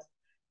about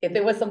if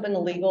it was something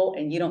illegal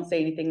and you don't say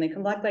anything, they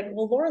come back like,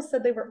 well, Laura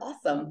said they were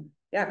awesome.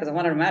 Yeah, because I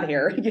wanted them out of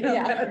here,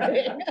 Yeah. kind of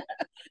thing.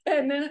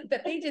 And then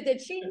that they did that,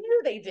 she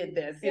knew they did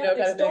this, They kind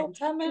of stole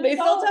thing. $10 million. They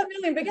stole $10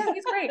 million, but yeah,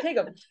 he's great, take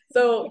him.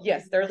 So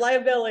yes, there's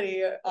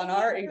liability on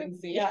our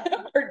agency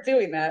for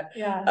doing that.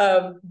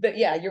 Yeah. But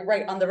yeah, you're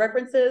right on the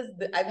references.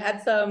 I've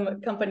had some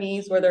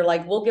companies where they're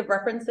like, we'll give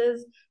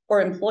references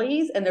for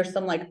employees, and there's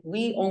some like,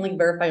 we only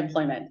verify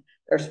employment.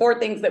 There's 4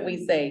 things that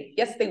we say.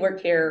 Yes, they worked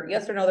here.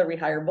 Yes or no, they're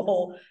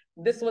rehirable.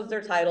 This was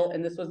their title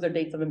and this was their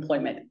dates of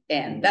employment.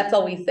 And that's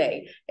all we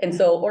say. And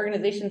so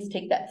organizations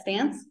take that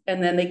stance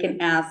and then they can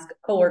ask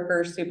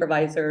coworkers,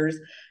 supervisors.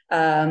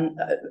 I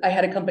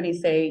had a company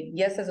say,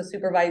 yes, as a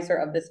supervisor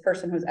of this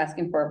person who's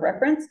asking for a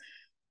reference,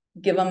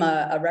 give them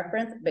a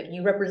reference, but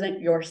you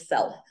represent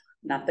yourself,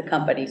 not the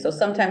company. So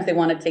sometimes they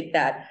want to take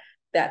that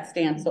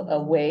stance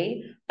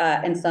away.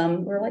 And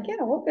some were like, yeah,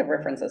 we'll give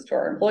references to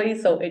our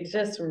employees. So it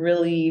just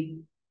really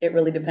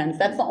depends.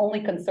 That's the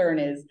only concern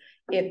is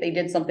if they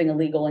did something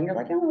illegal and you're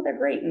like, oh, they're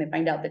great. And they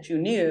find out that you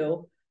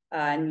knew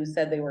and you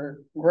said they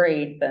were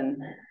great, then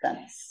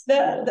that's.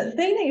 The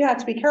thing that you have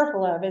to be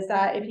careful of is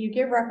that if you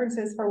give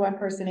references for one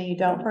person and you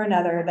don't for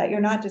another, that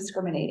you're not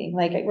discriminating.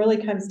 Like it really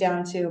comes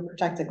down to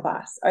protected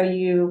class. Are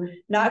you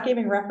not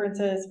giving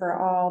references for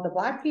all the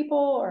Black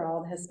people or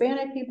all the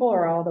Hispanic people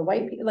or all the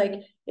white people? Like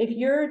if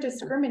you're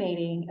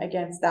discriminating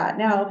against that.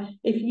 Now,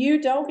 if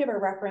you don't give a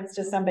reference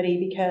to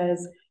somebody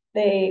because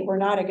they were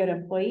not a good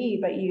employee,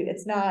 but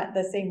it's not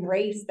the same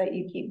race that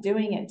you keep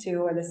doing it to,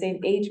 or the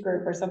same age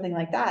group or something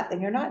like that, then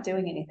you're not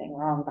doing anything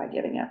wrong by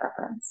giving a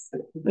reference.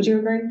 Would you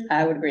agree?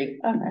 I would agree.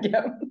 Okay.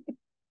 Yeah.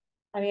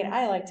 I mean,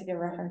 I like to give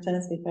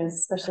references because,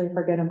 especially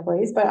for good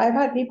employees, but I've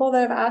had people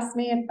that have asked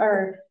me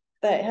I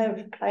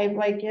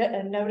get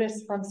a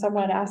notice from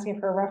someone asking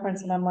for a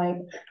reference and I'm like,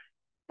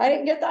 I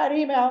didn't get that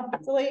email.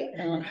 It's late.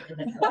 Yeah.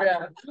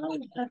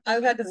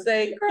 I've had to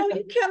say, girl,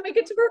 you can't make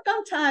it to work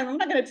on time. I'm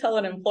not gonna tell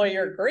an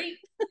employer, great.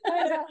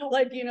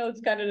 Like,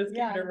 it's kind of just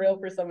keeping it real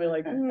for somebody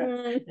like,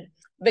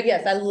 But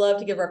yes, I love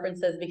to give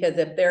references because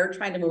if they're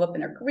trying to move up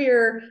in their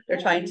career, they're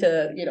trying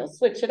to,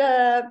 switch it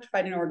up,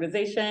 find an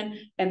organization,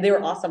 and they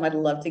were awesome. I'd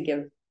love to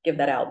give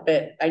that out.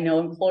 But I know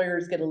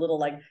employers get a little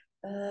like,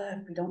 if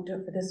we don't do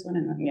it for this one,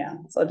 and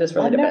then, so it just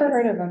really depends. I've never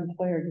heard of an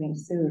employer getting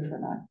sued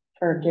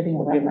for giving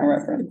a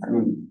reference.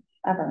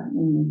 Ever.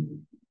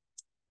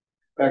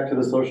 Back to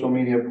the social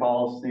media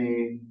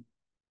policy.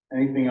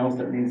 Anything else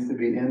that needs to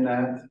be in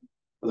that?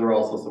 There are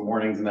also some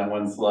warnings in that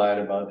one slide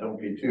about don't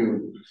be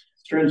too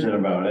stringent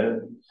about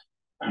it.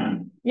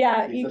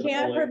 Yeah, you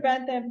can't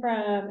prevent them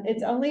from,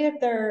 it's only if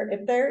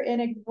they're in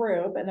a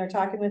group and they're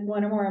talking with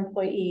one or more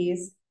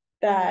employees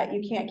that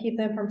you can't keep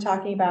them from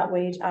talking about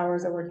wage,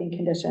 hours, or working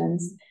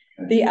conditions.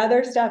 Okay. The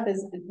other stuff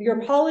is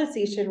your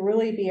policy should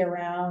really be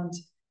around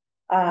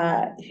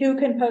who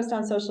can post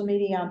on social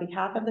media on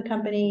behalf of the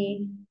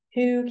company,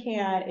 who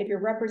can, if you're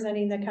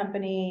representing the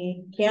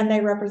company, can they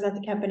represent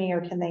the company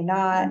or can they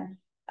not?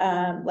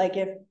 Like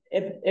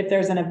if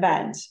there's an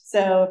event.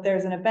 So if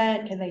there's an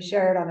event, can they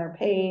share it on their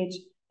page?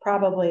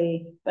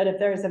 Probably. But if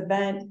there's an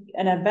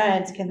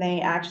event, can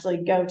they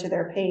actually go to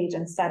their page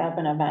and set up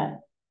an event?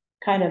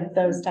 Kind of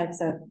those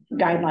types of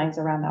guidelines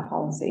around that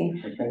policy.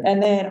 Okay.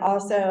 And then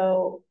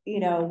also,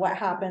 what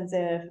happens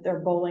if they're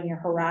bullying or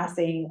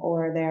harassing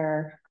or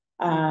they're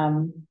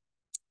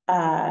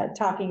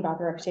talking about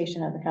the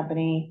reputation of the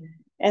company.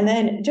 And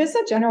then just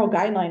a general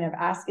guideline of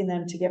asking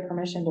them to get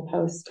permission to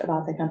post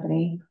about the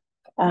company.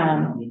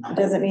 It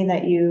doesn't mean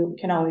that you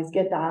can always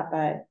get that,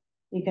 but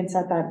you can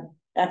set that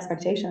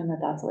expectation that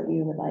that's what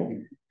you would like.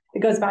 It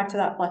goes back to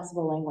that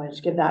flexible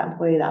language, give that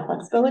employee that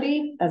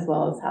flexibility as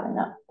well as having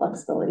that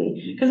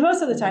flexibility. Because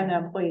most of the time the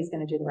employee is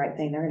going to do the right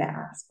thing. They're going to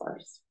ask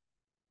first.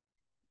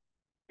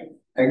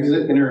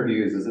 Exit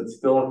interviews, is it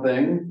still a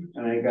thing?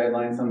 Any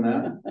guidelines on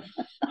that?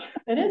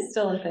 It is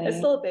still a thing. It's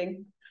still a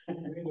thing.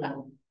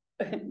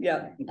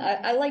 Yeah,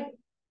 I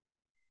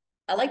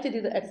like to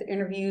do the exit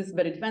interviews,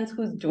 but it depends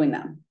who's doing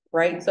them,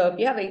 right? So if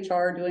you have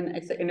HR doing the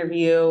exit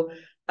interview,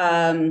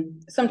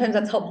 sometimes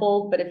that's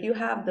helpful, but if you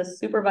have the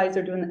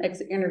supervisor doing the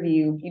exit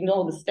interview,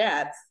 the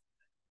stats,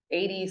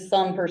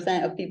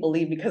 80% of people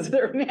leave because of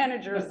their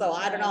manager. So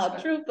I don't know how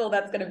truthful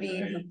that's going to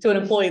be to an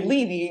employee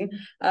leaving.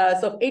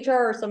 So if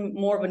HR or some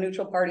more of a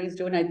neutral party is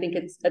doing, I think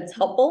it's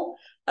helpful.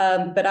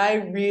 But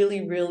I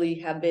really, really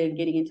have been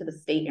getting into the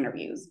state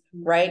interviews,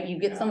 right? You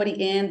get somebody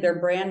in, they're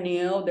brand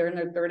new, they're in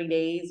their 30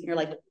 days, and you're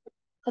like,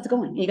 how's it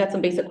going? And you got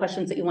some basic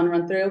questions that you want to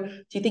run through.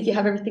 Do you think you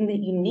have everything that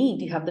you need?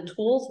 Do you have the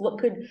tools? What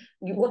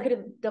could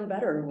have done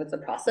better with the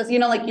process?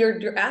 Like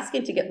you're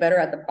asking to get better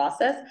at the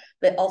process,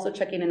 but also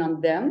checking in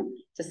on them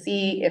to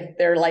see if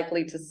they're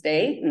likely to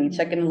stay. And you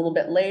check in a little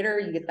bit later,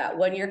 you get that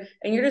 1 year,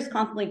 and you're just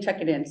constantly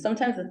checking in.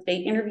 Sometimes the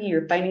state interview,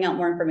 you're finding out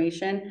more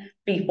information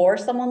before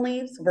someone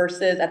leaves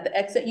versus at the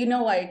exit.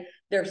 Why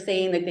they're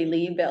saying that they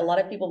leave, but a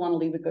lot of people want to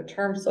leave a good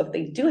term. So if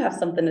they do have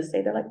something to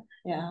say, they're like,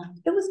 yeah,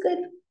 it was good.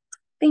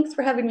 Thanks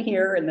for having me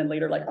here. And then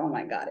later, like, oh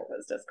my God, it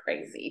was just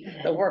crazy.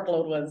 The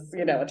workload was,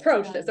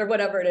 atrocious or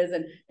whatever it is.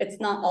 And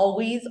it's not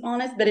always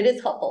honest, but it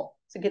is helpful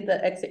to get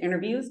the exit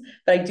interviews.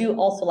 But I do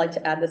also like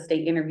to add the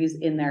state interviews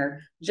in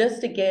there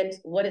just to get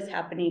what is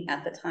happening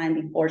at the time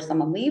before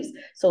someone leaves.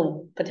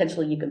 So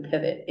potentially you can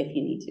pivot if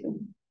you need to.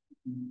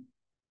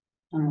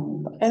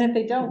 And if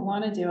they don't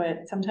want to do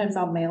it, sometimes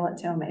I'll mail it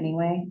to them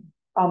anyway.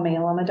 I'll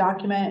mail them a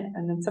document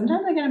and then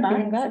sometimes I get them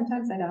back,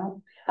 sometimes I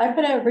don't. I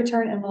put a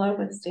return envelope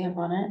with a stamp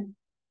on it.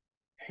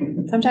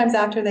 Sometimes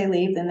after they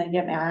leave, then they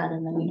get mad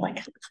and then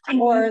like,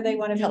 or they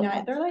want to be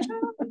nice. They're like,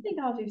 oh, I think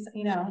I'll do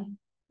something,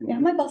 Yeah,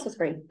 my boss was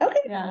great. Okay.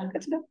 Yeah.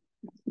 Good to know.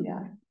 Yeah.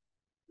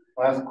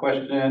 Last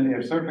question,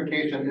 if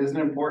certification isn't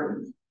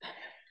important,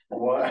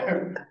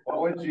 what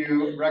would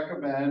you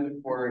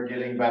recommend for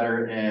getting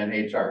better in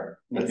HR,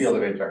 in the field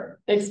of HR?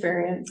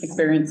 Experience.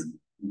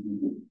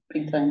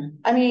 Big thing.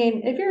 I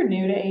mean, if you're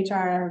new to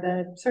HR,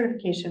 the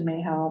certification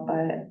may help,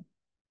 but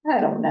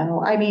I don't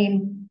know. I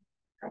mean,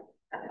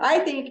 I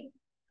think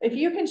if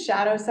you can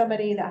shadow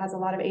somebody that has a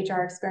lot of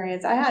HR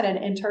experience, I had an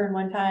intern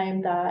one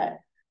time that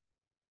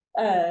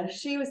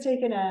she was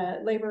taking a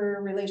labor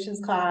relations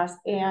class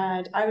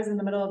and I was in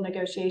the middle of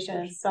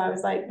negotiations. So I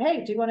was like,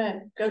 hey, do you want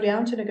to go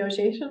down to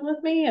negotiation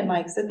with me and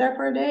like sit there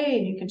for a day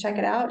and you can check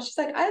it out? She's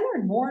like, I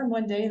learned more in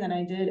one day than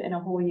I did in a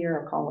whole year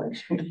of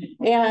college.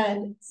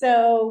 And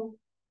so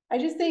I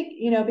just think,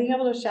 being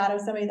able to shadow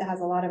somebody that has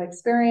a lot of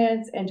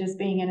experience and just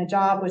being in a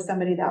job with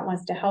somebody that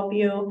wants to help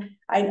you.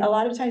 A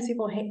lot of times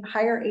people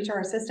hire HR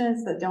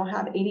assistants that don't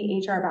have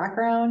any HR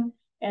background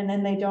and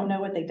then they don't know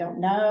what they don't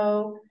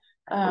know.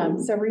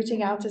 So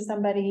reaching out to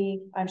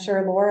somebody, I'm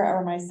sure Laura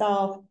or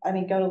myself,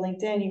 go to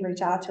LinkedIn, you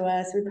reach out to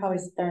us. We probably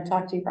sit there and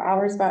talk to you for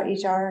hours about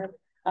HR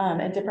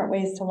and different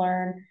ways to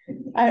learn.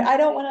 I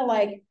don't want to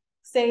like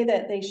say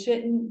that they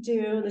shouldn't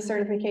do the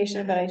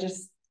certification, but I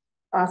just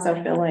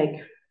also feel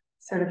like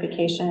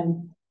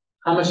certification.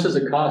 How much does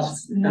it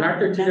cost? And aren't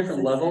there two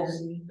different levels?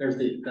 there's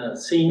the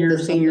senior or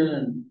something,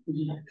 and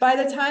By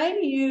the time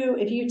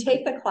if you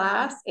take the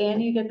class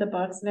and you get the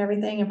books and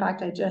everything, in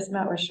fact, I just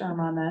met with Sherm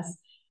on this.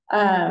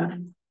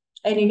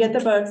 And you get the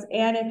books,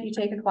 and if you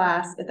take a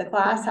class, if the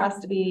class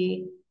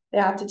they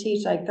have to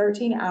teach like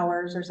 13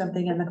 hours or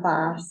something in the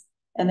class,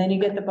 and then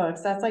you get the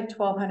books, that's like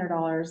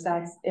 $1,200.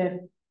 That's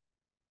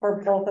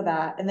for both of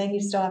that. And then you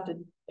still have to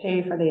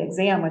pay for the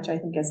exam, which I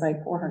think is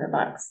like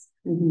 $400.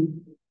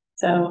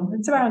 So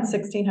it's around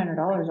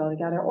 $1,600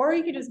 altogether, or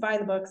you could just buy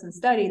the books and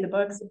study. The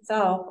books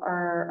itself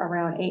are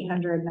around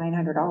 $800,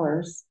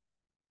 $900.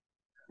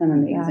 And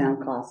then the exam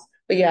costs.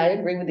 But yeah, I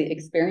agree with the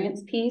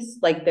experience piece.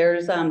 Like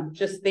there's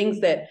just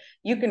things that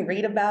you can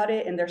read about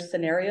it and there's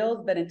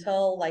scenarios, but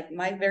until like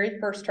my very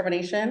first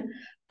termination,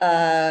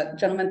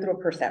 gentleman threw a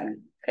purse at me.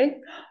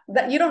 Okay,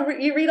 that you don't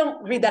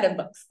read that in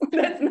books.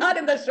 That's not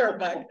in the short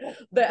book.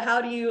 But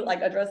how do you like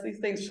address these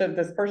things? Should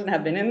this person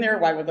have been in there?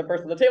 Why was the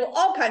person at the table?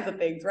 All kinds of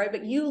things, right?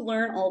 But you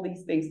learn all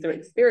these things through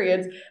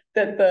experience.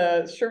 That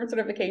the Sherman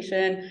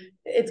certification,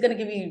 it's going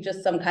to give you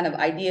just some kind of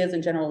ideas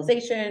and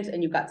generalizations,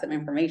 and you've got some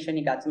information,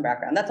 you got some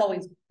background. That's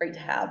always great to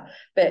have.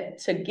 But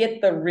to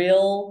get the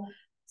real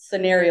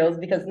scenarios,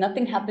 because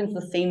nothing happens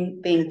the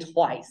same thing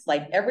twice.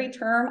 Like every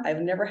term,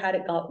 I've never had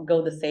it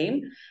go the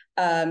same.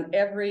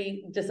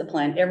 Every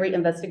discipline, every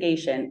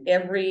investigation,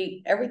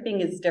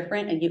 everything is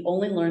different, and you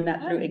only learn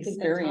that through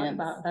experience.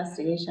 About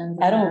investigations,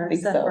 I don't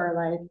think so. For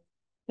like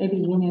maybe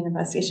union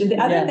investigation. The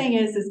other thing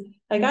is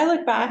like I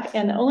look back,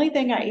 and the only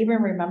thing I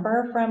even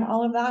remember from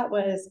all of that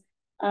was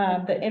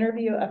the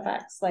interview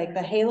effects, like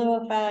the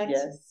halo effect.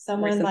 Yes.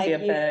 Someone like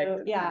effect.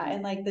 you, yeah,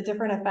 and like the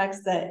different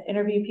effects that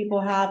interview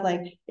people have.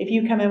 Like if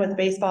you come in with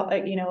baseball,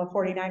 like, you know, a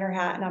 49er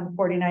hat, and I'm a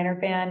 49er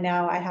fan,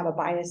 now I have a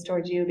bias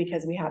towards you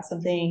because we have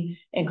something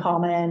in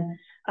common.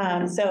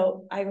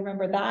 So I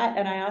remember that,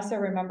 and I also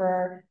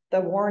remember the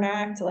WARN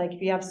Act. Like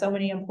if you have so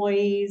many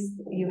employees,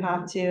 you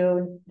have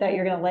to that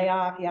you're going to lay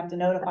off. You have to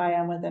notify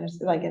them within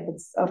like if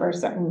it's over a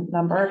certain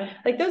number.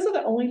 Like those are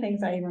the only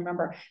things I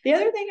remember. The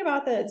other thing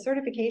about the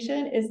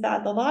certification is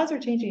that the laws are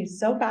changing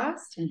so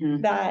fast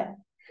that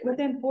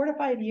within 4 to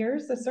 5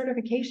 years, the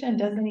certification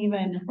doesn't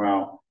even.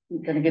 Wow.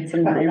 You're gonna get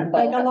some more info.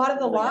 Like a lot of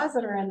the laws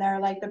that are in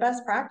there, like the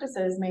best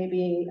practices may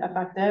be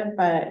effective,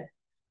 but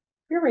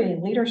if you're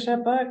reading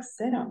leadership books,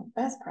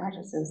 best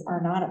practices are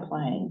not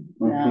applying.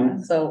 Yeah.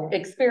 So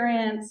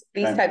experience,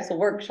 these types of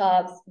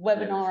workshops,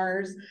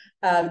 webinars,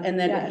 and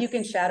then if you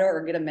can shadow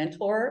or get a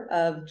mentor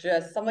of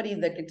just somebody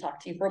that can talk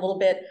to you for a little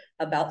bit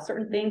about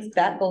certain things,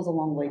 that goes a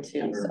long way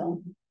too.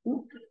 So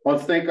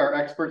let's thank our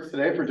experts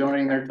today for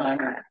donating their time.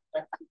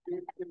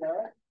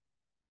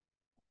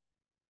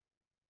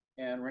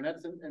 And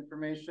Reanette's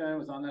information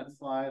was on that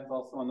slide. It's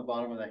also on the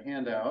bottom of the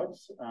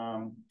handouts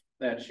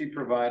that she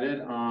provided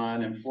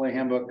on employee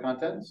handbook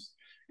contents.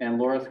 And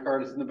Laura's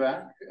card is in the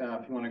back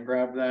if you want to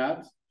grab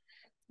that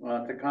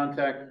to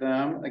contact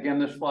them. Again,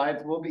 the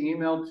slides will be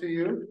emailed to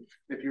you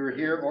if you were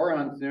here or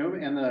on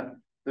Zoom. And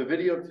the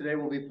video today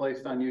will be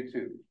placed on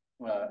YouTube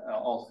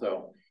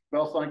also. We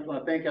also want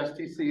to thank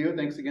STCU.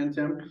 Thanks again,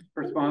 Tim,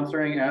 for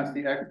sponsoring Ask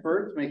the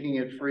Experts, making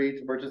it free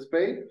to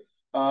participate.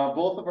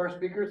 Both of our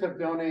speakers have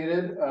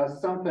donated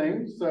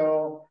something,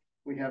 so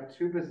we have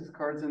 2 business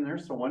cards in there,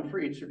 so 1 for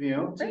each of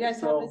you. Do you guys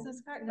have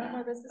business cards? No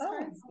more business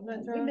cards.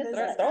 throw them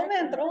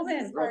in.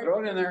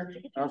 Throw it in there.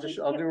 I'll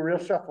do a real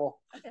shuffle.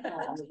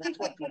 I just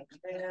went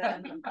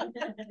down.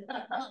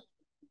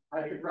 All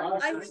right.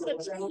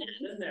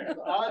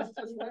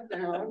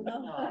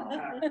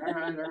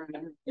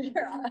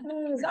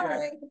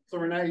 Sorry. So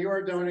Reanette, you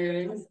are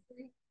donating.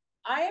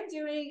 I am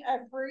doing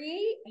a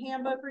free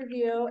handbook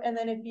review, and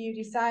then if you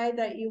decide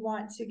that you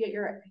want to get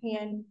your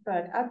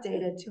handbook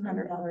updated,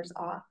 $200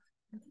 off.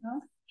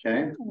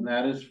 Okay, and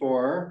that is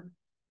for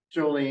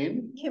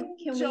Jolene. Can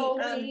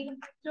Jolene.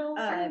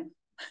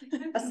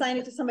 assign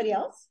it to somebody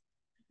else?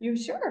 You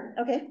sure?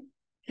 Okay.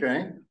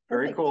 Okay,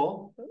 very Perfect.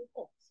 cool.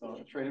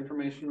 So trade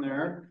information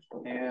there.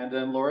 And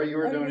then Laura, you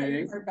are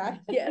donating.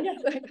 Yes.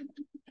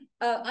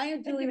 I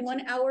am doing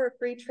 1 hour of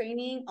free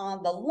training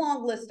on the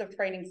long list of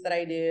trainings that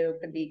I do.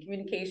 Could be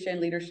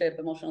communication, leadership,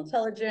 emotional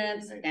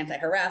intelligence,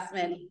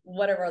 anti-harassment,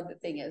 whatever the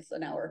thing is,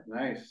 an hour.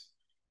 Nice.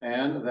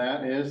 And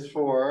that is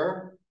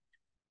for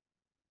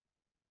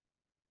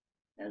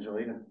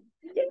Angelina.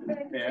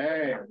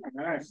 Yay,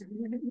 nice.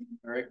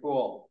 Very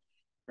cool.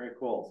 Very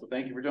cool. So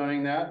thank you for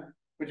doing that.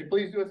 Would you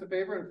please do us a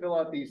favor and fill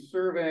out the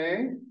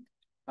survey?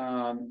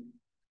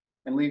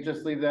 And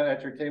just leave that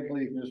at your table.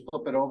 You can just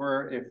flip it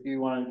over if you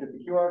want to get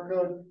the QR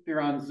code. If you're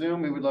on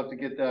Zoom, we would love to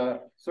get the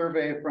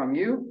survey from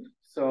you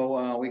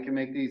so we can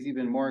make these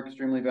even more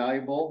extremely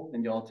valuable,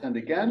 and you'll attend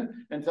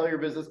again and tell your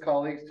business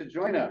colleagues to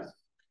join us.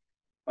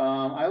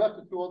 I left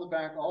a tool at the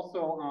back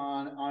also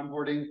on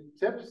onboarding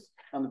tips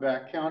on the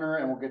back counter,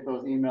 and we'll get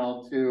those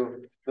emailed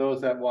to those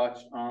that watch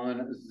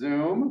on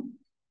Zoom.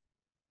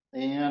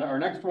 And our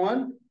next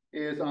one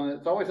is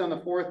it's always on the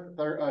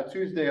 4th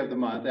Tuesday of the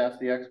month. Ask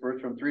the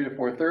Experts from 3 to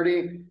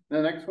 4:30.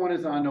 The next one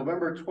is on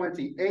November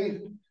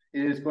 28th.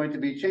 It is going to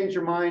be Change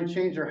Your Mind,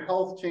 Change Your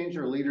Health, Change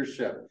Your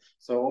Leadership.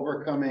 So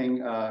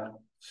overcoming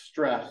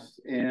stress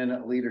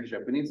in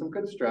leadership. We need some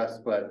good stress,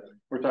 but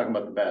we're talking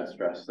about the bad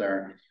stress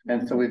there.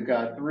 And so we've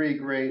got three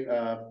great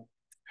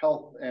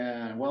health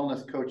and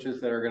wellness coaches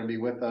that are going to be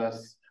with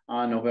us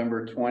on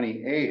November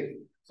 28th.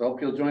 So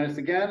hope you'll join us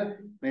again.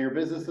 May your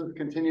businesses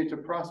continue to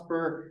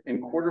prosper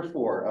in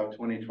Q4 of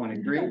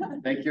 2023.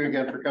 Thank you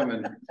again for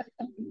coming.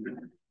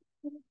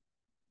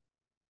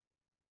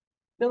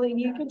 Billy,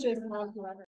 you could just.